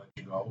out, and they'd let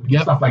you go.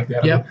 Stuff like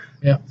that. Yeah.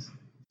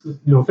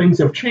 Things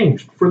have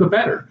changed for the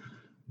better.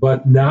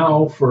 But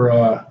now for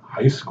a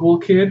high school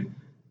kid,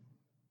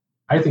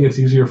 I think it's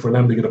easier for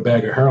them to get a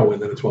bag of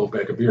heroin than a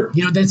 12-pack of beer.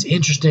 That's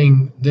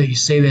interesting that you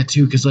say that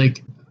too, because we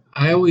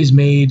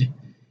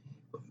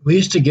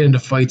used to get into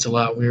fights a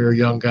lot when we were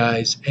young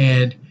guys,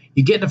 and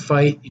you get in a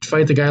fight, you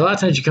fight the guy. A lot of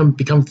times you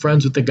become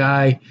friends with the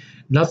guy.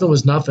 Nothing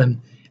was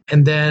nothing.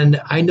 And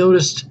then I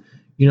noticed,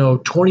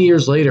 20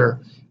 years later,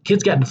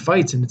 kids got into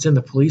fights and it's in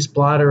the police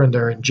blotter and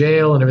they're in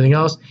jail and everything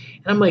else.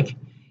 And I'm like,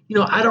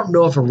 I don't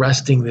know if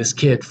arresting this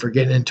kid for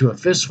getting into a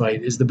fist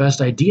fight is the best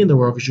idea in the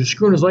world because you're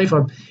screwing his life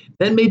up.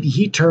 Then maybe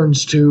he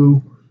turns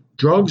to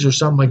drugs or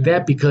something like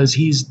that because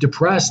he's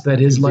depressed that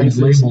his life is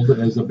labeled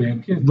as a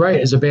bad kid. Right,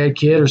 as a bad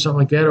kid or something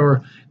like that.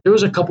 Or there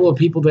was a couple of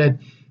people that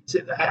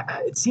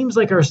it seems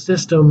like our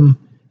system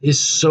is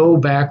so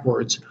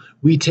backwards.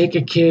 We take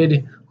a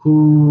kid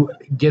who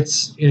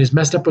is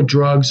messed up with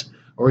drugs.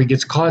 or he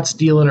gets caught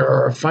stealing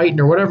or fighting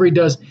or whatever he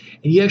does,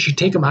 and you actually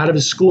take him out of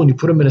his school and you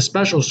put him in a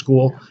special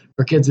school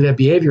for kids that have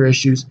behavior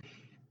issues,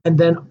 and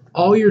then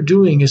all you're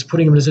doing is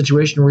putting him in a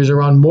situation where he's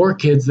around more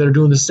kids that are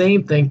doing the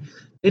same thing.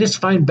 They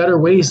just find better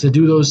ways to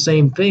do those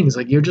same things.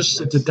 Like it's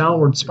a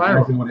downward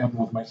spiral. Exactly what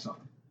happened with my son.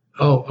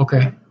 Oh,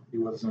 okay. He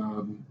was,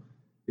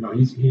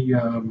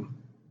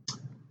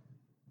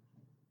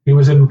 he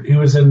was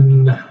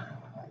in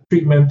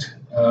treatment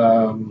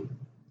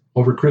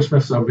over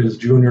Christmas of his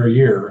junior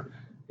year,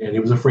 and he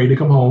was afraid to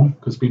come home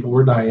because people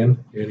were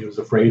dying, and he was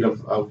afraid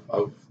of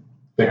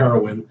the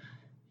heroin.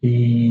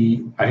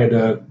 I had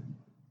to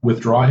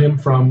withdraw him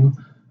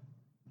from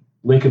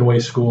Lincoln Way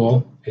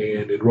School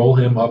and enroll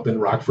him up in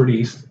Rockford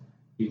East.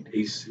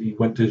 He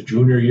went to his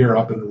junior year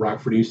up in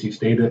Rockford East. He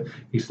stayed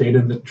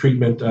in the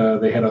treatment.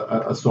 They had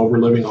a sober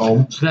living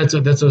home. So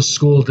that's a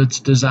school that's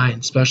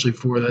designed especially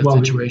for that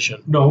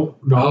situation. No,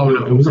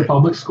 it was a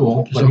public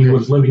school, but Okay.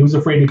 he was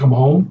afraid to come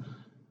home.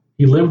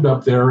 He lived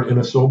up there in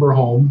a sober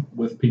home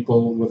with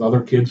people, with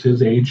other kids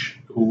his age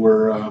who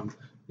were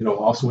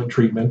also in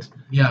treatment.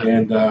 Yeah.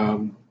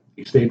 And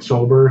he stayed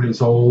sober his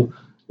whole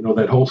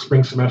that whole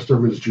spring semester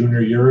of his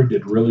junior year.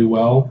 Did really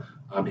well.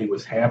 He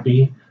was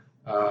happy.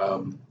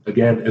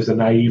 Again, as a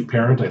naive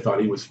parent, I thought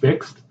he was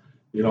fixed.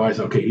 I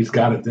said, okay, he's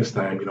got it this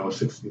time.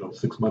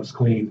 6 months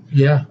clean.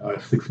 Yeah.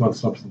 6 months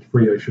substance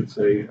free, I should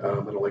say. I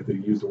don't like to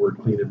use the word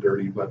clean and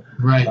dirty, but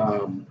right.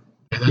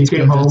 He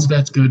came home.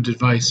 That's good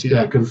advice.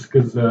 Yeah. Yeah,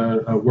 because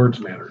words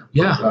matter.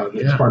 Yeah.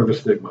 It's part of the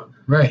stigma.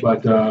 Right.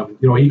 But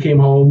he came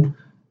home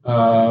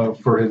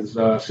for his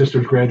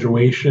sister's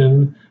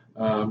graduation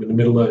in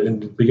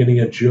the beginning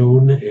of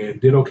June,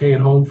 and did okay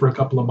at home for a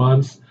couple of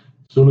months.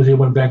 As soon as he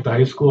went back to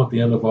high school at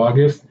the end of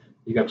August,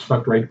 he got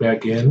sucked right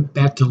back in.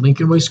 Back to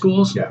Lincoln Way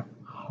schools? Yeah.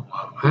 Oh,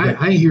 wow.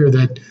 I hear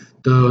that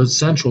the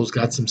Central's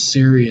got some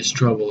serious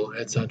trouble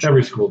at Central.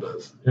 Every school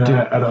does. And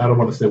I don't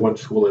want to say one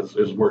school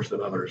is worse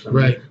than others.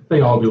 Right.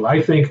 They all do.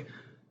 I think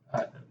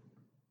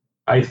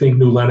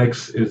New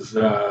Lenox is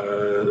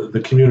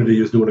the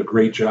community is doing a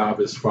great job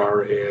as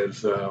far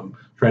as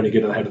trying to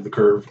get ahead of the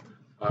curve.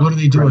 What are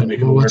they doing?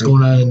 What's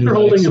going on in New Lenox?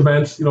 Holding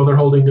events. They're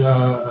holding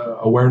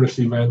awareness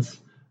events.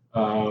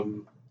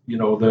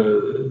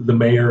 The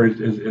mayor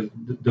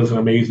does an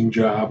amazing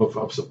job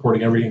of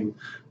supporting everything.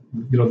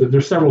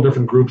 There's several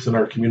different groups in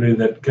our community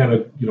that kind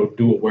of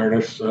do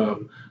awareness,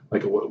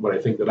 like what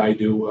I think that I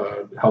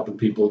do, helping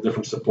people,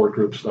 different support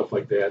groups, stuff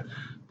like that.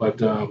 But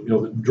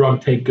the drug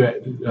take,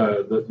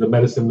 the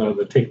medicine,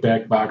 the take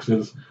back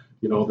boxes,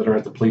 that are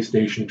at the police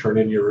station, turn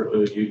in your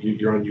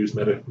unused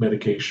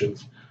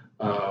medications.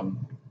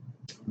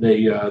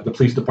 The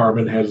police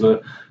department has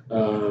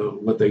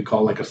what they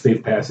call like a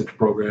safe passage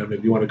program.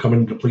 If you want to come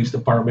into the police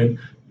department,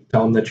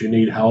 tell them that you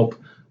need help.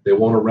 They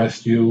won't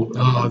arrest you.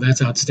 Oh,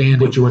 that's outstanding.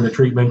 Put you in the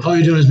treatment. All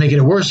you're doing is making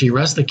it worse. You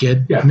arrest the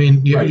kid. Yeah, I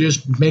mean, you're right.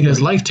 just making his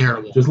life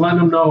terrible. Just letting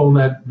them know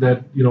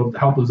that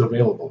help is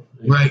available.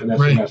 Right, and that's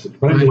right, the message.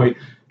 But anyway,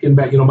 getting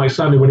back, my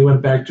son, when he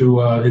went back to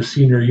his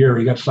senior year,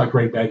 he got sucked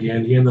right back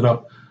in. He ended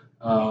up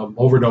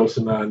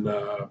overdosing on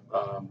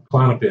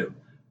Klonopin,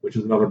 which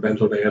is another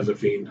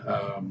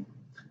benzodiazepine.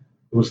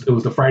 It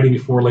was the Friday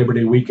before Labor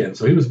Day weekend,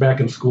 so he was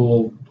back in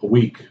school a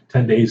week,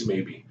 10 days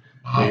maybe,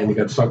 and he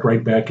got sucked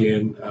right back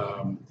in.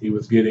 He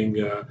was getting,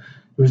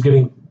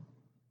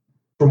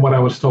 from what I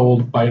was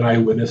told by an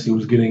eyewitness, he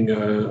was getting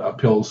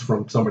pills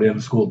from somebody on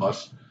the school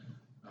bus.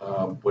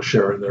 Was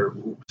sharing their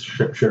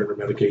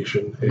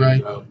medication. And,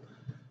 right.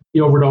 He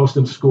overdosed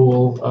in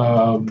school.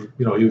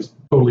 He was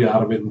totally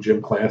out of it in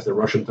gym class. They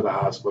rushed him to the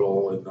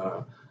hospital,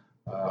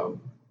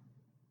 and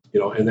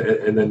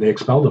then they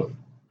expelled him.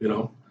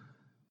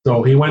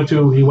 So he went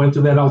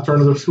to that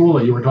alternative school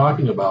that you were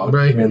talking about,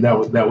 right. And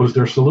that was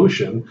their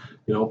solution.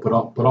 Put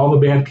all the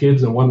bad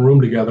kids in one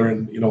room together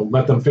and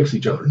let them fix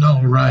each other.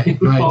 No, right.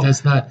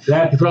 That's not.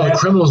 You put all the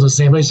criminals in the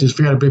same place. Just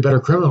figure out to be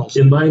better criminals.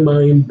 In my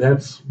mind,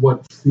 that's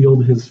what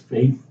sealed his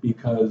fate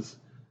because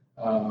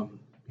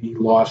he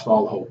lost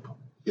all hope.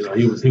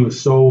 He was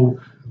so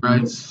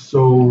right.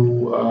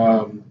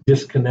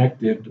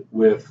 Disconnected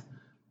with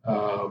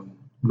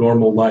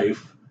normal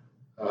life.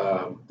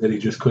 That he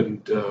just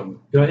couldn't,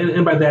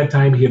 and by that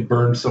time he had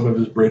burned some of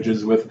his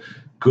bridges with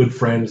good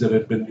friends that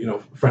had been,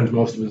 friends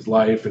most of his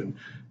life, and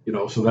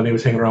so then he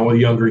was hanging around with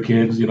younger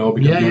kids, because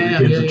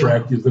younger kids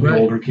attracted to the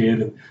older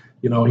kid, and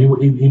he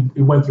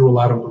went through a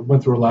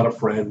lot of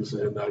friends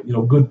and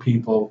good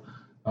people,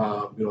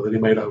 that he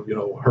might have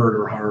hurt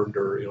or harmed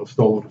or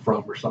stolen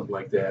from or something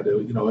like that. It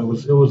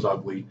was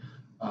ugly,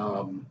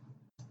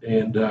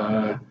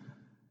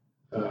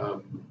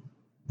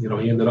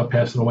 he ended up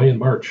passing away in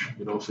March.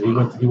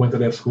 So he went to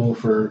that school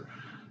for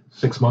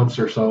 6 months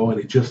or so, and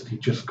he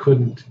just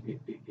couldn't.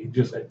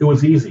 It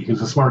was easy. He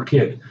was a smart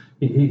kid.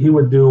 He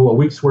would do a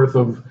week's worth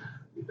of,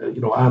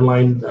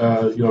 online,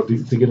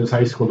 to get his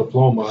high school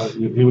diploma.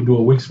 He would do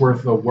a week's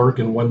worth of work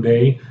in one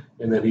day,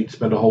 and then he'd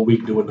spend a whole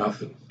week doing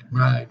nothing.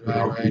 Right.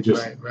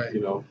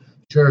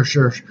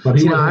 Sure.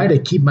 But I had to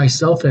keep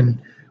myself and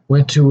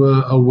went to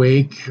a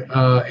wake,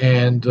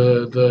 and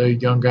the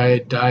young guy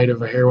had died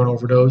of a heroin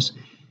overdose.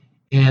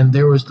 and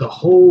there was the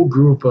whole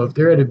group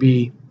there had to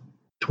be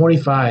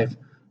 25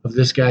 of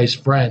this guy's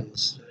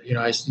friends.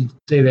 I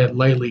say that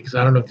lightly because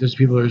I don't know if those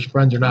people are his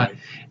friends or not.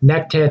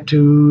 Neck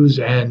tattoos,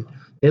 and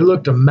they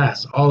looked a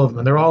mess, all of them.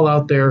 And they're all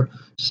out there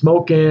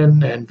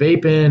smoking and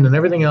vaping and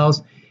everything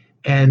else.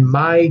 And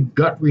my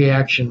gut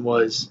reaction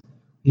was,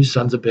 you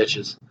sons of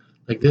bitches.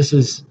 Like, this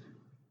is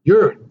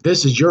your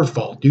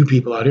fault, you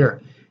people out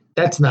here.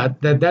 That's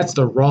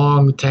the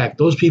wrong tack. If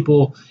those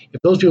people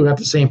got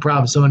the same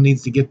problem, someone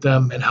needs to get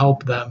them and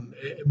help them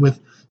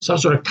with some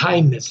sort of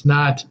kindness,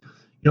 not,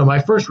 my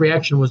first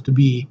reaction was to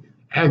be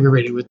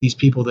aggravated with these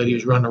people that he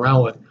was running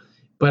around with.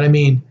 But I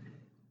mean,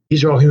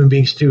 these are all human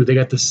beings too. They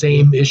got the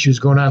same issues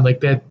going on. Like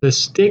that, the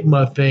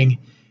stigma thing,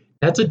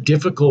 that's a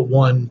difficult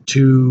one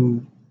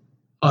to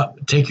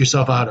take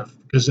yourself out of.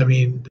 Because, I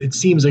mean, it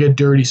seems like a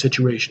dirty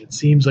situation. It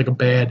seems like a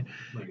bad,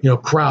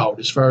 crowd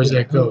as far as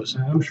that goes.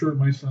 I'm sure at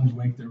my son's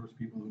wake there was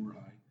people who were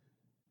high,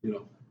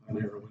 on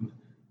heroin.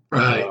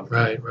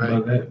 Right.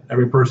 But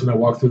every person that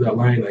walked through that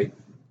line,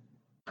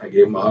 I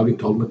gave them a hug and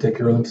told them to take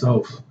care of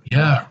themselves.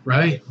 Yeah,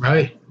 right.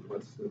 I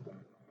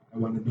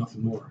wanted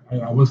nothing more.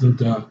 I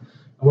wasn't a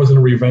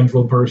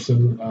revengeful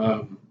person.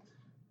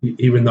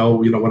 Even though,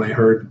 when I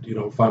heard,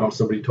 found out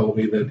somebody told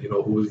me that,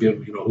 who was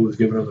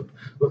giving her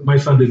but my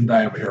son didn't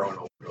die of a heroin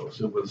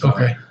overdose. It was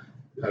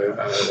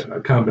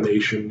a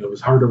combination. It was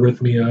heart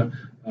arrhythmia.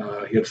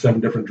 He had 7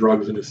 different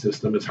drugs in his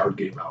system. His heart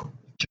gave out.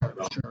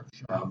 Sure.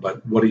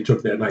 But what he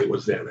took that night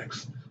was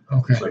Xanax.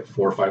 Okay. It's like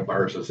 4 or 5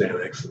 bars of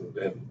Xanax.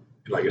 And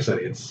like I said,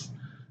 it's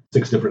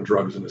 6 different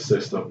drugs in his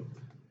system.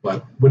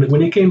 But when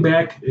he came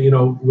back,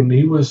 when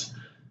he was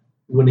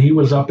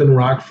up in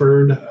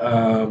Rockford,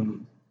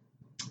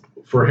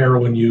 for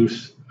heroin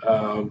use,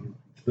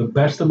 the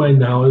best of my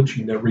knowledge,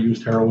 he never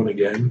used heroin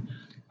again.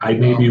 I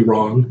may be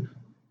wrong,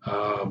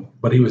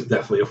 but he was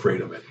definitely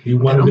afraid of it. He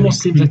wanted to be. It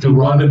almost seems like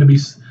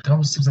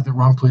the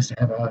wrong place to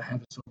have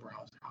a sober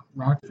house.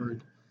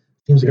 Rockford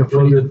seems like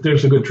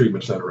there's a good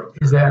treatment center up there.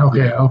 Is that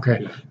okay? Yeah.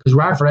 Okay. Because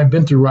Rockford, I've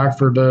been through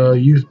Rockford.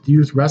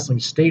 Youth wrestling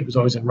state was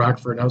always in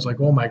Rockford, and I was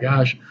like, oh my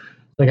gosh,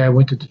 like I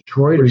went to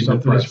Detroit or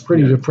something. It's a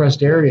pretty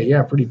depressed area.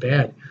 Yeah, pretty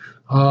bad.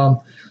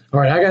 All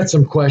right, I got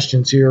some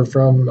questions here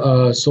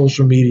from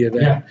social media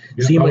that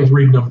seem I was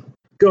reading them.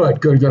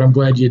 Good. I'm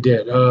glad you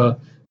did.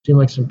 Seem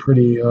like some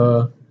pretty.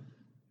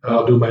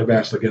 I'll do my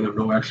best. Again, I'm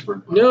no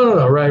expert.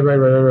 No. Right.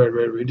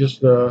 We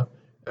just, the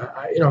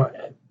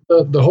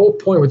whole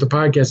point with the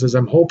podcast is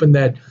I'm hoping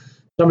that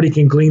somebody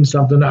can glean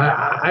something.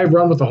 I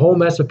run with a whole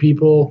mess of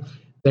people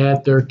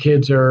that their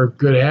kids are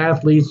good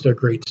athletes, they're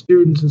great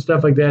students and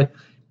stuff like that,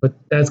 but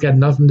that's got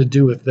nothing to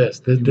do with this.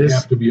 You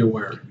have to be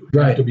aware. You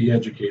have to be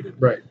educated.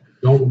 Right.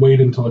 Don't wait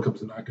until it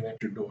comes knocking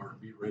at your door.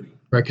 Be ready.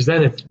 Right, because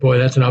then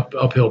that's an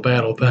uphill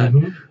battle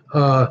then. Mm-hmm.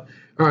 All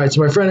right,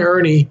 so my friend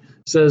Ernie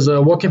says,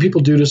 what can people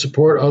do to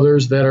support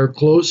others that are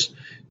close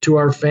to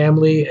our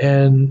family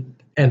and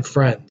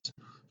friends?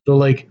 So,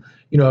 like,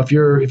 if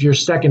you're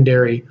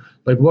secondary,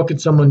 like, what could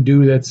someone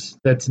do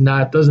that's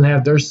not, doesn't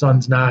have their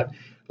son's not,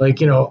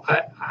 like,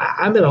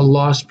 I'm at a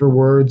loss for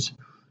words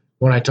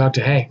when I talk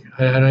to Hank.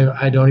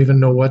 I don't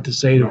even know what to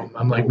say to him.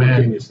 I'm like, man.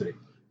 What can you say?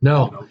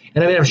 No.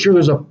 And I mean, I'm sure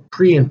there's a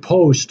pre and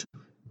post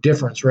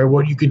difference, right?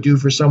 What you could do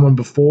for someone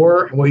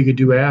before and what you could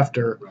do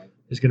after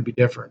is going to be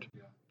different.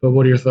 Yeah. But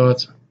what are your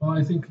thoughts? Well,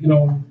 I think,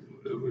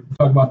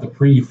 talk about the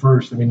pre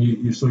first. I mean,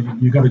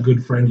 you got a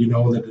good friend,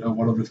 that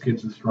one of his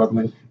kids is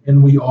struggling,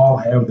 and we all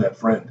have that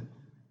friend.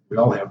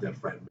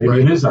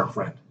 Maybe it is our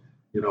friend,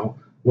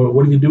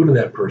 What do you do to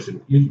that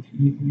person? You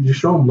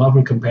just show them love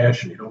and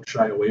compassion. You don't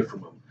shy away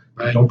from them.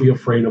 Right. Don't be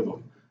afraid of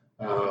them.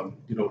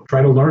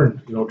 Try to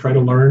learn.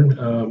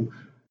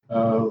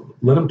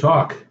 Let them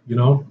talk,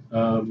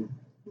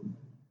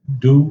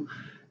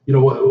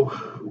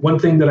 one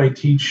thing that I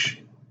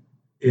teach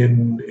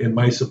in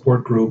my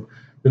support group,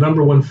 the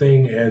number one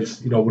thing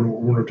is, when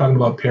we're talking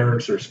about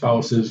parents or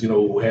spouses,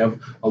 who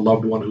have a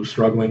loved one who's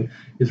struggling,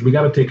 is we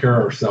got to take care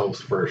of ourselves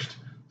first.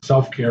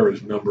 Self-care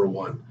is number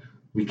one.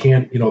 We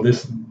can't,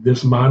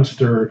 this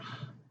monster,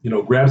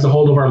 grabs a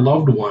hold of our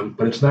loved one,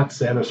 but it's not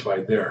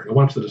satisfied there. It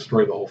wants to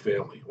destroy the whole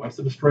family. It wants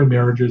to destroy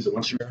marriages. It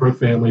wants to destroy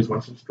families. It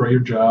wants to destroy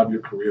your job,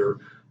 your career,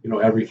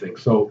 everything.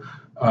 So,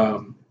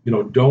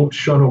 don't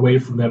shun away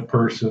from that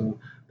person,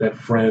 that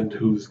friend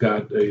who's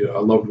got a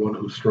loved one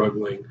who's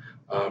struggling.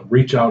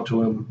 Reach out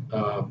to him.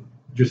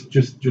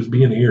 Just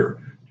be an ear.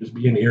 Just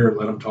be an ear and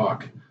let them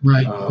talk.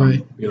 Right.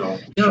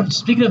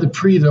 Speaking of the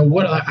pre, though,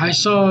 what I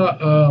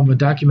saw a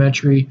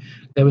documentary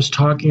that was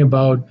talking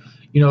about,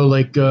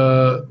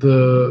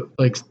 the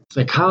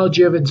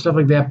psychology of it and stuff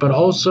like that, but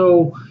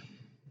also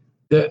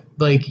the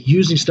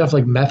using stuff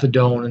like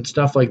methadone and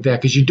stuff like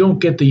that, because you don't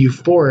get the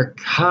euphoric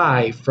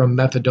high from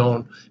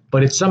methadone,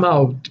 but it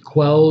somehow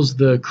quells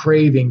the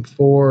craving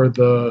for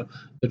the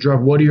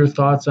drug. What are your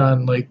thoughts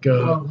on what's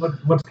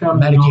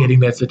medicating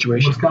that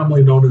situation? What's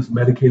commonly known as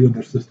medicated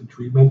assisted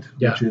treatment,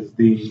 which is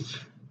the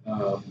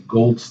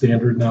gold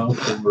standard now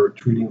for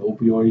treating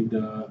opioid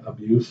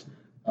abuse.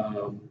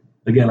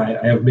 Again,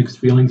 I have mixed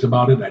feelings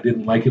about it. I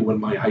didn't like it when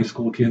my high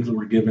school kids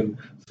were given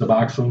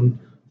Suboxone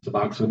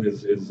Suboxone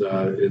is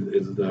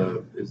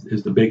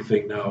the big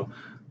thing now.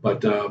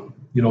 But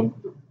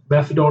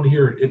methadone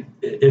here,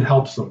 it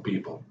helps some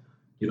people.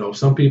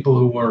 Some people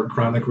who are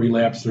chronic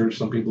relapsers,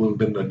 some people who've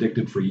been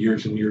addicted for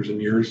years and years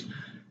and years,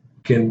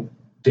 can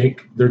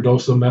take their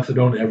dose of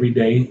methadone every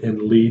day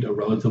and lead a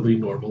relatively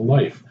normal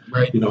life.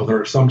 Right.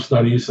 There are some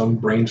studies, some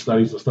brain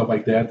studies and stuff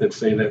like that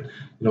say that,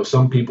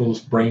 some people's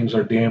brains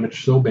are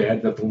damaged so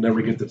bad that they'll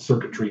never get that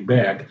circuitry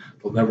back.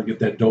 They'll never get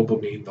that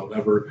dopamine. They'll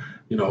never,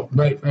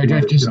 Right.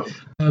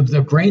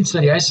 The brain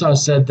study I saw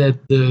said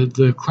that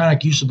the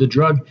chronic use of the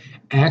drug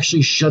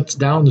actually shuts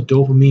down the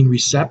dopamine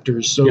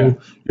receptors. So you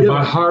have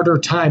a harder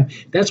time.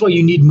 That's why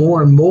you need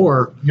more and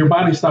more. Your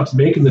body stops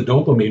making the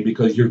dopamine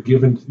because you're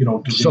given,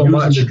 so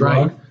much the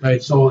drug.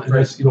 Right. So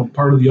that's,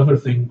 part of the other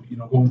thing,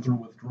 going through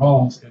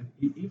withdrawals, and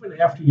even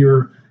after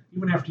you're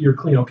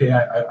clean. Okay,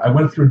 I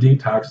went through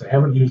detox. I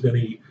haven't used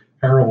any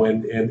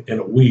heroin in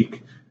a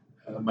week.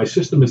 My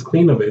system is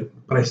clean of it,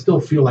 but I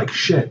still feel like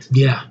shit.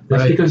 Yeah,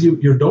 that's because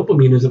your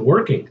dopamine isn't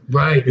working.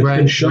 Right, it's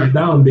been shut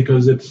down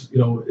because it's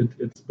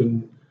it's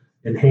been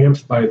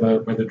enhanced by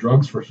the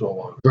drugs for so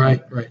long.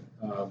 Right.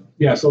 So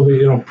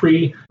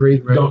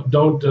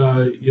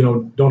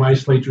don't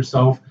isolate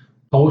yourself.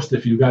 Post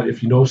if you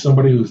know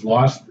somebody who's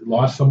lost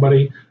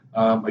somebody.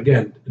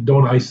 Again,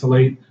 don't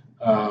isolate.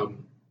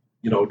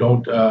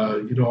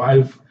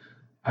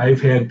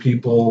 I've had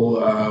people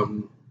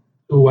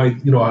who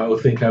I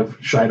would think have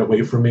shied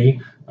away from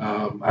me.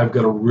 I've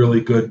got a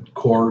really good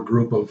core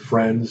group of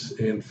friends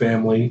and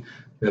family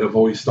that have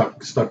always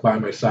stuck by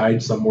my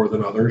side, some more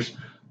than others.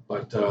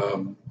 But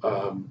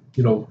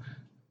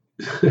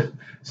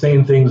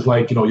saying things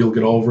like you'll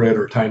get over it,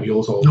 or time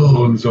heals all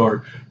wounds,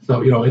 or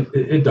so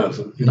it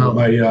doesn't.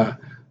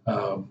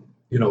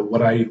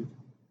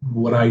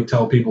 What I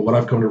tell people, what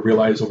I've come to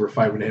realize over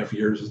 5.5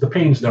 years is the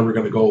pain's never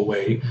going to go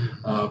away.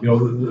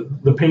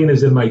 The pain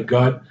is in my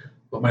gut,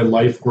 but my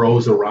life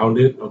grows around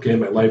it. Okay,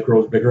 my life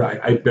grows bigger.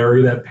 I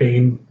bury that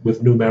pain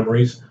with new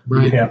memories,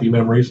 with happy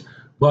memories.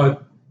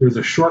 But there's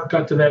a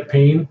shortcut to that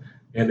pain,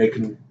 and it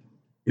can,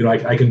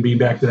 I can be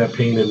back to that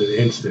pain in an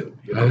instant.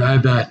 I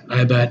bet.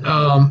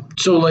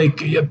 So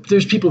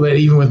there's people that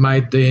even with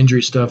the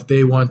injury stuff,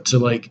 they want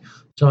to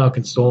somehow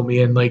console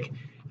me, and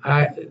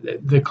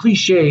the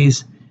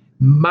cliches.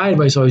 My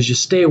advice always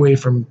just stay away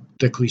from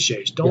the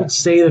cliches. Don't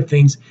say the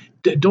things.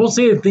 Don't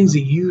say the things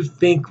that you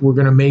think we're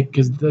going to make,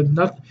 because there's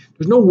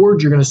no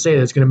word you're going to say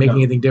that's going to make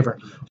anything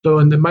different.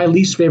 So, my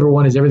least favorite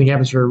one is everything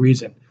happens for a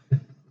reason.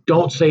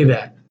 Don't say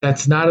that.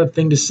 That's not a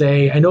thing to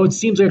say. I know it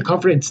seems like a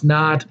comfort. It's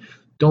not.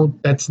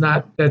 That's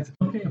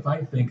okay if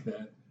I think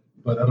that,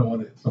 but I don't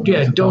want to.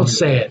 Yeah, don't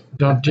say it.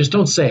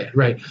 Don't say it.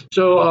 Right.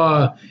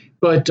 So,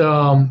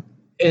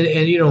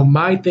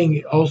 my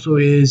thing also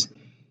is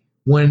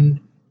when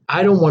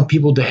I don't want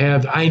people to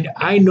have.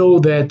 I know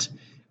that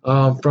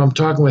from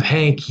talking with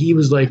Hank, he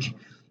was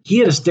he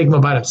had a stigma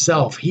about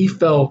himself. He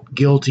felt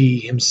guilty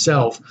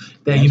himself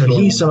that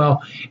he somehow.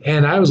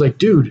 And I was like,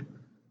 dude,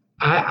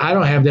 I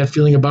don't have that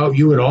feeling about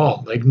you at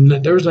all.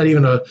 There was not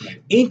even a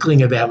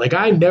inkling of that.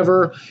 I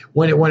never,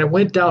 when it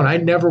went down, I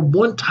never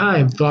one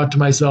time thought to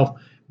myself,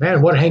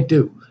 man, what did Hank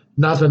do?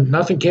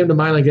 Nothing came to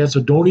mind like that.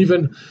 So don't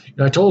even.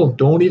 I told him,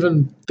 don't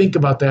even think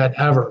about that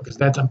ever, because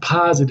I'm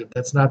positive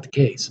that's not the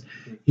case.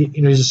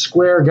 He's a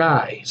square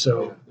guy.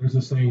 So there's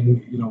a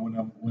saying,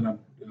 when I'm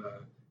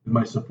in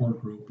my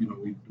support group, we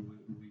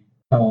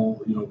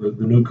tell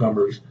the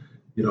newcomers,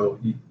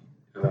 you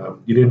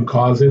didn't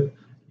cause it, you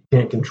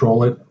can't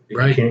control it,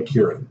 and you can't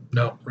cure it.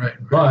 No, right.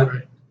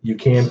 But you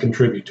can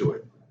contribute to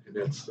it, and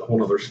that's a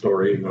whole other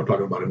story.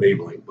 Talking about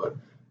enabling, but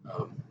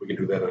we can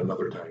do that at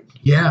another time.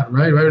 Yeah,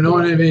 right. No,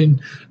 I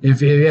mean,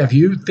 if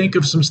you think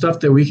of some stuff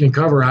that we can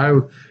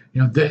cover,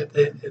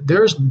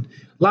 there's a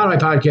lot of my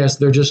podcasts.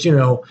 They're just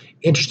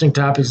interesting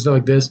topics, stuff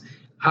like this.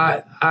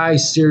 I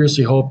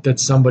seriously hope that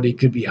somebody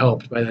could be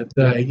helped by that.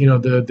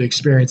 The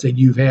experience that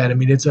you've had. I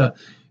mean, it's a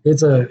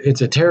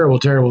terrible,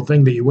 terrible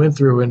thing that you went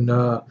through, and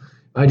I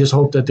just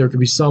hope that there could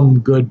be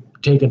some good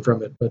taken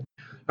from it. But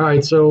all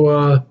right,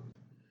 so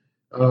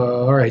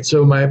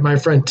my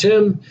friend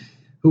Tim,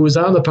 who was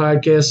on the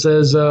podcast,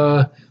 says,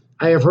 I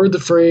have heard the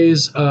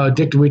phrase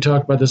addictive. We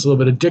talked about this a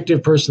little bit.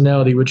 Addictive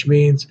personality, which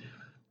means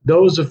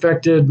those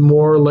affected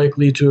more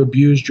likely to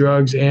abuse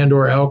drugs and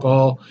or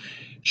alcohol.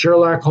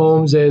 Sherlock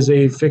Holmes, as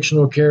a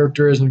fictional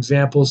character, as an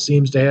example,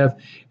 seems to have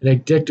an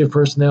addictive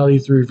personality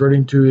through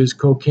reverting to his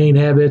cocaine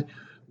habit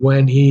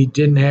when he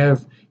didn't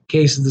have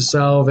cases to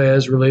solve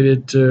as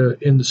related to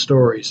in the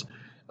stories.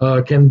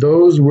 Can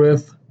those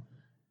with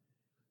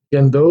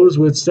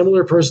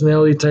similar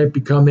personality type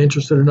become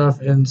interested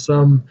enough in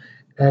some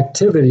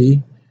activity?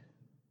 Let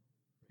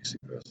me see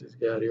what else he's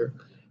got here.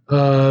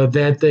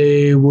 That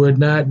they would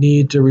not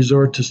need to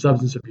resort to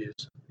substance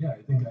abuse. Yeah,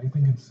 I think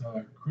it's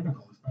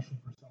critical, especially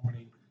for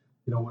somebody.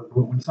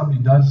 When somebody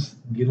does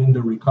get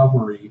into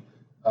recovery,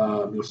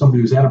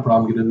 somebody who's had a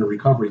problem get into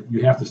recovery,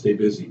 you have to stay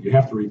busy. You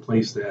have to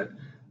replace that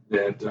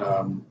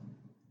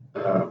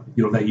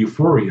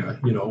euphoria.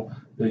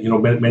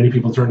 Many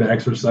people turn to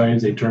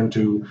exercise. They turn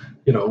to,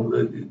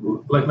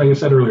 like I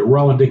said earlier, we're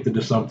all addicted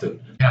to something.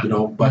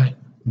 Yeah.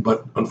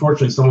 But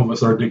unfortunately, some of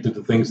us are addicted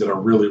to things that are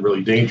really,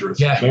 really dangerous.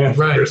 Yeah, Bad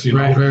for right, us,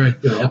 right.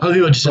 Other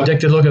people are just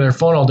addicted to looking at their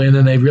phone all day, and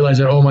then they realize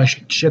that, oh my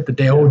shit, the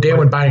day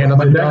went by, I got my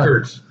nothing neck done.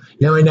 hurts.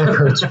 Yeah, my neck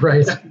hurts.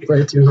 Right,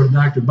 right. To go to the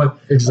doctor, but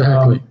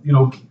Exactly.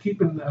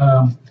 Keeping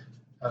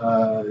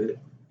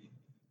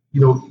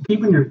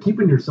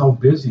keeping yourself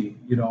busy.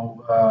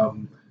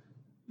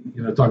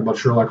 Talk about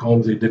Sherlock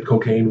Holmes. He did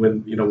cocaine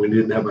when he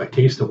didn't have a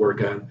case to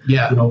work on.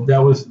 Yeah.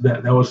 That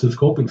was his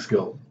coping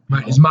skill.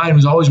 Right. His mind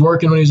was always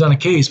working when he was on a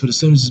case, but as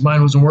soon as his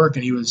mind wasn't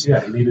working, he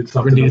needed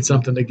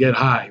something to get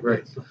high.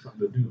 Right. Something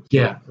to do. So,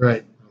 yeah.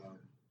 Right.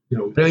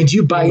 But I mean, do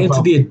you buy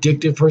into the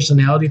addictive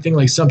personality thing?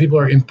 Like some people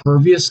are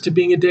impervious to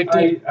being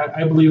addicted.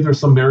 I believe there's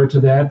some merit to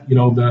that.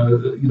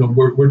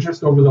 We're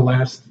just over the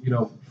last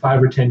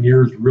 5 or 10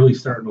 years really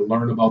starting to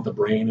learn about the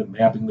brain and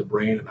mapping the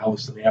brain and how the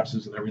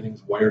synapses and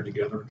everything's wired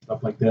together and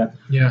stuff like that.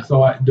 Yeah.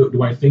 So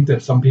do I think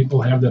that some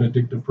people have that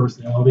addictive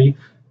personality?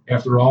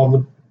 After all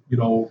the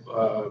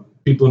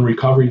people in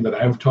recovery that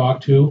I've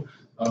talked to,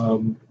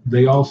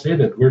 they all say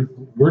that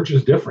we're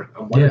just different.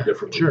 I'm wired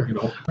differently. Sure. You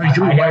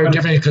can be wired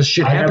differently because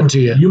shit happened to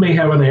you. You may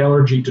have an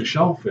allergy to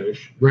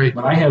shellfish, right?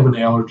 But I have an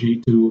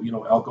allergy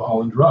to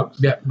alcohol and drugs.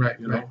 Yeah, right.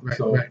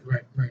 Okay,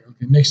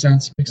 makes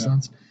sense.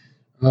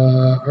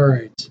 All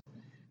right.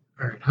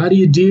 How do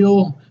you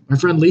deal, my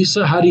friend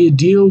Lisa? How do you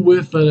deal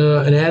with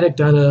an addict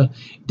on a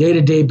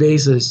day-to-day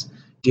basis?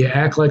 Do you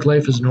act like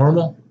life is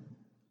normal?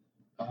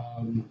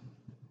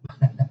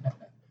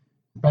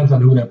 Depends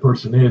on who that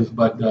person is,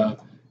 but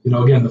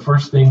again, the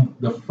first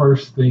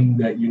thing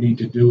that you need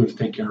to do is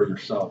take care of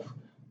yourself.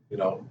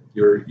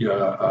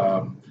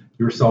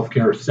 Your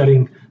self-care,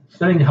 setting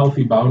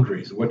healthy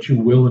boundaries, what you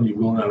will and you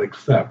will not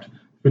accept.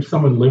 If it's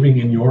someone living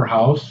in your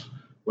house,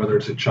 whether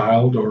it's a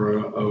child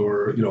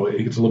or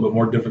it gets a little bit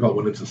more difficult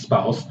when it's a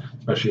spouse,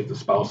 especially if the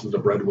spouse is a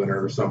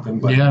breadwinner or something.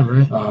 But yeah,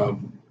 right.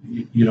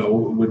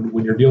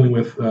 When you're dealing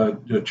with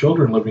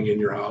children living in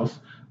your house,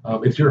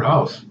 it's your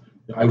house.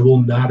 I will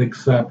not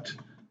accept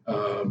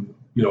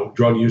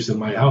drug use in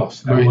my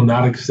house. Right. I will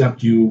not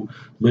accept you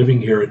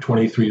living here at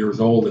 23 years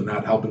old and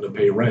not helping to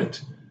pay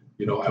rent.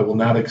 I will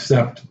not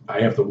accept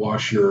I have to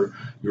wash your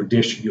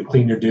dish,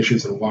 clean your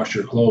dishes and wash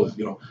your clothes.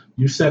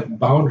 You set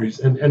boundaries,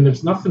 and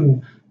it's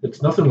nothing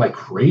like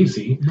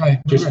crazy.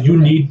 Right. Just you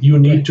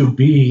need to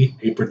be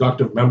a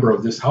productive member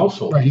of this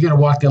household. Right. You got to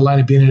walk that line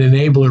of being an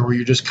enabler where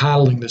you're just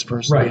coddling this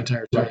person the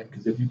entire time. Right.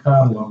 Because if you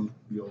coddle them,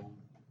 you'll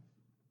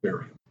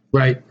bury them.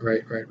 Right.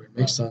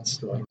 Makes sense.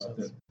 So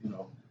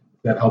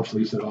that helps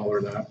Lisa at all or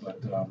not, but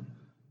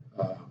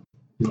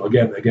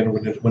again,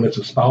 when it's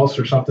a spouse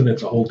or something,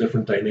 it's a whole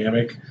different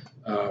dynamic.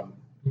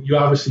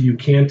 You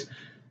can't.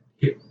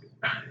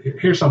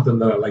 Here's something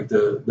that I like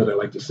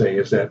to say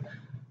is that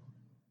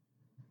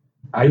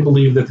I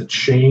believe that the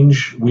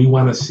change we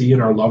want to see in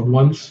our loved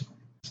ones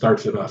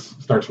starts with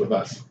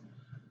us.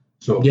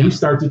 So if we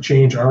start to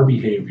change our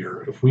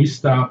behavior, if we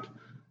stop,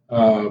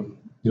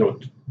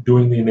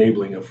 doing the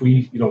enabling, if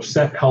we,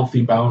 set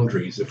healthy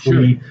boundaries, if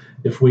we,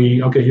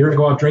 you're going to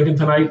go out drinking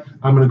tonight,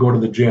 I'm going to go to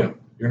the gym.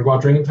 You're going to go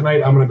out drinking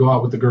tonight, I'm going to go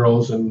out with the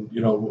girls and,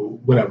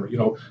 whatever,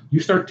 you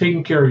start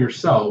taking care of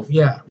yourself.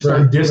 Yeah.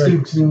 Start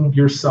distancing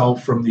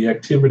yourself from the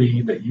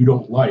activity that you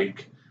don't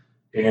like.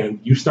 And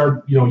you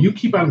start, you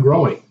keep on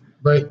growing.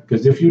 Right.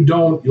 Because if you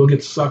don't, you'll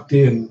get sucked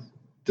in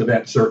to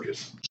that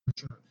circus.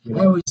 Sure.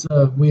 I always,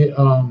 we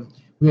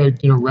had,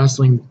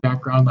 wrestling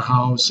background in the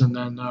house, and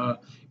then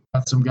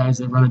got some guys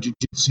that run a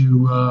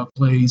jiu-jitsu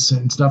place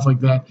and stuff like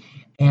that.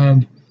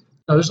 And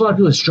there's a lot of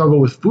people that struggle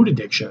with food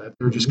addiction.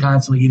 They're just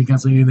constantly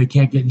eating. They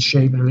can't get in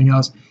shape and everything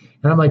else.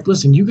 And I'm like,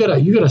 listen, you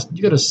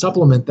gotta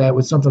supplement that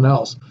with something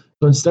else.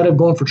 So instead of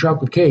going for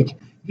chocolate cake,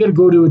 you got to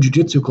go to a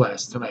jiu-jitsu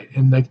class tonight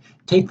and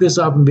take this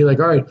up and be like,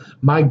 all right,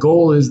 my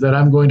goal is that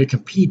I'm going to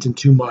compete in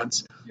 2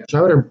 months. Yeah. So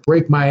I better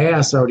break my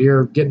ass out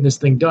here getting this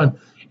thing done.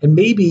 And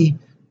maybe,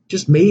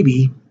 just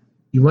maybe,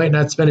 you might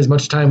not spend as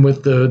much time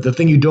with the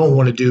thing you don't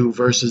want to do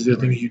versus the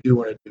thing that you do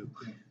want to do.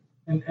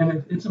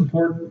 And it's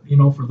important,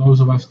 for those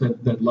of us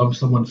that love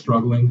someone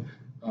struggling,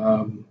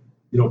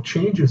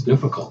 change is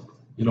difficult.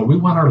 We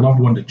want our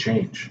loved one to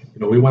change.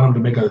 We want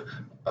them to make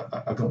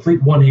a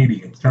complete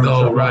 180 and turn in the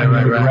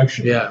other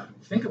direction. Yeah.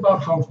 Think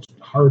about how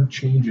hard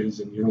change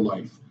is in your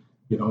life.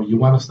 You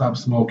want to stop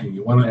smoking.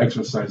 You want to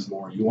exercise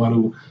more. You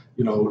want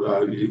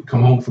to,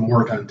 come home from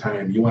work on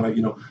time. You want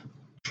to,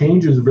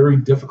 change is very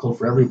difficult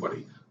for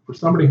everybody. For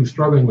somebody who's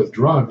struggling with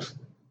drugs,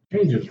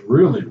 change is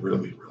really,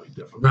 really, really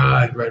difficult.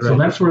 Right. So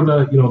that's where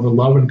the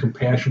love and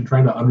compassion,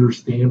 trying to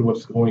understand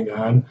what's going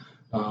on.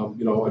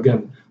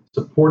 Again,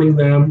 supporting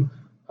them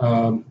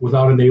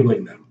without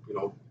enabling them.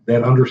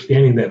 That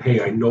understanding that,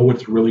 hey, I know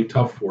it's really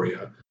tough for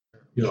you.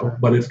 Sure.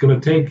 But it's going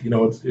to take,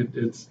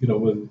 it's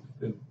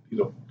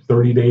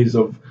 30 days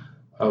of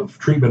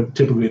treatment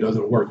typically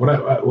doesn't work. What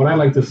I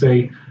like to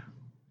say,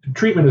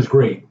 treatment is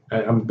great.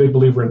 I'm a big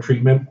believer in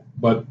treatment,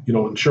 but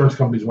insurance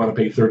companies want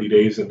to pay 30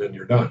 days and then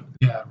you're done.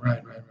 Yeah,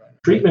 right.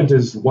 Treatment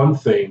is one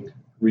thing.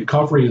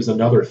 recovery is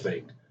another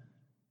thing.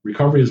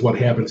 Recovery is what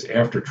happens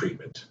after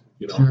treatment.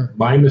 Sure.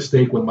 My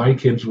mistake when my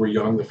kids were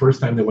young, the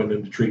first time they went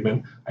into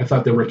treatment, I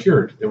thought they were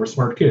cured. They were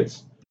smart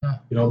kids. Yeah.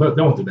 They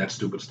won't do that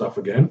stupid stuff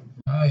again.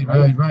 Right.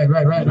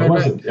 It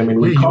wasn't. I mean,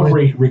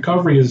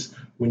 recovery is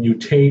when you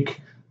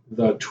take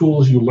the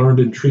tools you learned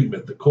in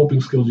treatment, the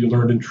coping skills you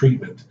learned in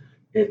treatment,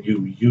 and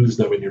you use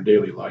them in your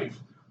daily life.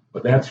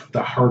 But that's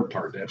the hard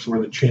part. That's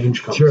where the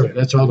change comes in. Sure,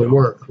 that's all the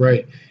work,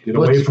 right? Get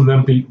away from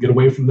them. Get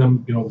away from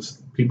them.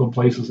 People,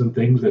 places, and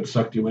things that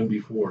sucked you in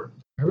before.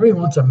 Everybody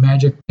wants a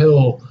magic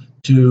pill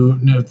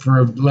to,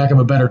 for lack of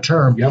a better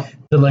term, Yep.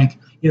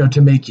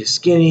 to make you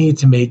skinny,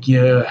 to make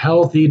you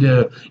healthy,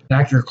 to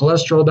knock your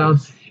cholesterol down.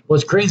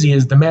 What's crazy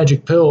is the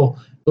magic pill.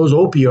 Those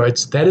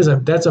opioids,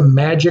 that's a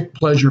magic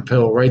pleasure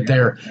pill right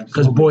there.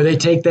 Because boy, they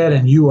take that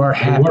and you are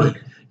happy.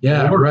 Work.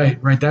 Yeah, right.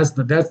 That's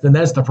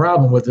the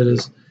problem with it,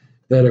 is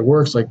that it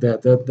works like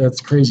that. That's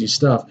crazy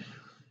stuff.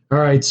 All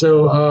right,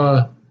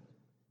 so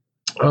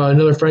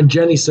another friend,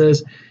 Jenny,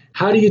 says,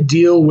 how do you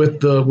deal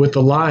with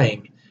the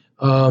lying?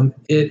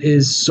 It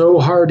is so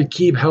hard to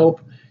keep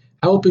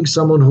helping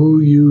someone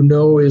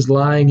who is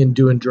lying and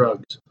doing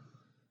drugs.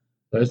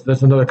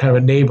 That's another kind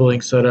of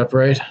enabling setup,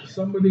 right?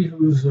 Somebody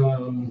who's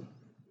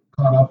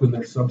caught up in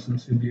their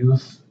substance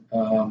abuse,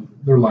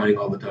 they're lying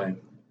all the time.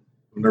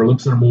 When their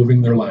lips are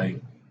moving, they're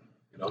lying.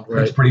 Right.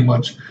 That's pretty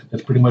much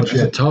That's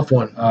it. a tough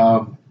one.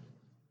 I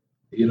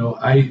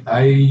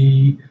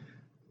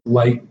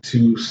like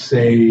to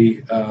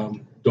say,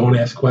 don't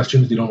ask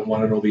questions you don't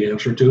want to know the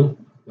answer to.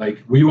 Like,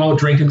 were you all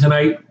drinking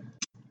tonight?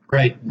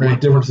 Right. What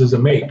difference does it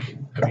make?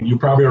 I mean, you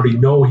probably already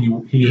know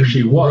he or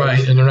she was.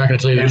 Right, and they're not going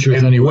to tell you the truth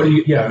and anyway.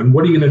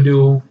 What are you going to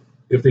do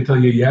if they tell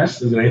you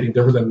yes? Is it anything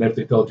different than if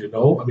they told you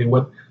no? I mean,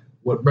 what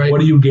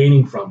are you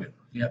gaining from it?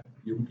 Yep.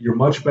 You're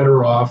much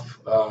better off,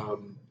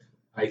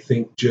 I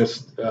think,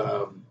 just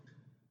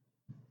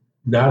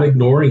not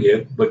ignoring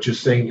it, but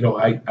just saying,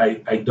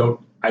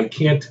 I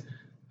can't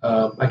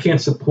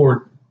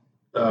support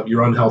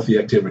your unhealthy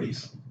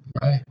activities.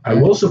 Right. I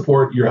will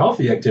support your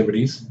healthy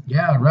activities.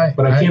 Yeah, right.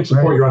 But I can't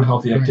support your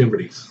unhealthy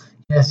activities.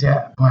 Yes,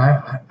 yeah. But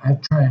I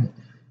try and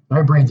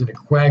my brain's in a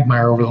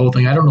quagmire over the whole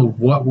thing. I don't know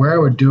where I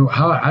would do,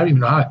 how, I don't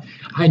even know how.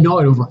 I know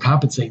I'd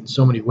overcompensate in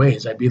so many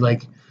ways. I'd be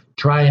like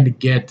trying to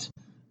get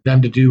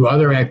them to do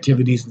other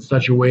activities in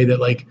such a way that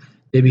like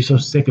they'd be so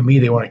sick of me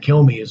they want to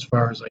kill me, as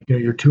far as like,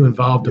 you're too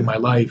involved in my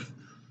life,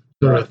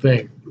 sort of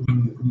thing.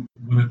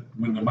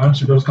 When the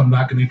monster does come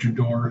knocking at your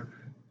door,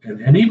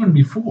 and even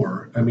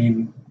before, I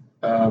mean,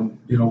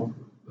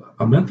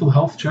 a mental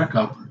health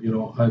checkup.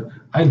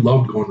 I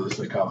loved going to the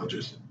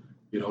psychologist.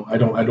 I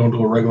don't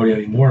do it regularly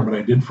anymore, but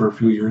I did for a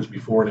few years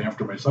before and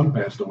after my son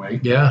passed away.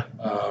 Yeah.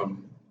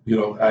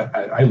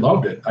 I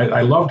loved it.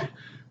 I loved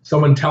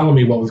someone telling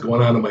me what was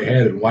going on in my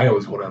head and why it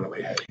was going on in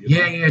my head.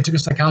 Yeah. I took a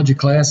psychology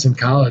class in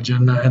college,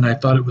 and I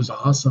thought it was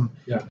awesome.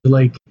 Yeah.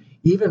 Like,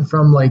 even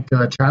from like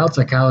child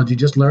psychology,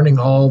 just learning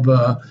all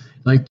the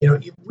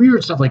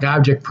weird stuff like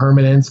object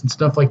permanence and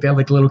stuff like that.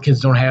 Like, little kids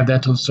don't have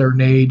that till a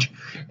certain age,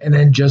 and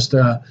then just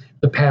the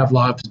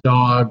Pavlov's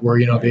dog, where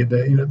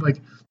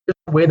like just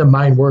the way the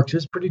mind works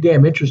is pretty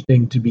damn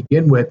interesting to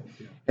begin with.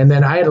 And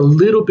then I had a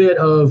little bit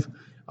of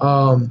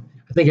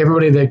I think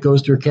everybody that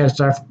goes through a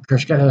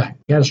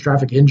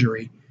catastrophic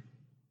injury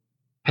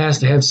has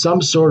to have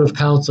some sort of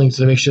counseling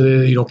to make sure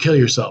that you don't kill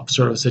yourself,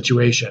 sort of a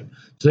situation.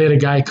 So they had a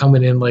guy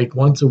coming in like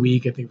once a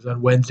week, I think it was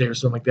on Wednesday or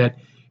something like that,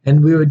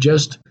 and we would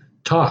just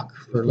talk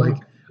for like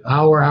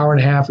hour and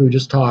a half. We would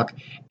just talk.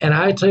 And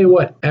I tell you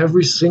what,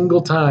 every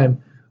single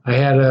time I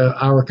had an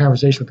hour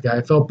conversation with the guy,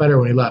 I felt better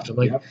when he left. I'm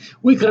like,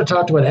 we could have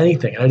talked about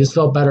anything, and I just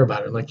felt better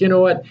about it. I'm like, you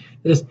know what?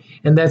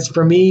 And that's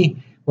for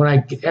me.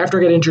 After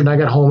I got injured and I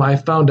got home, I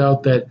found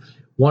out that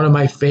one of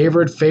my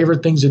favorite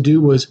things to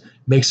do was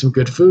make some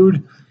good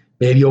food,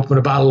 maybe open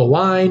a bottle of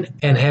wine,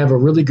 and have a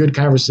really good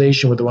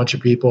conversation with a bunch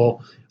of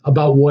people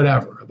about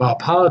whatever, about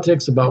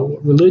politics,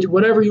 about religion,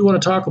 whatever you want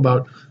to talk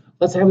about.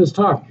 Let's have this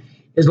talk.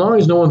 As long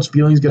as no one's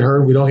feelings get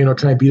hurt, we don't,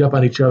 try and beat up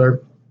on each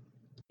other.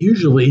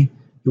 Usually,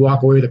 you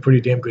walk away with a pretty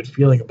damn good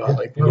feeling about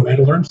like. You might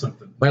have learned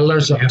something. Might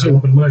learn something too.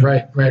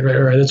 Right.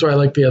 That's why I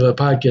like the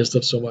podcast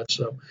stuff so much.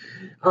 So,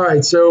 all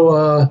right.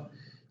 So,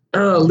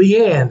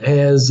 Leanne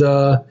has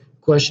a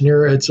question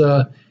here. It's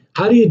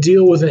how do you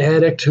deal with an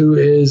addict who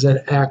is an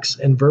ex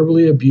and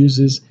verbally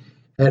abuses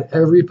at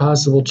every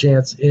possible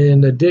chance,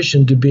 in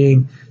addition to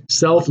being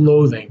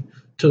self-loathing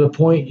to the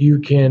point you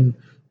can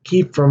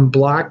keep from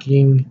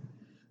blocking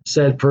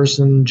said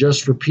person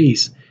just for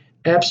peace?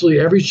 Absolutely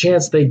every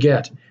chance they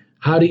get.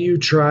 How do you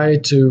try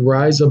to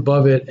rise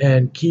above it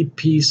and keep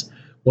peace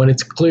when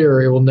it's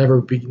clear it will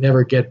never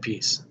get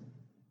peace?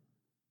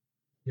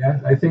 Yeah,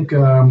 I think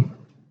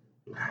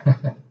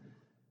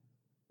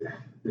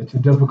it's a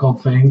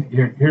difficult thing.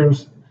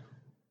 Here's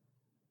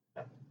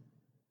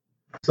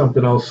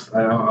something else.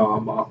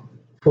 I'm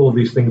full of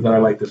these things that I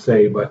like to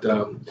say, but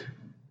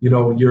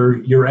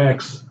your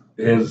ex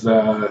is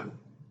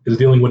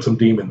dealing with some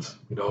demons.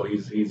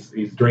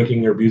 He's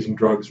drinking or abusing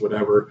drugs,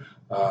 whatever.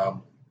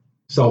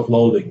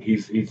 Self-loathing.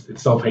 He's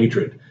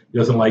self-hatred. He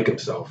doesn't like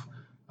himself.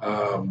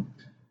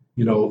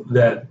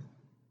 That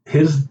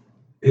his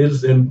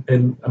and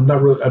I'm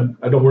not really,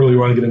 I don't really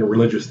want to get into a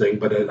religious thing,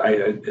 but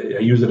I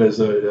use it as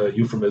a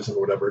euphemism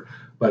or whatever.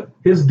 But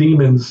his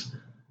demons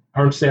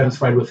aren't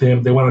satisfied with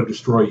him; they want to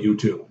destroy you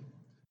too.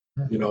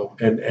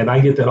 And I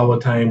get that all the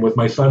time with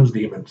my son's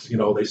demons.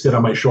 They sit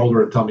on my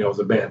shoulder and tell me I was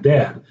a bad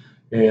dad,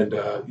 and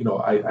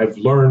I've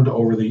learned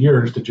over the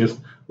years to just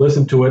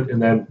listen to it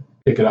and then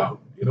pick it out.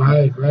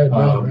 Right.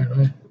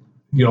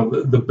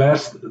 The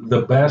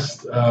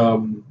best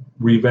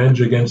revenge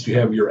against you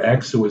have your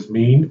ex who is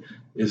mean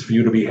is for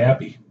you to be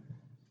happy.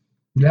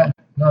 Yeah,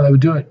 no, they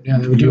would do it. Yeah,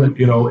 they would do it.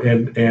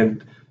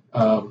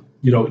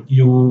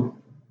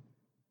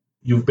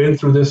 You've been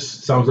through this,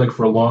 sounds like,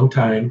 for a long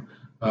time.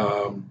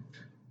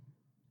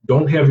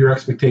 Don't have your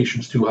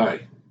expectations too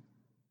high.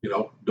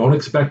 Don't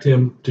expect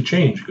him to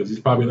change because he's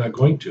probably not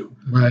going to.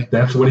 Right.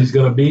 That's what he's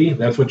going to be.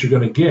 That's what you're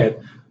going to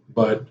get.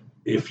 But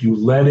if you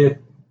let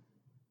it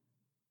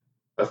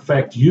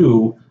affect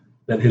you,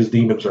 then his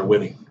demons are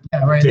winning.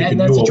 Yeah, right. In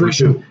that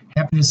situation,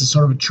 happiness is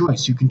sort of a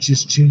choice. You can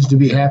just choose to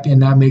be happy and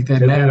not make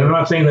that matter. And I'm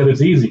not saying that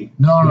it's easy.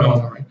 No.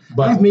 Right.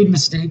 But I've made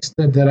mistakes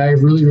that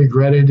I've really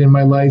regretted in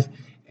my life,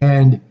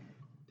 and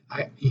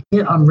you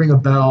can't unring a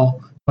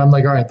bell. I'm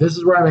like, all right, this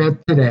is where I'm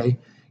at today.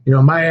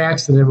 My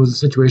accident was a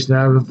situation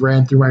that I've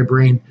ran through my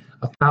brain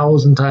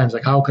 1,000 times.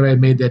 Like, how could I have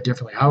made that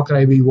differently? How could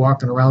I be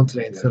walking around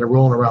today instead of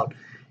rolling around?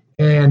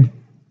 And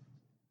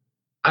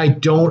I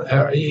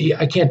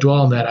can't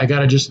dwell on that. I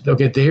got to just,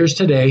 here's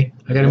today.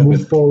 I got to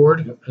move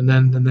forward, and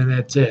then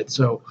that's it.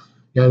 So,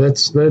 yeah,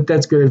 that's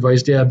good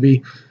advice. Yeah,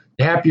 the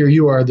happier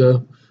you are,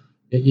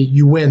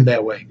 you win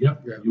that way.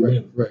 Yep, you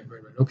win. Right.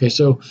 Okay,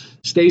 so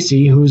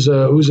Stacy, who's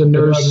a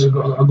nurse.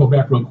 I'll go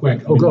back real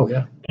quick.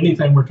 Yeah.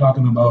 Anytime we're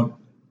talking about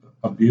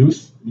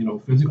abuse,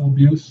 physical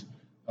abuse,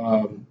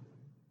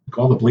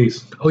 call the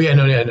police. Oh yeah,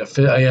 no.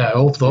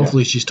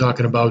 Hopefully she's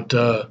talking about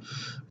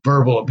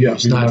verbal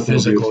abuse, not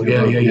physical.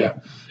 Abuse, yeah.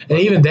 And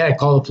even that,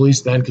 call the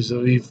police then, because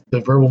the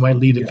verbal might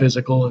lead to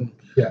physical, and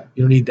you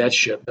don't need that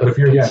shit. But if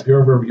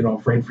you're ever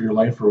afraid for your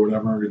life or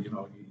whatever,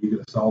 you get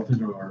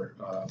assaulted or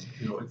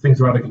things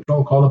are out of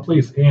control, call the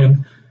police.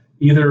 And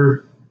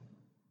either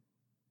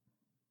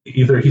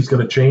he's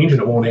going to change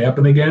and it won't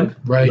happen again.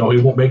 Right.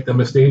 He won't make the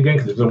mistake again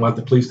because he doesn't want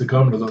the police to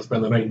come and doesn't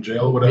spend the night in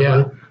jail or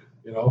whatever.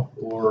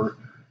 Or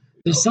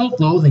the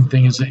self-loathing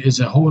thing is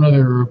a whole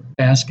other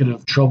basket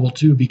of trouble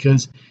too,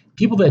 because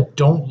people that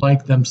don't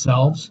like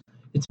themselves,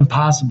 it's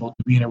impossible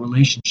to be in a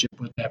relationship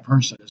with that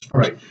person.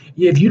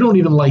 If you don't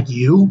even like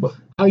you,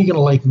 how are you going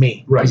to like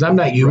me? Right. Because I'm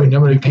not you, and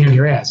I'm going to pain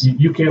your ass.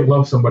 You can't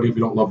love somebody if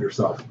you don't love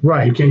yourself.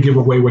 Right. You can't give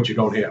away what you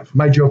don't have.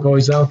 My joke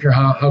always, I don't care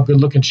how good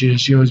looking she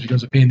is, she always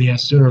becomes a pain in the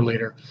ass sooner or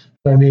later.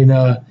 I mean,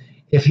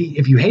 if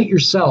you hate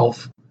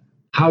yourself,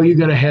 how are you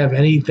going to have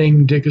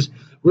anything? Because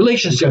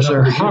relationships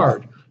are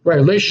hard. Right.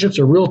 Relationships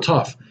are real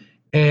tough,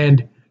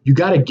 and you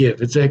got to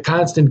give. It's a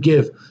constant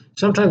give.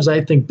 Sometimes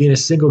I think being a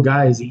single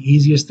guy is the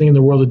easiest thing in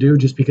the world to do,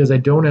 just because I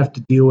don't have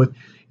to deal with.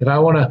 If I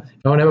want to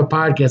have a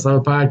podcast, I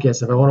have a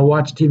podcast. If I want to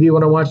watch TV,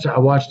 I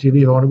watch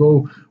TV. If I want to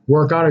go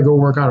work out, I go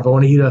work out. If I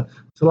want to eat a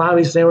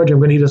salami sandwich, I'm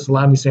going to eat a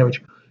salami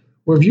sandwich.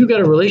 Where if you got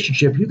a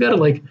relationship, you got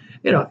to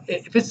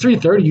if it's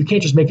 3:30, you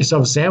can't just make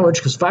yourself a sandwich,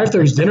 because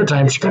 5:30 is dinner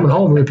time. She's coming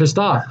home and you're pissed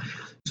off.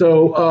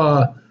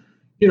 So,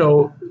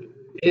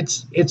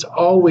 it's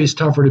always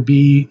tougher to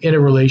be in a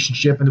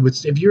relationship. And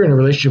if you're in a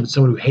relationship with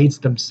someone who hates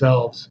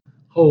themselves,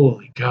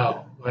 holy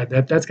cow,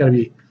 that's got to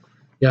be,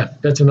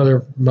 that's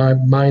another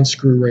mind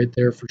screw right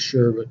there for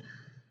sure. But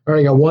all right,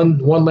 I got one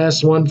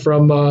last one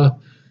from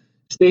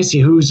Stacy,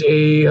 who's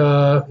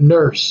a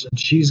nurse, and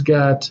she's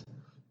got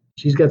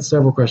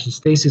several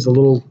questions.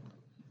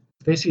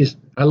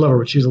 I love her,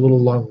 but she's a little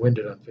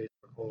long-winded on Facebook.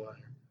 Hold on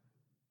here.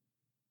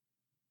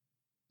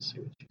 Let's see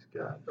what she's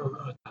got. Oh,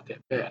 no, it's not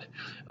that bad.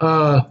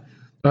 All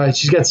right,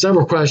 she's got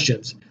several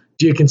questions.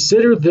 Do you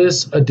consider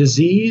this a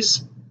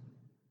disease,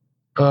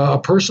 a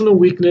personal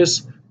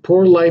weakness,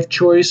 poor life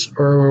choice,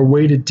 or a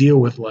way to deal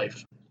with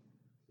life?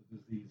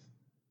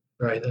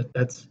 Right, I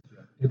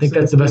think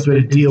that's the best way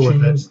to deal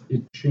with it.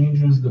 It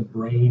changes the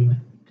brain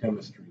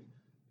chemistry.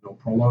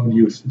 Prolonged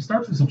use. It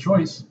starts as a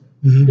choice.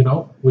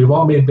 Mm-hmm. We've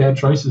all made bad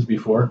choices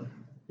before.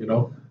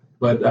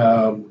 But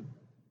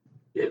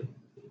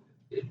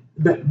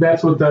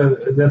that's what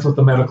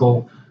the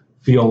medical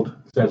field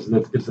says,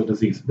 that it's a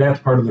disease. That's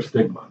part of the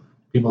stigma.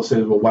 People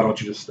say, well, why don't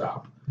you just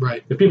stop?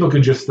 Right. If people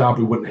could just stop,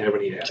 we wouldn't have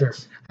any ads. Sure.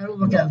 I don't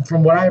look at,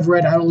 from what I've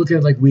read, I don't look at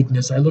it like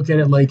weakness. I look at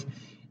it like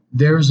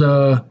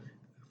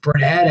for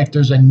an addict,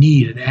 there's a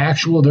need.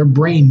 Their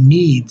brain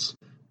needs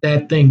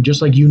that thing,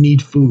 just like you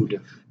need food.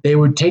 They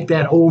would take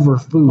that over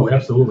food. Oh,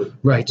 absolutely.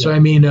 Right. Yeah. So, I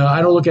mean,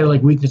 I don't look at it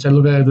like weakness. I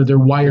look at it that they're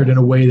wired in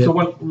a way that.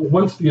 So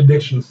once the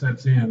addiction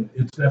sets in,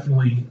 it's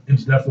definitely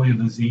a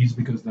disease,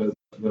 because the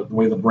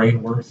way the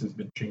brain works has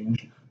been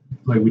changed.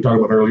 Like we talked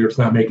about earlier, it's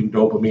not making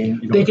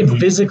dopamine. They can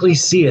physically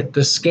see it.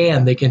 The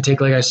scan they can take.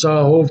 Like I saw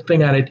a whole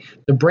thing on it.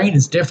 The brain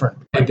is different.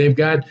 Right. They've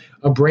got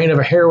a brain of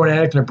a heroin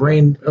addict and a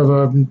brain of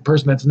a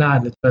person that's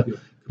not. And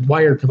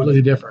wired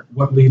completely different.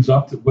 What leads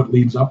up to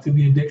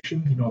the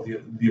addiction?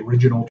 The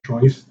original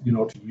choice,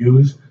 to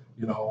use.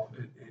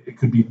 It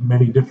could be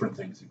many different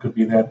things. It could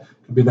be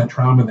that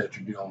trauma that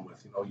you're dealing with.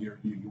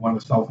 You want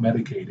to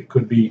self-medicate. It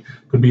could be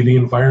the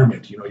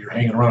environment. You're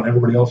hanging around.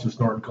 Everybody else is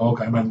snorting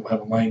coke. I might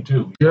have a line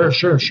too.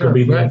 Sure. It could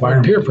be the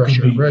environment. Peer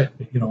pressure. Right.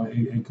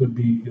 It could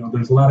be.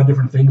 There's a lot of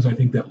different things I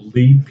think that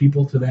lead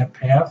people to that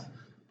path.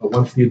 But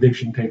once the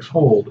addiction takes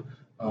hold,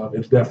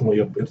 it's definitely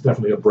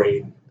a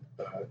brain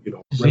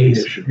brain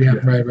issue. Yeah.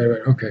 Right.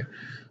 Okay.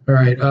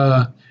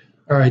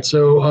 All right.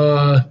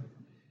 So,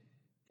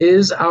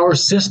 is our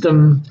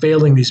system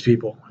failing these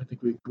people? I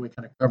think we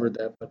kind of covered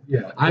that, but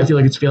yeah, I feel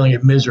like it's failing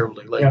it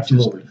miserably. Like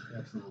absolutely.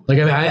 Like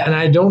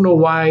I don't know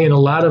why in a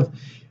lot of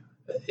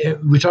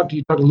you talked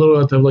a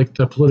little about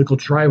the political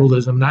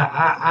tribalism. And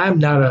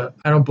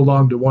I don't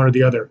belong to one or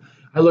the other.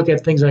 I look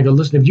at things and I go,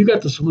 listen, if you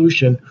got the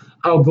solution,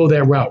 I'll go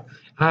that route.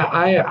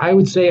 I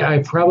would say I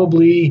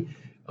probably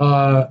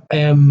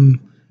I'm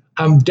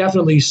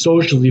definitely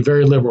socially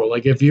very liberal.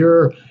 Like if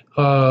you're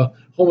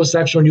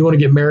homosexual and you want to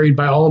get married,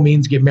 by all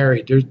means get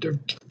married.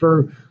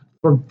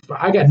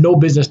 I got no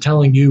business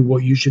telling you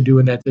what you should do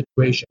in that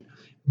situation.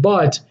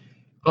 But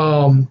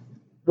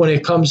when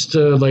it comes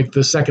to like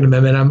the Second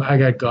Amendment, I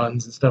got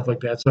guns and stuff like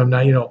that, so I'm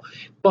not,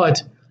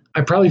 but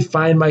I probably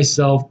find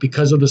myself,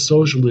 because of the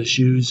social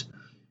issues,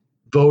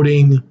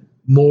 voting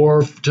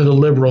more to the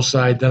liberal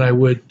side than I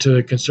would to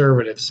the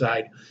conservative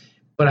side.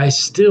 But I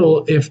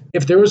still, if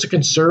there was a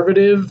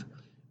conservative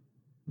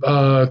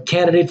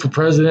candidate for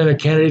president, a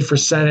candidate for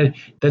Senate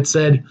that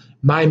said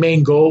my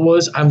main goal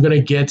was I'm going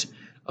to get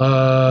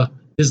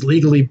this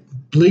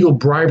legal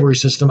bribery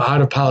system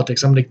out of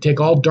politics, I'm going to take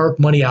all dark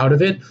money out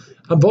of it,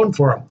 I'm voting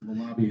for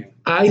him.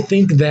 I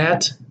think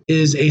that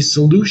is a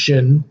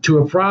solution to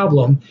a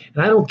problem,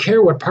 and I don't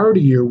care what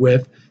party you're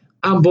with,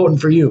 I'm voting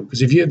for you.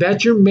 Because if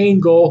that's your main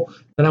goal,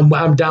 then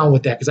I'm down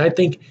with that, because I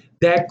think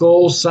that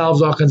goal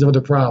solves all kinds of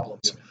other problems.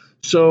 Yeah.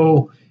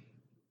 So,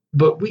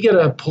 but we get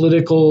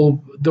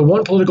the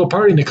one political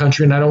party in the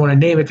country, and I don't want to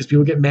name it because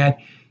people get mad.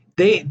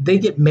 They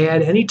get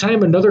mad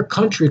anytime another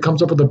country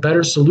comes up with a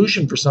better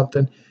solution for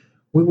something.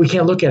 We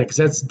can't look at it because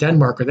that's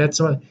Denmark or that's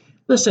someone.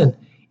 Listen,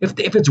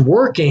 if it's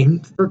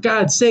working, for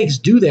God's sakes,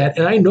 do that.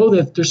 And I know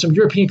that there's some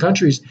European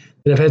countries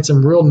that have had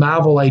some real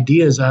novel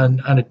ideas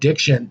on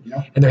addiction,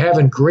 and they're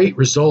having great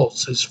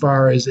results as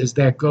far as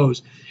that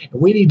goes.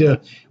 And we need to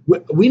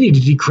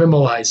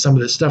decriminalize some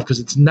of this stuff because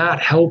it's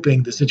not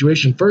helping the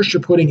situation. First,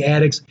 you're putting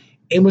addicts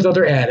in with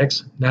other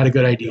addicts, not a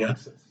good idea.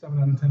 7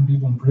 out of 10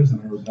 people in prison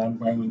are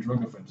nonviolent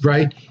drug offenders.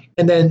 Right,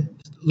 and then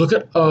look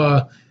at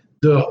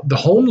the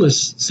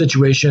homeless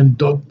situation.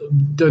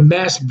 The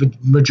mass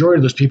majority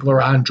of those people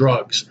are on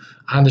drugs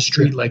on the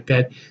street like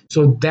that.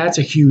 So that's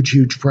a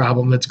huge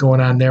problem that's going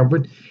on there.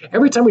 But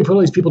every time we put all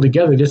these people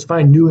together, just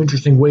find new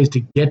interesting ways to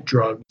get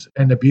drugs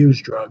and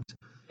abuse drugs.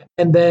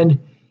 And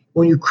then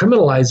when you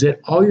criminalize it,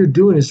 all you're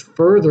doing is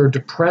further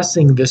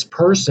depressing this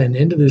person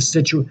into this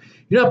situation.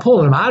 You're not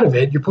pulling them out of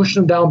it. You're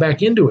pushing them down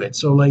back into it.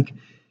 So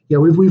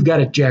we've got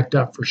it jacked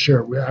up for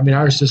sure. I mean,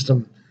 our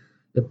system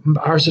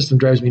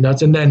drives me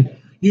nuts. And then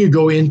you could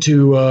go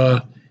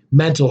into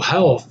mental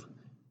health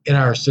in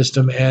our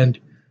system, and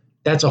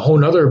that's a whole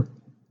nother,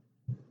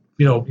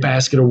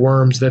 basket of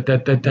worms. That's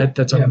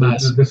a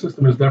mess. The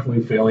system is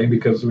definitely failing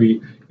because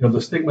the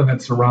stigma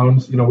that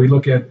surrounds. We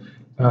look at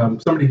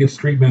somebody gets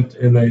treatment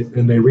and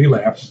they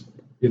relapse.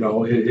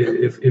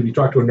 If you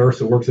talk to a nurse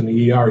that works in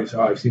the ER, you say,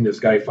 I've seen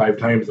this guy 5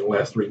 times in the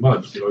last 3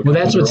 months. Well,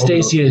 that's what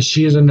Stacy is.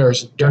 She is a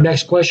nurse. Our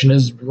next question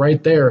is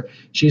right there.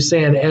 She's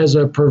saying, as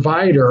a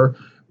provider,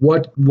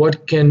 what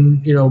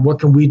can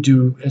we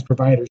do as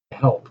providers to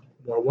help?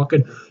 Or what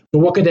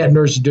could that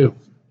nurse do?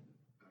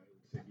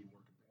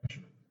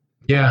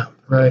 Yeah,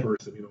 right.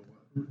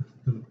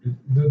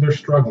 They're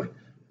struggling.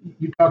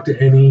 You talk to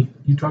any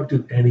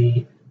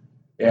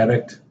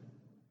addict,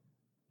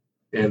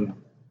 and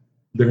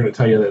they're going to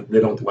tell you that they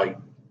don't like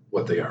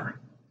what they are.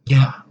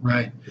 Yeah,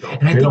 right.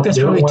 And I think that's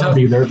really tough.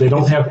 They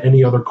don't have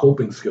any other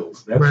coping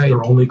skills. That's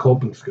their only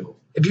coping skill.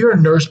 If you're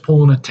a nurse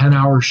pulling a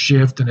 10-hour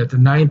shift, and at the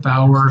 9th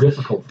hour,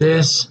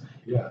 this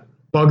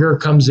bugger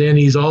comes in,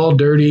 he's all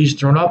dirty, he's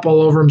thrown up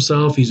all over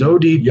himself, he's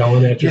OD'd.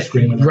 Yelling at you,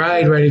 screaming.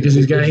 Right, because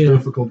he's got a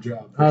difficult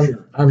job.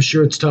 I'm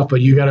sure it's tough,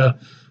 but you gotta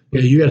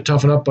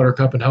toughen up,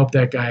 Buttercup, and help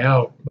that guy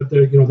out. But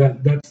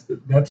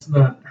that's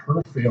not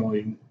her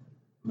failing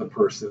the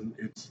person.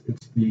 It's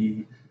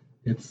the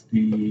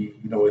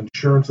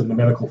insurance and the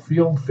medical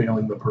field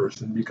failing the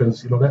person,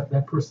 because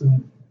that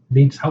person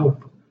needs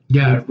help.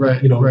 Yeah,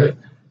 right. Right.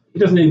 He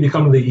doesn't need to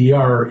come to the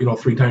ER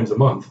 3 times a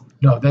month.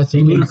 No, that's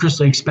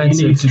ludicrously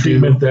expensive. He needs to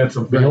treatment do. That's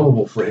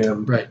available for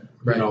him. Right.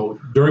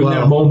 During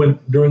that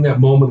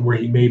moment where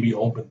he may be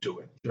open to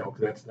it.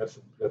 That's.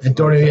 And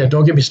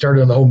don't get me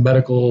started on the whole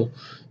medical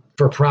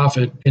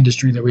for-profit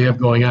industry that we have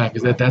going on,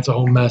 because that's a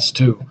whole mess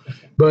too.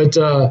 But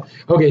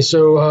okay,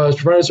 so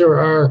providers,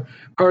 are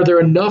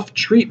there enough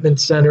treatment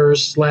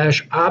centers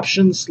 /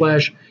 options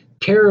 /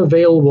 care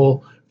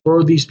available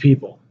for these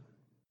people?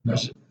 No.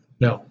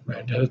 No,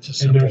 right.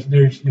 That's and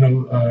there's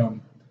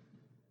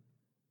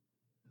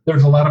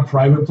There's a lot of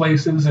private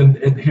places, and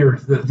here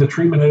the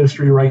treatment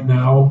industry right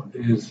now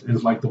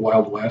is like the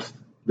Wild West.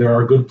 There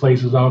are good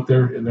places out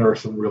there, and there are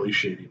some really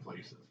shady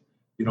places.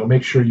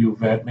 Make sure you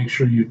vet, make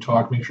sure you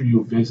talk, make sure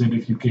you visit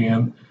if you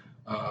can.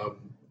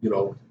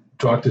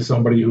 Talk to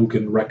somebody who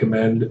can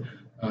recommend.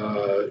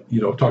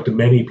 Talk to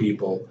many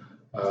people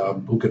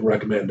who can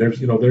recommend.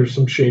 There's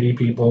some shady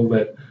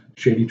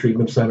shady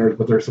treatment centers,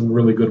 but there's some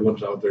really good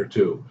ones out there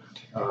too.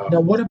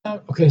 Now, what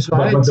about but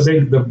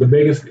the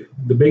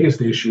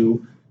biggest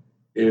issue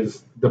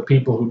is the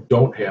people who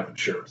don't have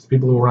insurance,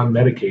 people who are on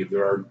Medicaid.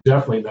 There are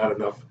definitely not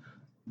enough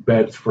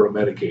beds for a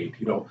Medicaid.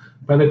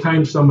 By the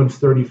time someone's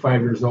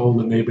 35 years old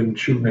and they've been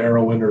shooting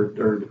heroin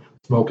or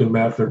smoking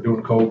meth or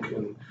doing coke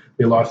and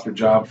they lost their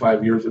job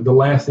 5 years, the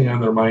last thing on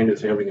their mind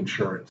is having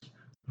insurance.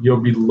 You'll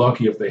be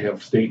lucky if they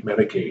have state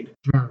Medicaid.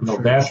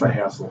 That's a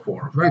hassle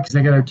for them. Right, because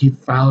they got to keep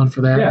filing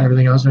for that and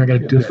everything else, and they got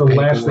to do that. It's the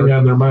last thing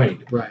on their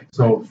mind. Right.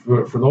 So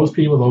for those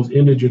people, those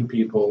indigent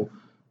people,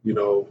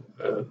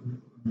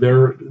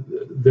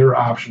 their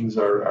options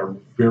are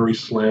very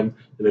slim,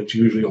 and it's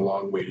usually a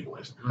long waiting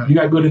list. Right. You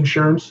got good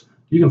insurance,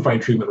 you can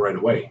find treatment right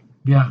away.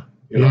 Yeah.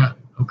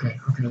 Okay.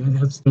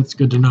 That's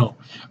good to know.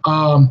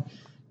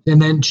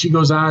 And then she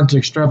goes on to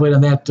extrapolate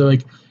on that.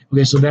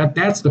 So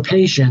that's the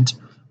patient.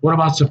 What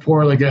about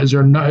support? Like,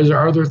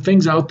 are there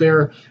things out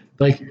there?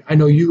 Like, I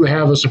know you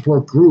have a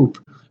support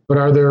group, but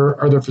are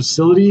there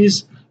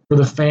facilities for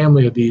the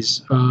family of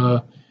these?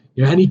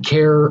 Any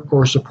care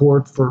or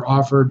support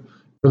offered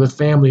for the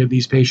family of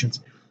these patients?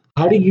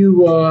 How do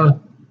you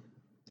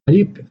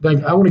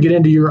like? I want to get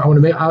into I want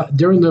to make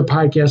during the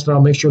podcast.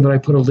 I'll make sure that I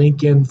put a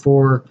link in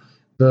for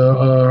the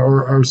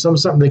or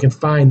something they can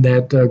find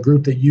that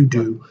group that you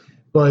do.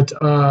 But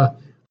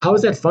how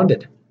is that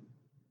funded?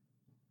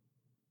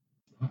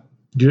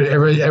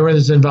 Everyone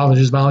that's involved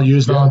is you're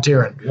just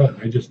volunteering. Yeah,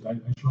 I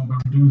show up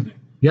every Tuesday.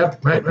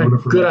 Yep, right.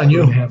 Good on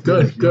you.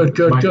 Good.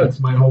 It's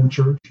my home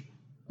church.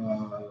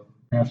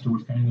 Pastor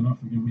was kind enough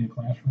to give me a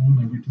classroom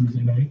every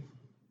Tuesday night,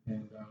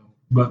 and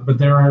but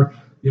there are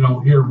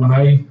here when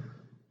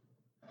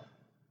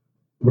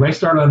I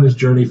started on this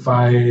journey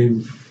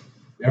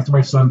after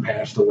my son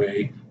passed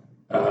away,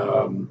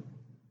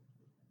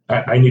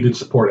 I needed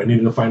support. I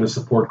needed to find a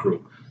support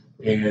group,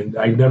 and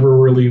I never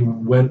really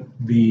went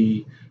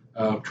the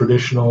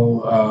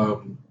traditional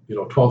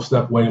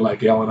 12-step way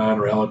like Al-Anon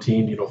or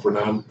Alateen, for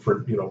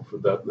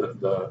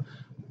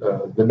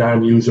the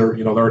non-user.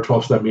 There are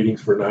 12-step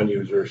meetings for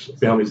non-users,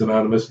 Families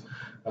Anonymous,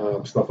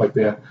 stuff like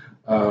that.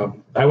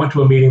 I went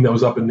to a meeting that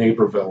was up in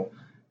Naperville,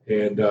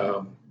 and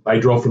I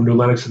drove from New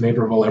Lenox to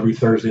Naperville every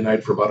Thursday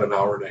night for about an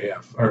hour and a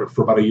half, or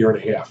for about a year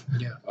and a half.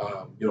 Yeah.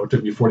 It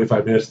took me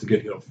 45 minutes to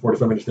get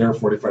 45 minutes there,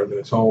 45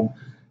 minutes home.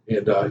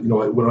 And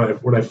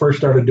when I first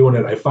started doing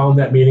it, I found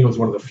that meeting. It was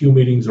one of the few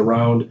meetings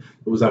around.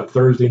 It was on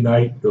Thursday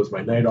night. It was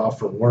my night off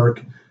from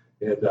work.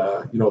 And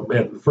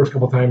the first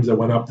couple of times I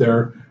went up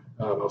there,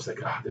 I was like,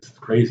 this is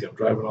crazy. I'm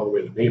driving all the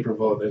way to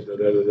Naperville,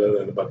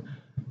 but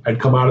I'd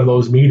come out of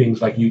those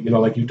meetings like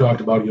you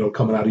talked about,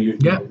 coming out of your.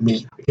 Yeah.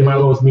 I came out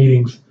of those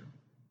meetings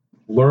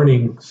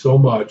learning so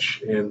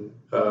much and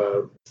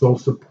so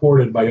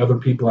supported by other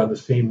people on the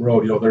same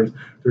road.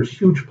 There's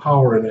huge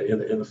power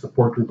in a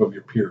support group of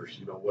your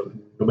peers.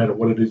 No matter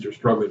what it is you're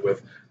struggling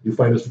with, you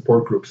find a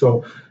support group.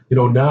 So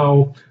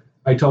now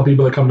I tell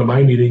people that come to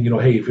my meeting,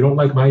 hey, if you don't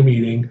like my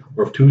meeting,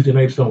 or if Tuesday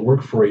nights don't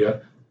work for you,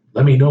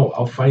 let me know.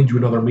 I'll find you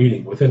another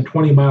meeting. Within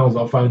 20 miles,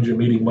 I'll find you a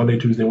meeting Monday,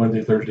 Tuesday,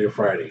 Wednesday, Thursday, or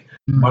Friday.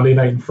 Mm-hmm. Monday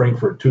night in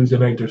Frankfort. Tuesday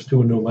night, there's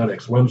 2 in New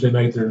Lenox. Wednesday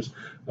night, there's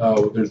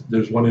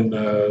one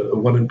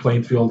in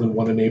Plainfield and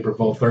one in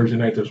Naperville. Thursday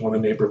night, there's one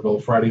in Naperville.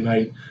 Friday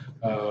night,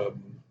 I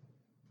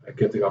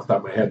can't think off the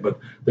top of my head, but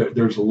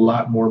there's a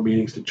lot more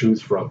meetings to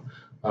choose from.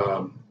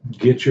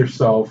 Get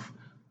yourself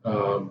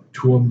to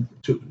them.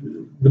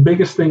 The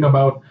biggest thing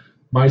about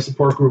my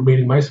support group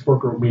meeting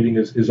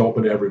is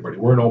open to everybody.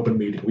 We're an open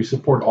meeting. We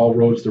support all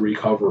roads to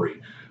recovery.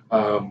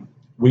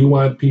 We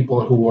want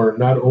people who are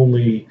not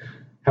only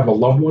have a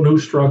loved one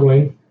who's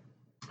struggling.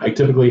 I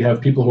typically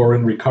have people who are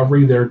in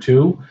recovery there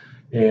too,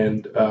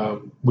 and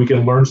we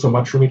can learn so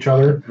much from each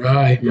other.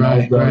 Right.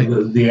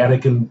 The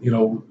addict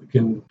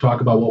can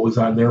talk about what was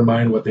on their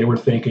mind, what they were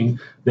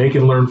thinking. They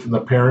can learn from the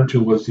parent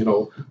who was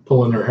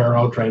pulling their hair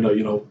out, trying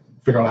to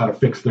figure out how to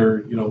fix their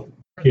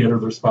kid or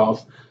their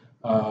spouse.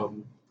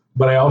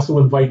 But I also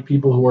invite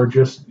people who are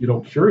just,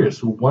 curious,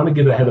 who want to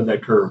get ahead of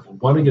that curve, who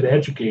want to get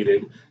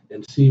educated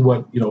and see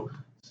what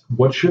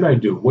should I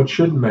do? What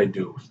shouldn't I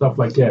do? Stuff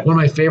like that. One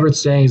of my favorite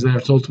sayings that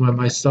I've told to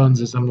my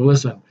sons is,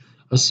 listen,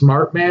 a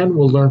smart man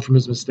will learn from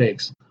his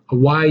mistakes. A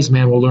wise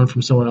man will learn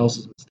from someone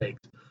else's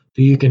mistakes.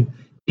 So you can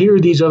hear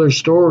these other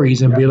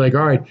stories and be like,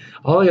 all right,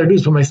 all I got to do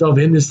is put myself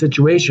in this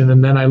situation,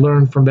 and then I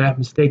learn from that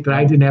mistake that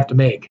I didn't have to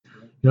make.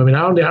 I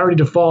don't need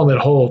to fall in that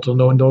hole till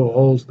no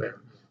hole's there.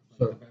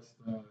 So.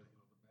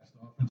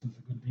 Offense is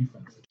a good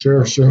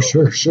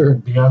defense. Sure.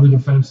 Be on the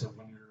defensive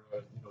when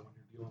you're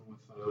dealing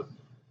with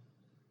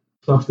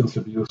substance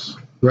abuse.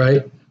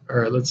 Right. All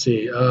right. Let's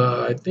see.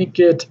 I think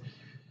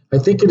I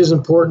think it is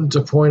important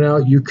to point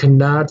out you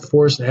cannot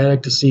force an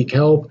addict to seek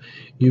help.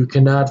 You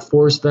cannot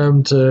force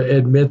them to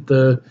admit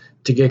to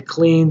get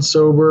clean,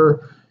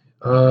 sober.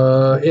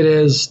 It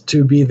is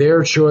to be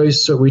their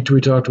choice. So we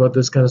talked about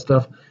this kind of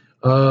stuff.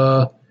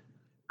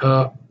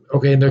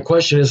 Okay, and the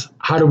question is,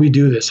 how do we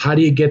do this? How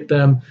do you get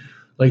them,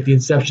 like the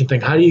Inception thing?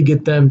 How do you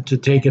get them to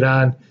take it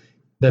on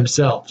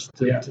themselves?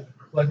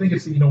 Well, I think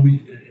it's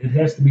it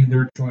has to be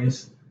their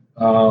choice.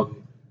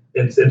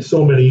 And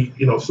so many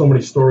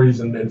stories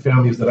and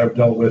families that I've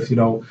dealt with,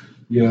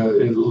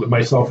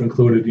 myself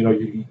included,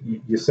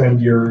 you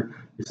send your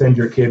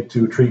kid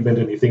to treatment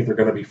and you think they're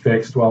going to be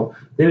fixed. Well,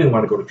 they didn't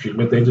want to go to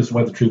treatment. They just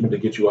went to treatment to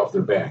get you off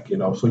their back,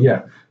 So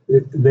yeah,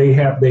 they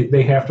have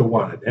to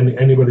want it. And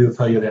anybody will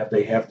tell you that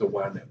they have to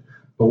want it.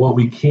 But what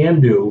we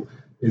can do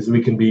is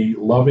we can be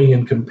loving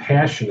and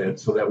compassionate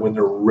so that when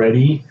they're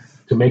ready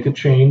to make a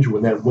change,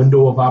 when that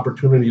window of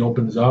opportunity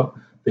opens up,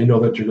 they know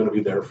that you're going to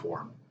be there for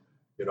them.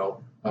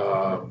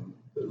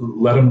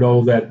 Let them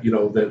know that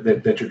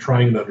that you're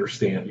trying to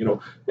understand,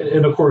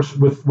 and of course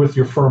with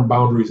your firm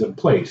boundaries in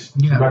place.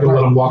 You're not going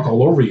to let them walk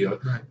all over you,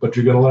 but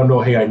you're going to let them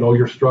know, hey, I know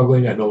you're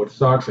struggling. I know it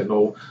sucks. I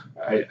know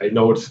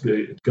it's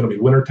going to be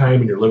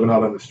wintertime and you're living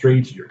out on the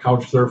streets. You're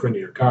couch surfing in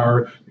your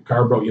car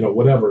broke,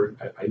 whatever.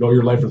 I know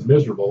your life is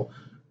miserable,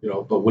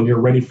 but when you're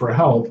ready for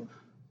help,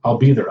 I'll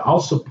be there.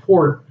 I'll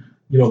support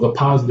the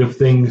positive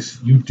things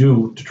you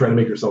do to try to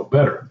make yourself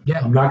better. Yeah.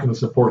 I'm not going to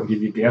support and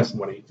give you gas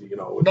money to,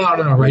 No,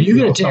 right. You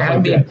got to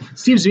take, it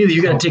seems to me that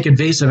you got to take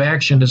invasive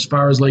action as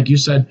far as, like you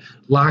said,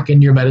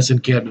 locking your medicine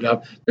cabinet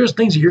up. There's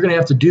things that you're going to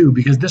have to do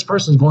because this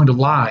person's going to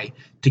lie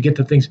to get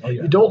the things.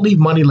 You don't leave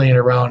money laying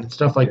around and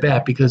stuff like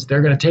that because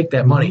they're going to take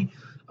that money.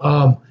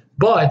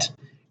 But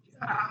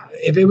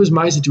if it was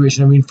my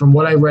situation, from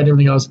what I read and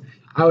everything else,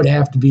 I would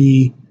have to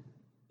be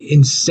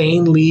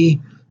insanely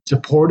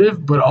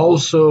supportive, but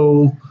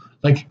also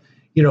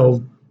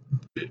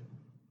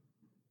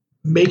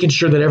making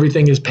sure that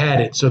everything is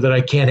padded so that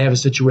I can't have a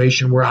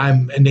situation where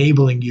I'm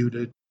enabling you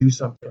to do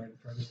something.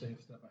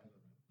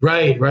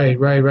 Right.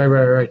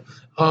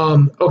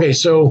 Okay,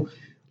 so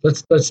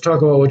let's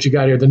talk about what you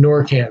got here. The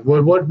Narcan.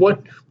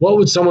 What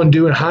would someone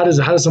do, and how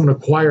does someone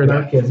acquire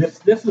that?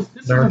 This is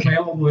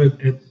available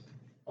at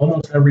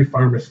almost every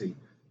pharmacy.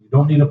 You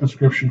don't need a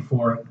prescription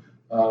for it.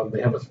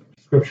 They have a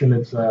prescription. They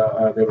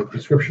have a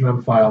prescription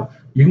on file.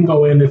 You can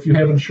go in if you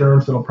have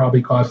insurance. It'll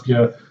probably cost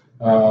you,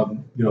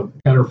 $10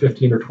 or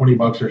 $15 or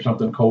 $20 or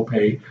something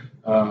copay.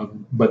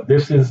 But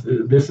this is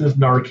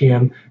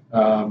Narcan.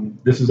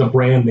 This is a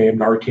brand name,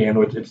 Narcan,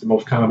 which it's the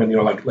most common.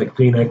 Like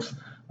Kleenex,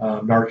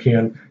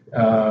 Narcan.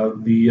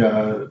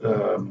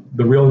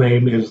 The real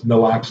name is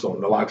naloxone.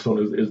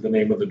 Naloxone is the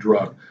name of the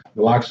drug.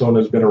 Naloxone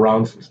has been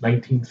around since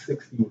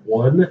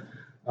 1961.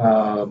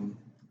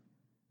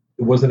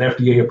 It wasn't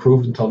FDA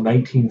approved until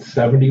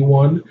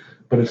 1971,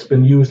 but it's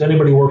been used.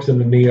 Anybody who works in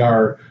the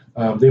ER,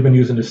 they've been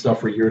using this stuff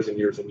for years and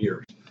years and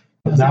years.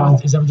 Is that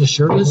what the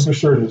shirt is? The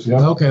shirt is,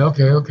 yeah. Okay.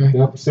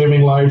 Yep,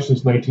 saving lives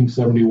since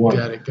 1971.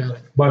 Got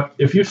it. But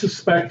if you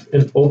suspect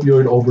an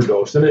opioid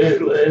overdose, and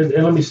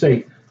let me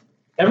say,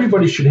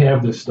 everybody should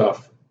have this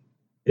stuff.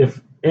 If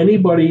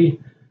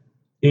anybody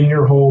in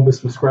your home is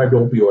prescribed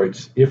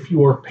opioids, if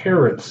your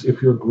parents,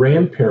 if your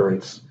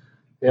grandparents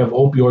have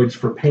opioids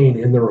for pain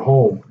in their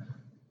home,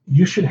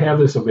 you should have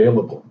this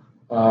available.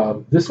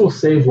 This will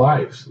save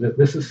lives.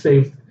 This has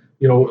saved,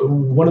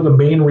 one of the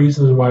main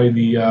reasons why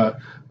the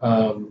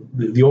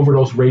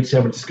overdose rates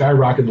haven't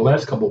skyrocketed the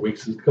last couple of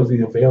weeks is because of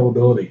the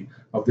availability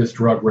of this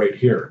drug right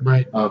here.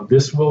 Right.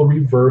 This will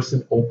reverse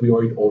an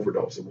opioid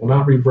overdose. It will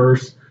not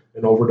reverse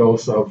an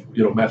overdose of,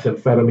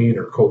 methamphetamine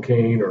or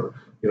cocaine or,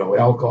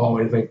 alcohol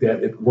or anything like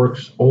that. It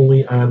works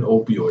only on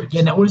opioids.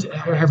 Yeah. Now, what is it?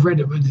 I've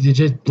read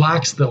it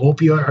blocks the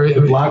opioid.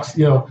 It blocks,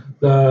 the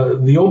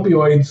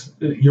opioids.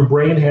 Your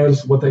brain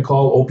has what they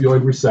call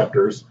opioid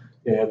receptors,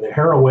 and the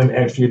heroin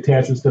actually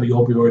attaches to the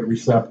opioid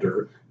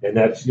receptor, and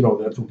that's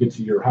what gets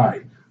you your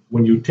high.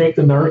 When you take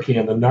the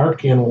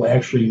Narcan will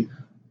actually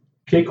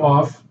kick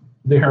off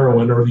the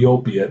heroin or the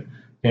opiate,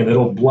 and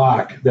it'll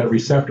block that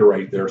receptor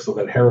right there, so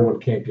that heroin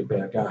can't get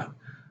back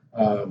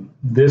on.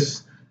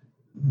 This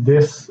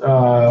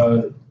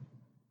will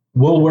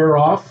wear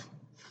off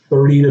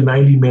 30 to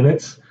 90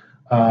 minutes.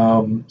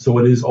 So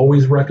it is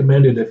always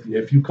recommended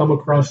if you come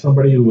across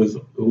somebody who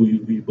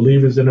you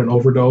believe is in an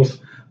overdose,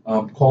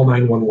 call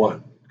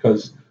 911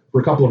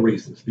 for a couple of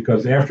reasons.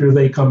 Because after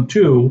they come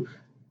to,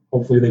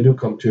 hopefully they do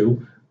come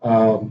to,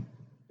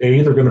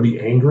 they're going to be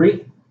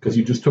angry because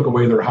you just took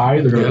away their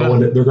high. They're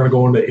going to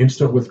go into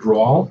instant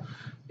withdrawal,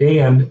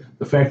 and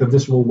the fact that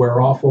this will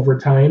wear off over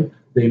time,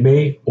 they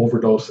may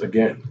overdose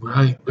again.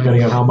 Right.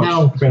 Depending on how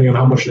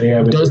much they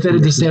have. Does that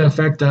have the same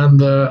effect on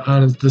the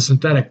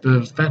synthetic, the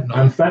fentanyl?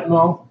 On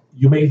fentanyl,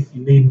 you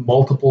need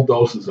multiple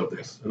doses of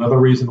this. Another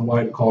reason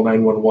why to call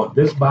 911.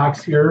 This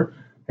box here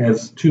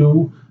has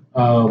 2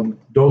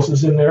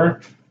 doses in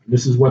there.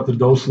 This is what the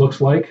dose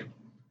looks like.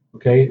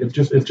 Okay, it's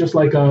just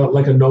like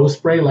a nose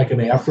spray, like an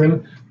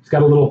Afrin. It's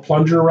got a little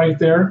plunger right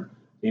there.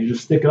 And you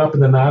just stick it up in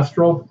the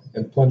nostril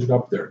and plunge it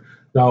up there.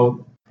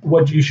 Now,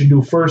 what you should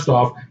do first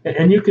off,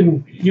 and you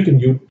can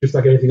just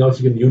like anything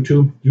else, you can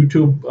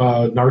YouTube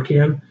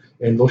Narcan,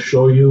 and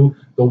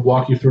they'll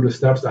walk you through the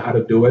steps of how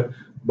to do it.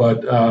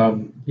 But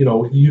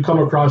you come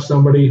across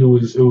somebody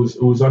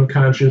who's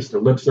unconscious,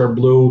 their lips are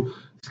blue,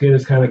 skin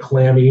is kind of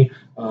clammy.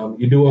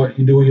 You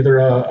do either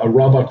a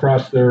rub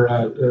across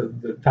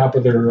the top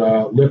of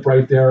their lip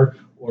right there,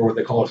 or what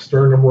they call a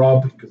sternum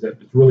rub, because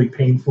it's really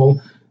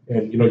painful.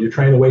 And you're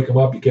trying to wake them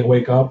up, you can't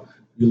wake up.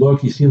 You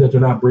look, you see that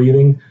they're not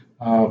breathing.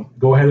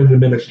 Go ahead and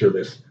administer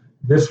this.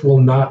 This will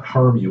not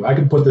harm you. I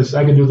can do this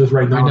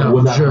right now. It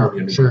will not harm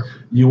you. Sure.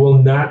 You will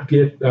not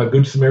get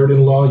Good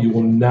Samaritan law. You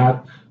will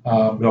not.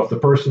 If the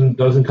person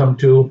doesn't come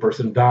to,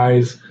 person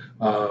dies.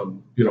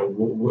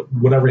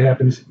 Whatever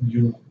happens,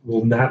 you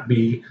will not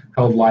be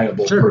held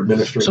liable for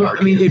administering. So,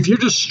 if you're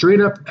just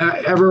straight up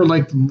ever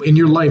like in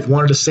your life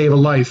wanted to save a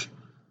life,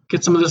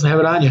 get some of this and have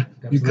it on you.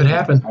 Absolutely. It could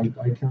happen.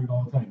 I carry it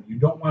all the time. You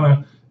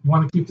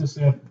want to keep this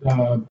at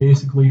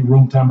basically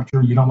room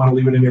temperature. You don't want to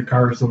leave it in your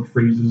car so it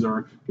freezes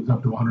or gets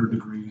up to 100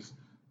 degrees.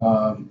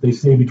 They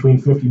say between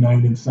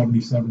 59 and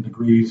 77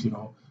 degrees. I'm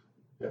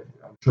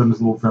sure there's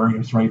a little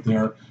variance right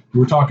there. We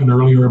were talking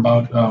earlier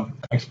about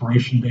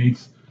expiration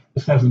dates.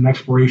 This has an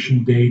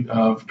expiration date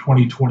of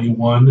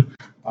 2021.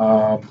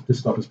 This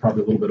stuff is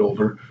probably a little bit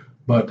older,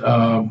 but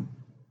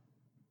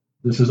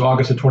this is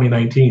August of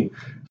 2019.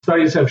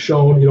 Studies have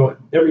shown,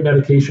 every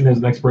medication has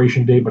an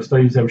expiration date, but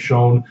studies have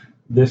shown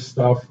this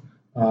stuff,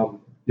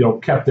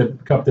 kept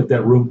at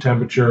that room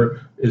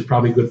temperature is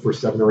probably good for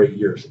 7 or 8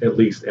 years, at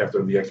least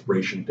after the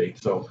expiration date.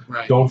 So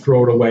Don't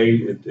throw it away.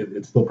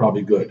 It's still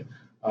probably good.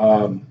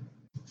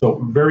 So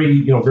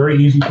very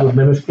easy to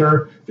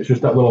administer. It's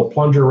just that little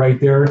plunger right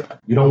there.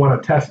 You don't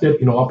want to test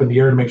it, up in the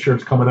air to make sure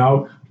it's coming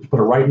out. Just put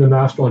it right in the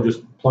nostril and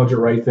just plunge it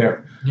right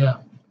there. Yeah.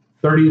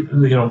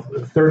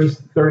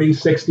 30,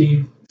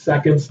 60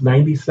 seconds,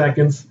 90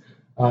 seconds.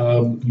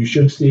 You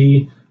should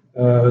see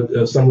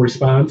some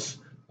response.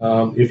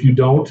 If you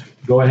don't,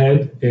 go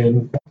ahead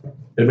and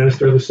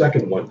administer the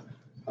second one.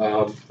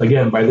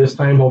 Again, by this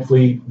time,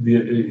 hopefully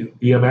the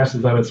EMS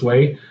is on its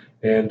way.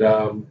 And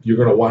you're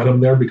going to want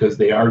them there because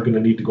they are going to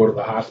need to go to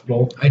the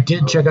hospital. I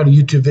did check out a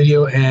YouTube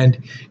video, and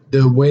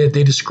the way that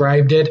they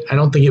described it, I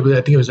think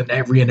it was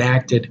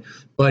reenacted,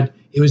 but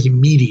it was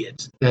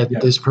immediate that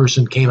this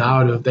person came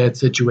out of that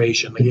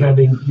situation.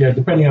 Depending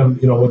on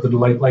what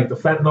like the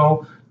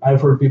fentanyl, I've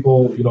heard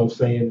people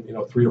saying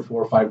 3 or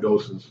 4 or 5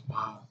 doses.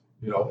 Wow.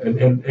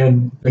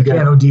 And again,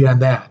 can't OD on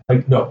that.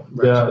 No,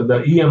 right.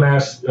 the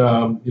EMS,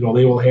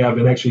 they will have,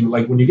 and actually,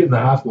 like when you get in the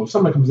hospital, if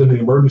someone comes into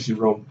the emergency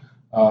room.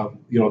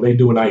 They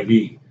do an IV.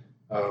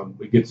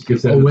 It gets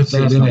that with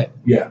that in it.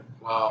 Yeah.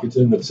 Wow. It's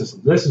in the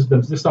system.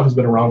 This stuff has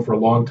been around for a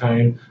long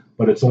time,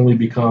 but it's only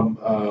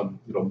become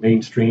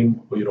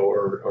mainstream,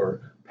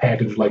 or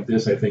packaged like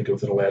this. I think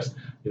within the last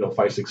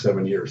 5, 6,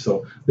 7 years.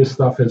 So this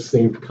stuff has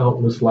saved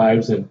countless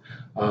lives, and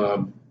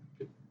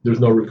there's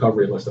no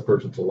recovery unless the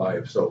person's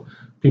alive. So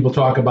people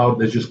talk about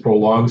this just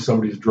prolongs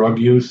somebody's drug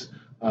use.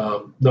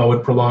 No,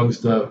 it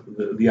prolongs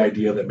the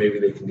idea that maybe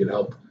they can get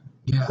help.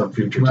 Some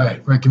future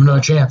time. Right. Give them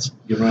another chance.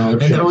 So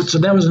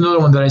that was another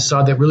one that I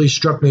saw that really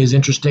struck me as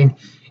interesting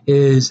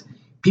is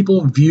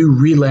people view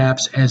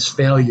relapse as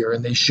failure,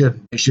 and they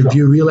shouldn't. They should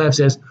view relapse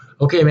as,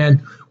 okay,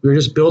 man, we were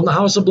just building a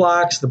house of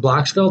blocks. The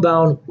blocks fell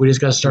down. We just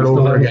got to start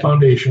over again.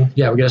 Foundation.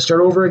 Yeah, we got to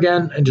start over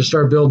again and just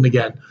start building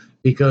again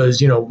because,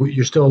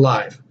 you're still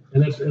alive.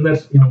 And that's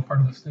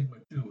part of the stigma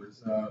too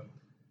is,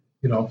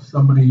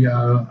 somebody,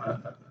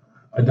 a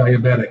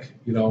diabetic,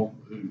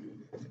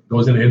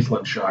 goes into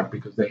insulin shock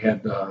because they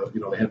had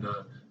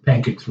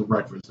pancakes for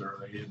breakfast, or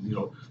they had,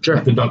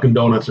 the Dunkin'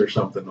 Donuts or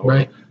something.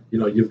 Or,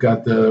 you've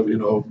got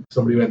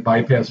somebody who had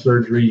bypass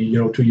surgery,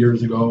 2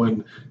 years ago,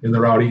 and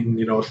they're out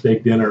eating,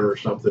 steak dinner or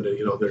something, and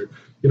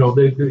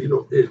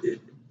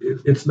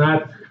it's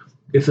not,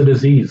 it's a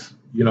disease.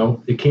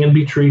 It can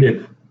be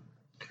treated.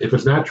 If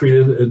it's not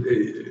treated,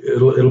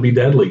 it'll be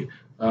deadly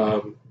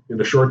in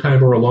a short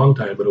time or a long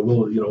time, but it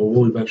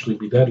will eventually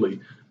be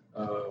deadly.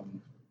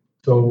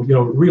 So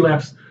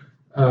relapse.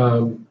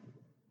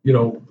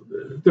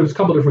 There's a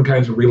couple different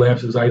kinds of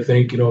relapses. I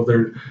think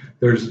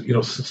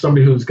there's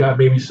somebody who's got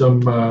maybe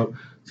some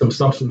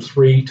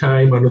substance-free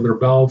time under their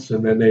belts,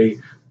 and then they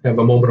have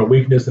a moment of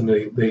weakness, and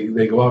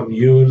they go out and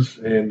use,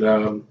 and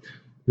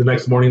the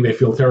next morning they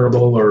feel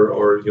terrible,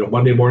 or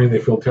Monday morning they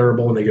feel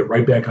terrible, and they get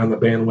right back on the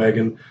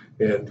bandwagon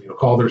and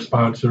call their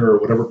sponsor or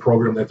whatever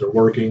program that they're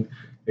working,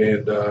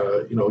 and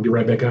get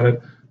right back on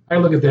it. I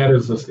look at that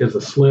as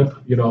a slip.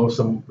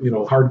 Some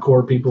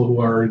hardcore people who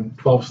are in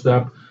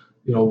 12-step,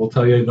 will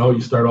tell you, no, you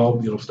start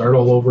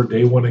all over,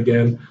 day one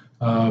again.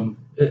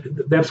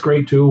 That's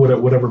great too.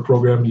 Whatever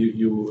program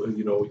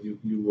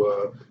you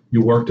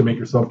work to make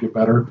yourself get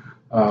better.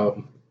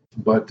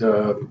 But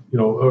a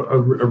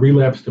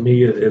relapse to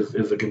me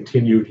is a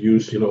continued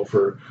use,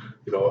 for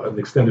an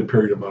extended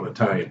period amount of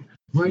time.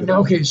 Right now,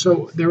 okay.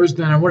 So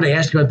I wanted to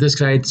ask you about this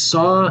because I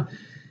saw.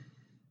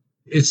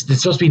 It's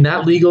supposed to be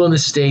not legal in the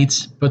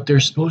States, but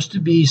there's supposed to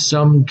be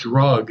some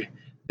drug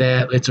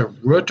that it's a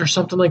root or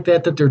something like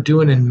that they're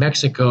doing in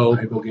Mexico.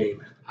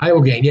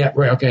 Ibogaine, yeah,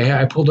 right. Okay,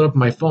 I pulled it up on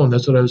my phone.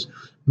 That's what I was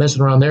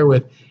messing around there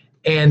with.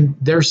 And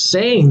they're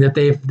saying that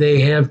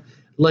they have,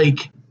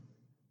 like,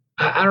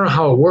 I don't know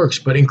how it works,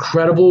 but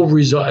incredible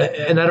result.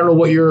 And I don't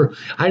know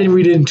I didn't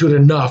read into it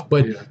enough,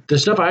 but the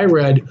stuff I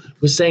read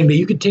was saying that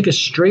you could take a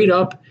straight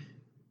up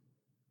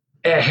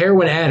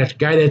heroin addict,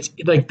 guy that's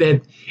like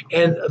that.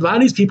 And a lot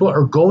of these people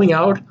are going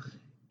out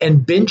and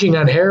binging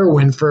on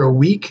heroin for a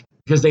week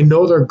because they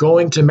know they're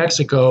going to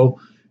Mexico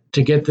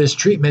to get this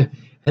treatment,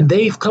 and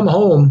they've come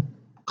home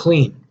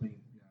clean.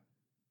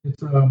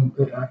 It's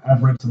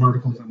I've read some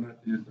articles on that.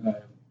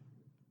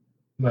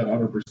 Not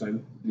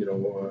 100%,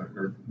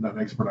 or not an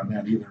expert on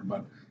that either,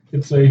 but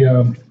it's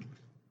the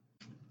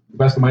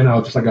best of my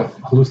knowledge, it's like a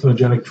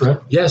hallucinogenic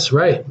trip. Yes,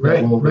 right.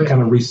 It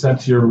kind of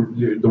resets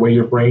the way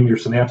your brain, your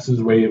synapses,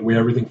 the way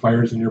everything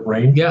fires in your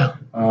brain. Yeah.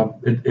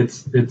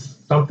 It's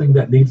something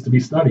that needs to be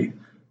studied.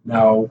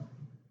 Now,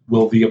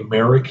 will the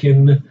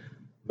American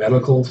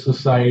Medical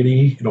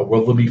Society,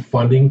 will there be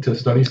funding to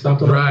study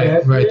something like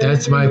that? Right.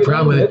 That's my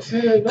problem with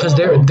it. Because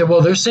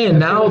they're saying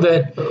now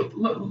that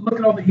look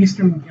at all the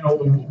Eastern,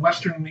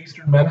 Western and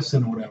Eastern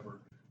medicine or whatever,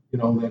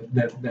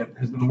 that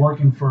has been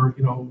working for,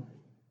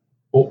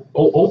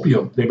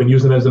 opium. They've been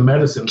using it as a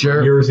medicine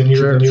for years and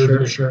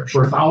years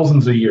for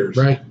thousands of years.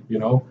 Right.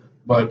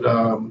 But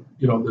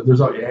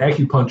there's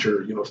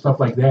acupuncture, stuff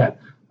like that.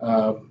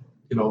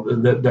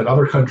 That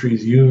other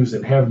countries use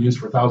and have used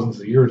for thousands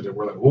of years, that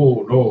we're like,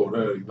 oh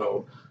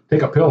no,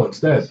 take a pill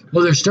instead.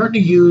 Well, they're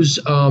starting to use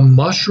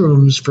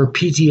mushrooms for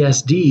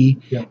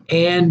PTSD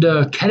and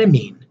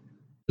ketamine.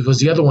 It was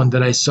the other one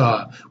that I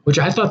saw, which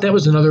I thought that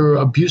was another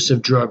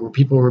abusive drug where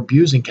people were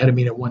abusing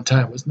ketamine at one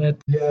time, wasn't that?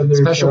 Yeah, there's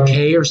Special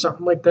K or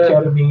something like that.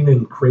 Ketamine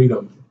and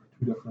kratom,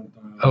 two different.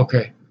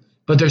 Okay,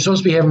 but they're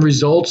supposed to be having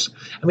results.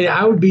 I mean,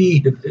 I would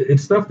be.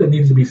 It's stuff that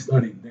needs to be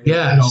studied.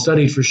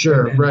 Studied for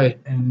sure, right?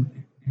 And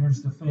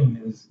here's the thing: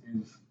 is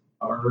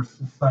our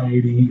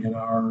society and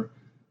our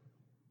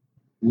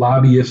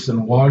lobbyists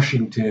in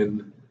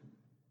Washington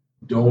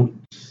don't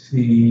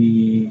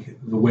see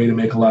the way to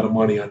make a lot of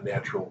money on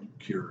natural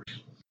cures.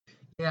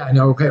 Yeah, I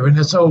know. Okay,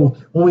 and so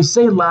when we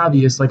say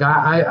lobbyists, like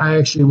I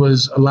actually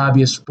was a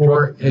lobbyist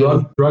for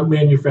drug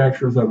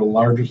manufacturers are the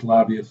largest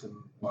lobbyists in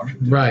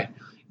Washington. Right.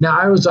 Now,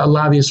 I was a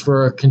lobbyist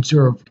for a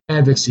consumer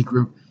advocacy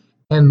group,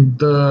 and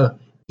the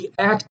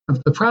act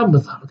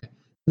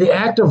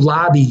of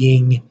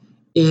lobbying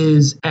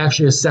is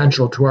actually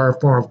essential to our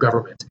form of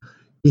government,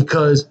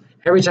 because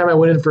every time I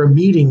went in for a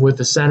meeting with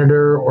a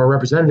senator or a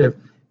representative,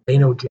 they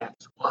know jack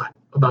squat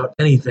about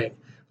anything.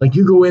 Like,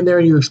 you go in there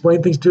and you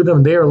explain things to them,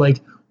 and they are like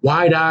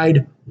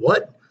wide-eyed,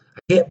 what? I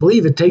can't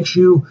believe it takes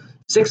you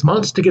 6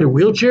 months to get a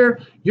wheelchair?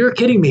 You're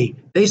kidding me.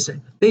 They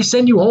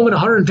send you home in a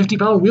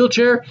 150-pound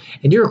wheelchair,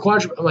 and you're a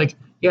quadriplegic. I'm like,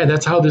 yeah,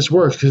 that's how this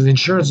works, because the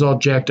insurance is all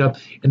jacked up,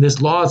 and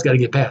this law's got to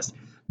get passed.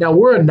 Now,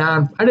 I didn't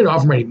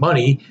offer them any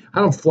money. I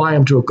don't fly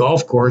them to a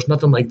golf course,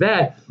 nothing like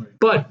that. Right.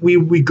 But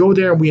we go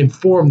there and we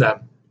inform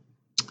them.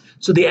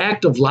 So the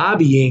act of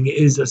lobbying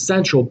is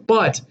essential,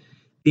 but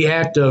the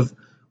act of,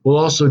 we'll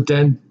also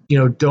then,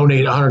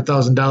 donate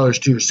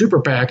 $100,000 to your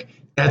super PAC,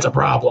 that's a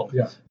problem.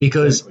 Yeah,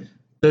 because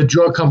the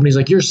drug companies,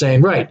 like you're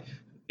saying, right,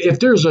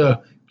 if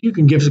you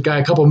can give a guy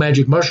a couple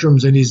magic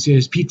mushrooms and his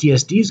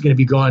PTSD is going to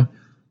be gone,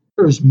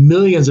 there's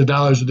millions of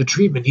dollars worth of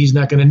treatment he's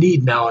not going to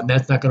need now, and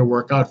that's not going to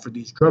work out for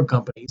these drug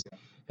companies.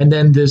 And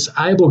then this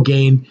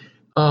Ibogaine,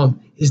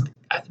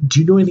 do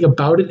you know anything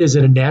about it? Is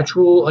it a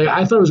natural? Like,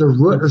 I thought it was a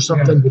root or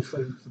something.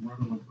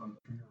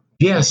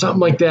 Yeah, something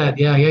like that.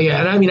 Yeah.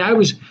 And I mean,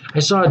 I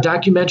saw a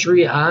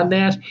documentary on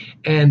that,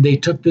 and they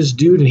took this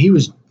dude, and he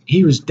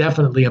was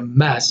definitely a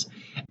mess,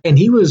 and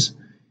he was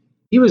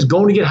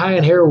going to get high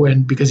on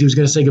heroin because he was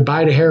going to say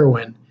goodbye to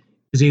heroin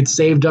because he had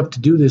saved up to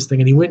do this thing,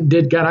 and he went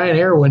and got high on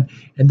heroin,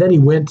 and then he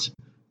went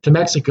to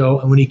Mexico,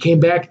 and when he came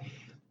back,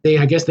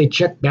 I guess they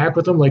checked back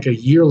with him like a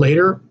year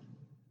later,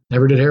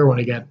 never did heroin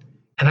again,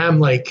 and I'm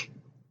like,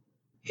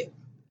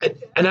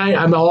 and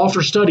I'm all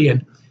for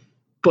studying.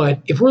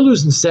 But if we're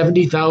losing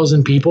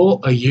 70,000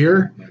 people a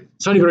year,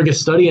 somebody better get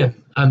studying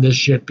on this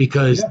shit,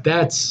 because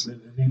that's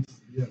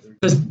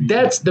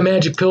the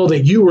magic pill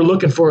that you were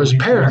looking for as a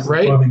parent,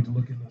 right?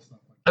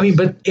 I mean,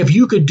 but if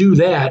you could do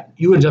that,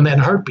 you would have done that in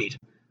a heartbeat.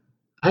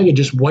 I could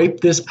just wipe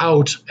this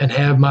out and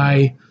have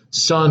my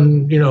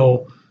son,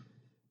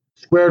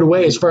 squared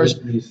away as far as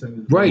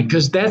right,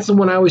 because that's the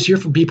one I always hear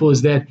from people,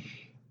 is that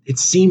it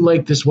seemed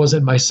like this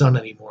wasn't my son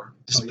anymore.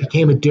 This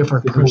became a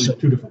different person.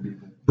 Two different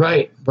people.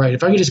 Right.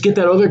 If I could just get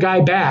that other guy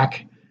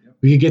back,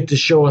 we could get this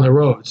show on the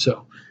road.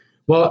 So,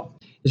 well,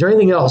 is there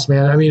anything else,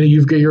 man? I mean,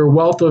 you've got your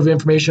wealth of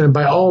information, and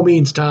by all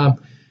means,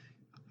 Tom,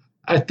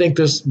 I think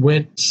this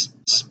went,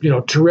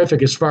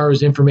 terrific as far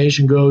as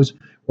information goes.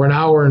 We're an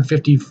hour and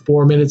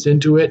 54 minutes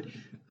into it.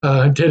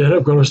 It did end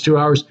up going almost 2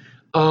 hours.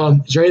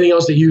 Is there anything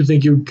else that you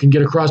think you can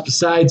get across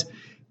besides?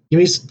 Give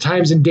me some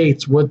times and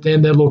dates. What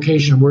and the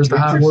location? Where's the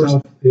hot horse?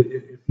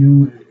 If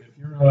you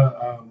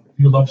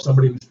love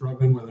somebody who's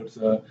struggling, whether it's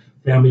a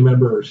family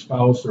member or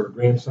spouse or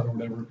grandson or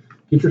whatever,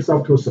 get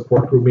yourself to a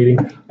support group meeting.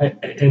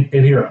 And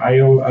here,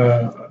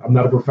 I'm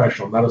not a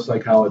professional, I'm not a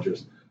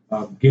psychologist.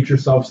 Get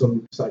yourself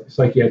some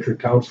psychiatric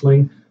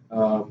counseling.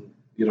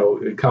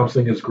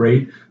 Counseling is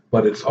great,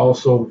 but it's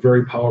also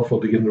very powerful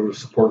to get into a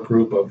support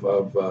group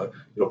of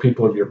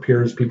people of your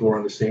peers, people who are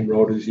on the same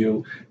road as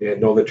you,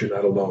 and know that you're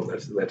not alone.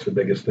 That's the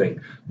biggest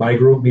thing. My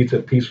group meets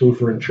at Peace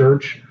Lutheran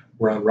Church.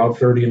 We're on Route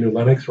 30 in New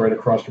Lenox, right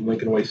across from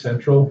Lincoln Way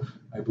Central.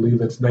 I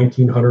believe it's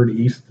 1900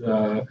 East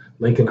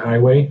Lincoln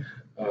Highway.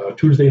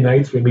 Tuesday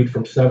nights we meet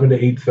from 7 to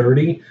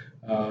 8:30.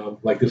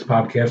 Like this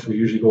podcast, we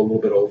usually go a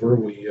little bit over.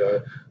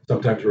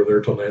 Sometimes we're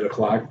there till 9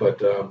 o'clock,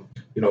 but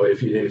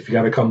if you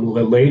got to come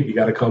late, you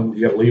got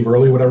to leave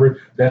early, whatever.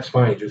 That's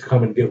fine. Just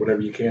come and get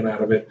whatever you can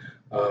out of it.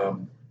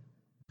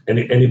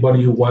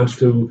 Anybody who wants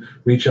to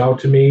reach out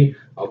to me,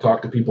 I'll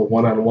talk to people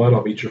one-on-one.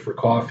 I'll meet you for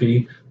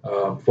coffee.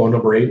 Phone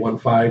number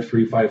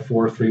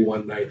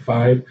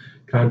 815-354-3195.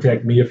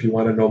 Contact me if you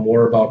want to know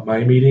more about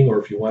my meeting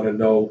or if you want to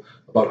know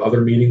about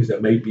other meetings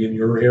that may be in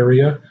your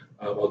area.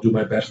 I'll do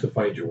my best to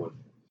find you one.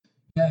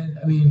 Yeah,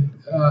 I mean,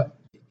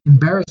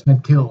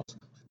 embarrassment kills.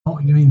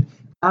 I mean,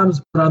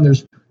 Tom's put on,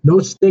 there's no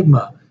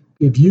stigma.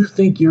 If you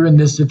think you're in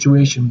this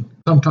situation,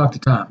 come talk to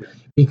Tom,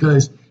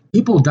 because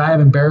people die of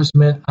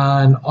embarrassment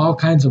on all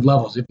kinds of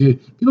levels.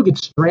 People get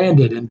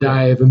stranded and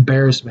die of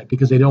embarrassment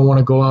because they don't want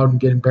to go out and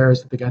get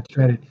embarrassed that they got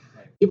stranded.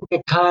 People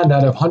get conned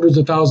out of hundreds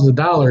of thousands of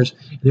dollars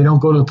and they don't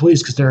go to the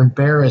police because they're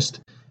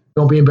embarrassed.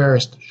 Don't be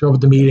embarrassed. Show up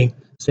at the meeting.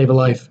 Save a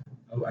life.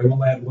 I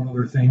will add one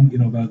other thing.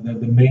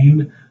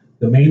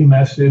 The main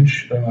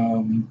message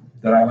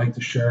that I like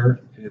to share,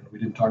 and we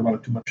didn't talk about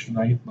it too much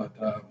tonight, but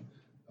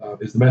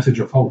is the message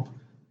of hope.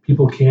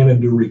 People can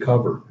and do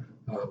recover.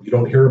 You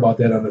don't hear about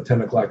that on the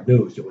 10 o'clock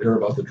news. You'll hear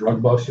about the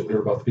drug bust. You'll hear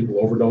about the people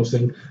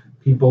overdosing.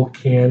 People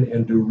can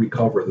and do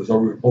recover. There's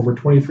over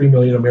 23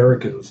 million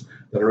Americans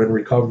that are in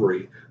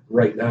recovery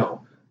right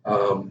now.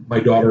 My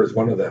daughter is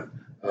one of them.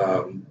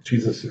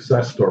 She's a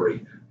success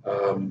story.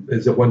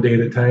 Is it one day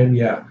at a time?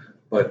 Yeah.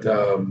 But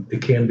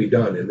it can be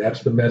done. And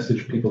that's the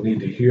message people need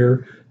to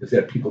hear, is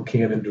that people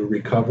can and do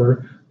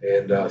recover.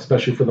 And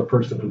especially for the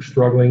person who's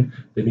struggling,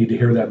 they need to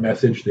hear that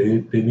message.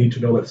 They need to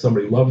know that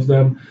somebody loves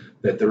them,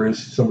 that there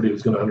is somebody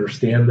who's going to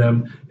understand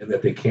them, and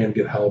that they can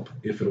get help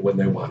if and when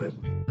they want it.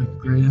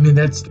 Great. I mean,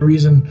 that's the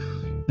reason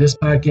this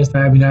podcast,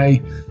 I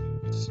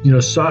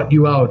sought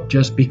you out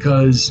just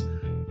because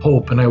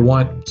hope. And I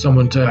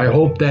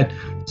hope that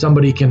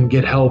somebody can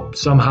get help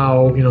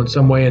somehow, in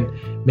some way, and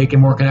making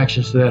more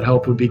connections to that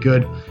help would be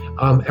good.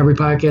 Every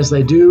podcast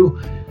I do,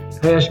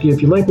 I ask you,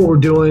 if you like what we're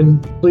doing,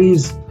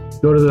 please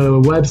go to the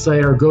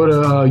website or go to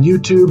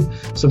YouTube,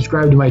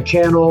 subscribe to my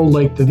channel,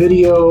 like the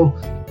video.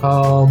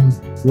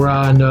 We're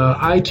on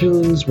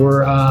iTunes,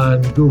 we're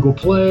on Google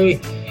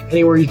Play.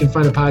 Anywhere you can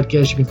find a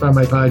podcast, you can find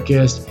my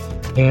podcast.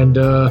 And,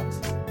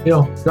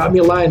 drop me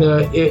a line.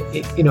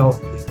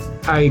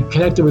 I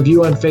connected with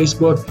you on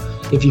Facebook.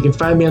 If you can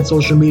find me on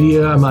social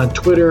media, I'm on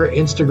Twitter,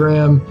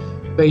 Instagram,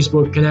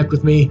 Facebook. Connect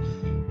with me.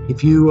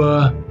 If you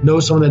know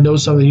someone that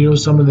knows something,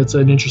 someone that's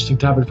an interesting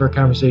topic for a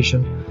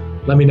conversation,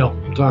 let me know.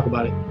 We'll talk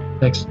about it.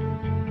 Thanks.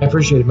 I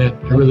appreciate it, man.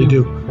 I really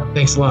do.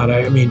 Thanks a lot.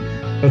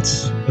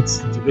 It's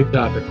a big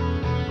topic.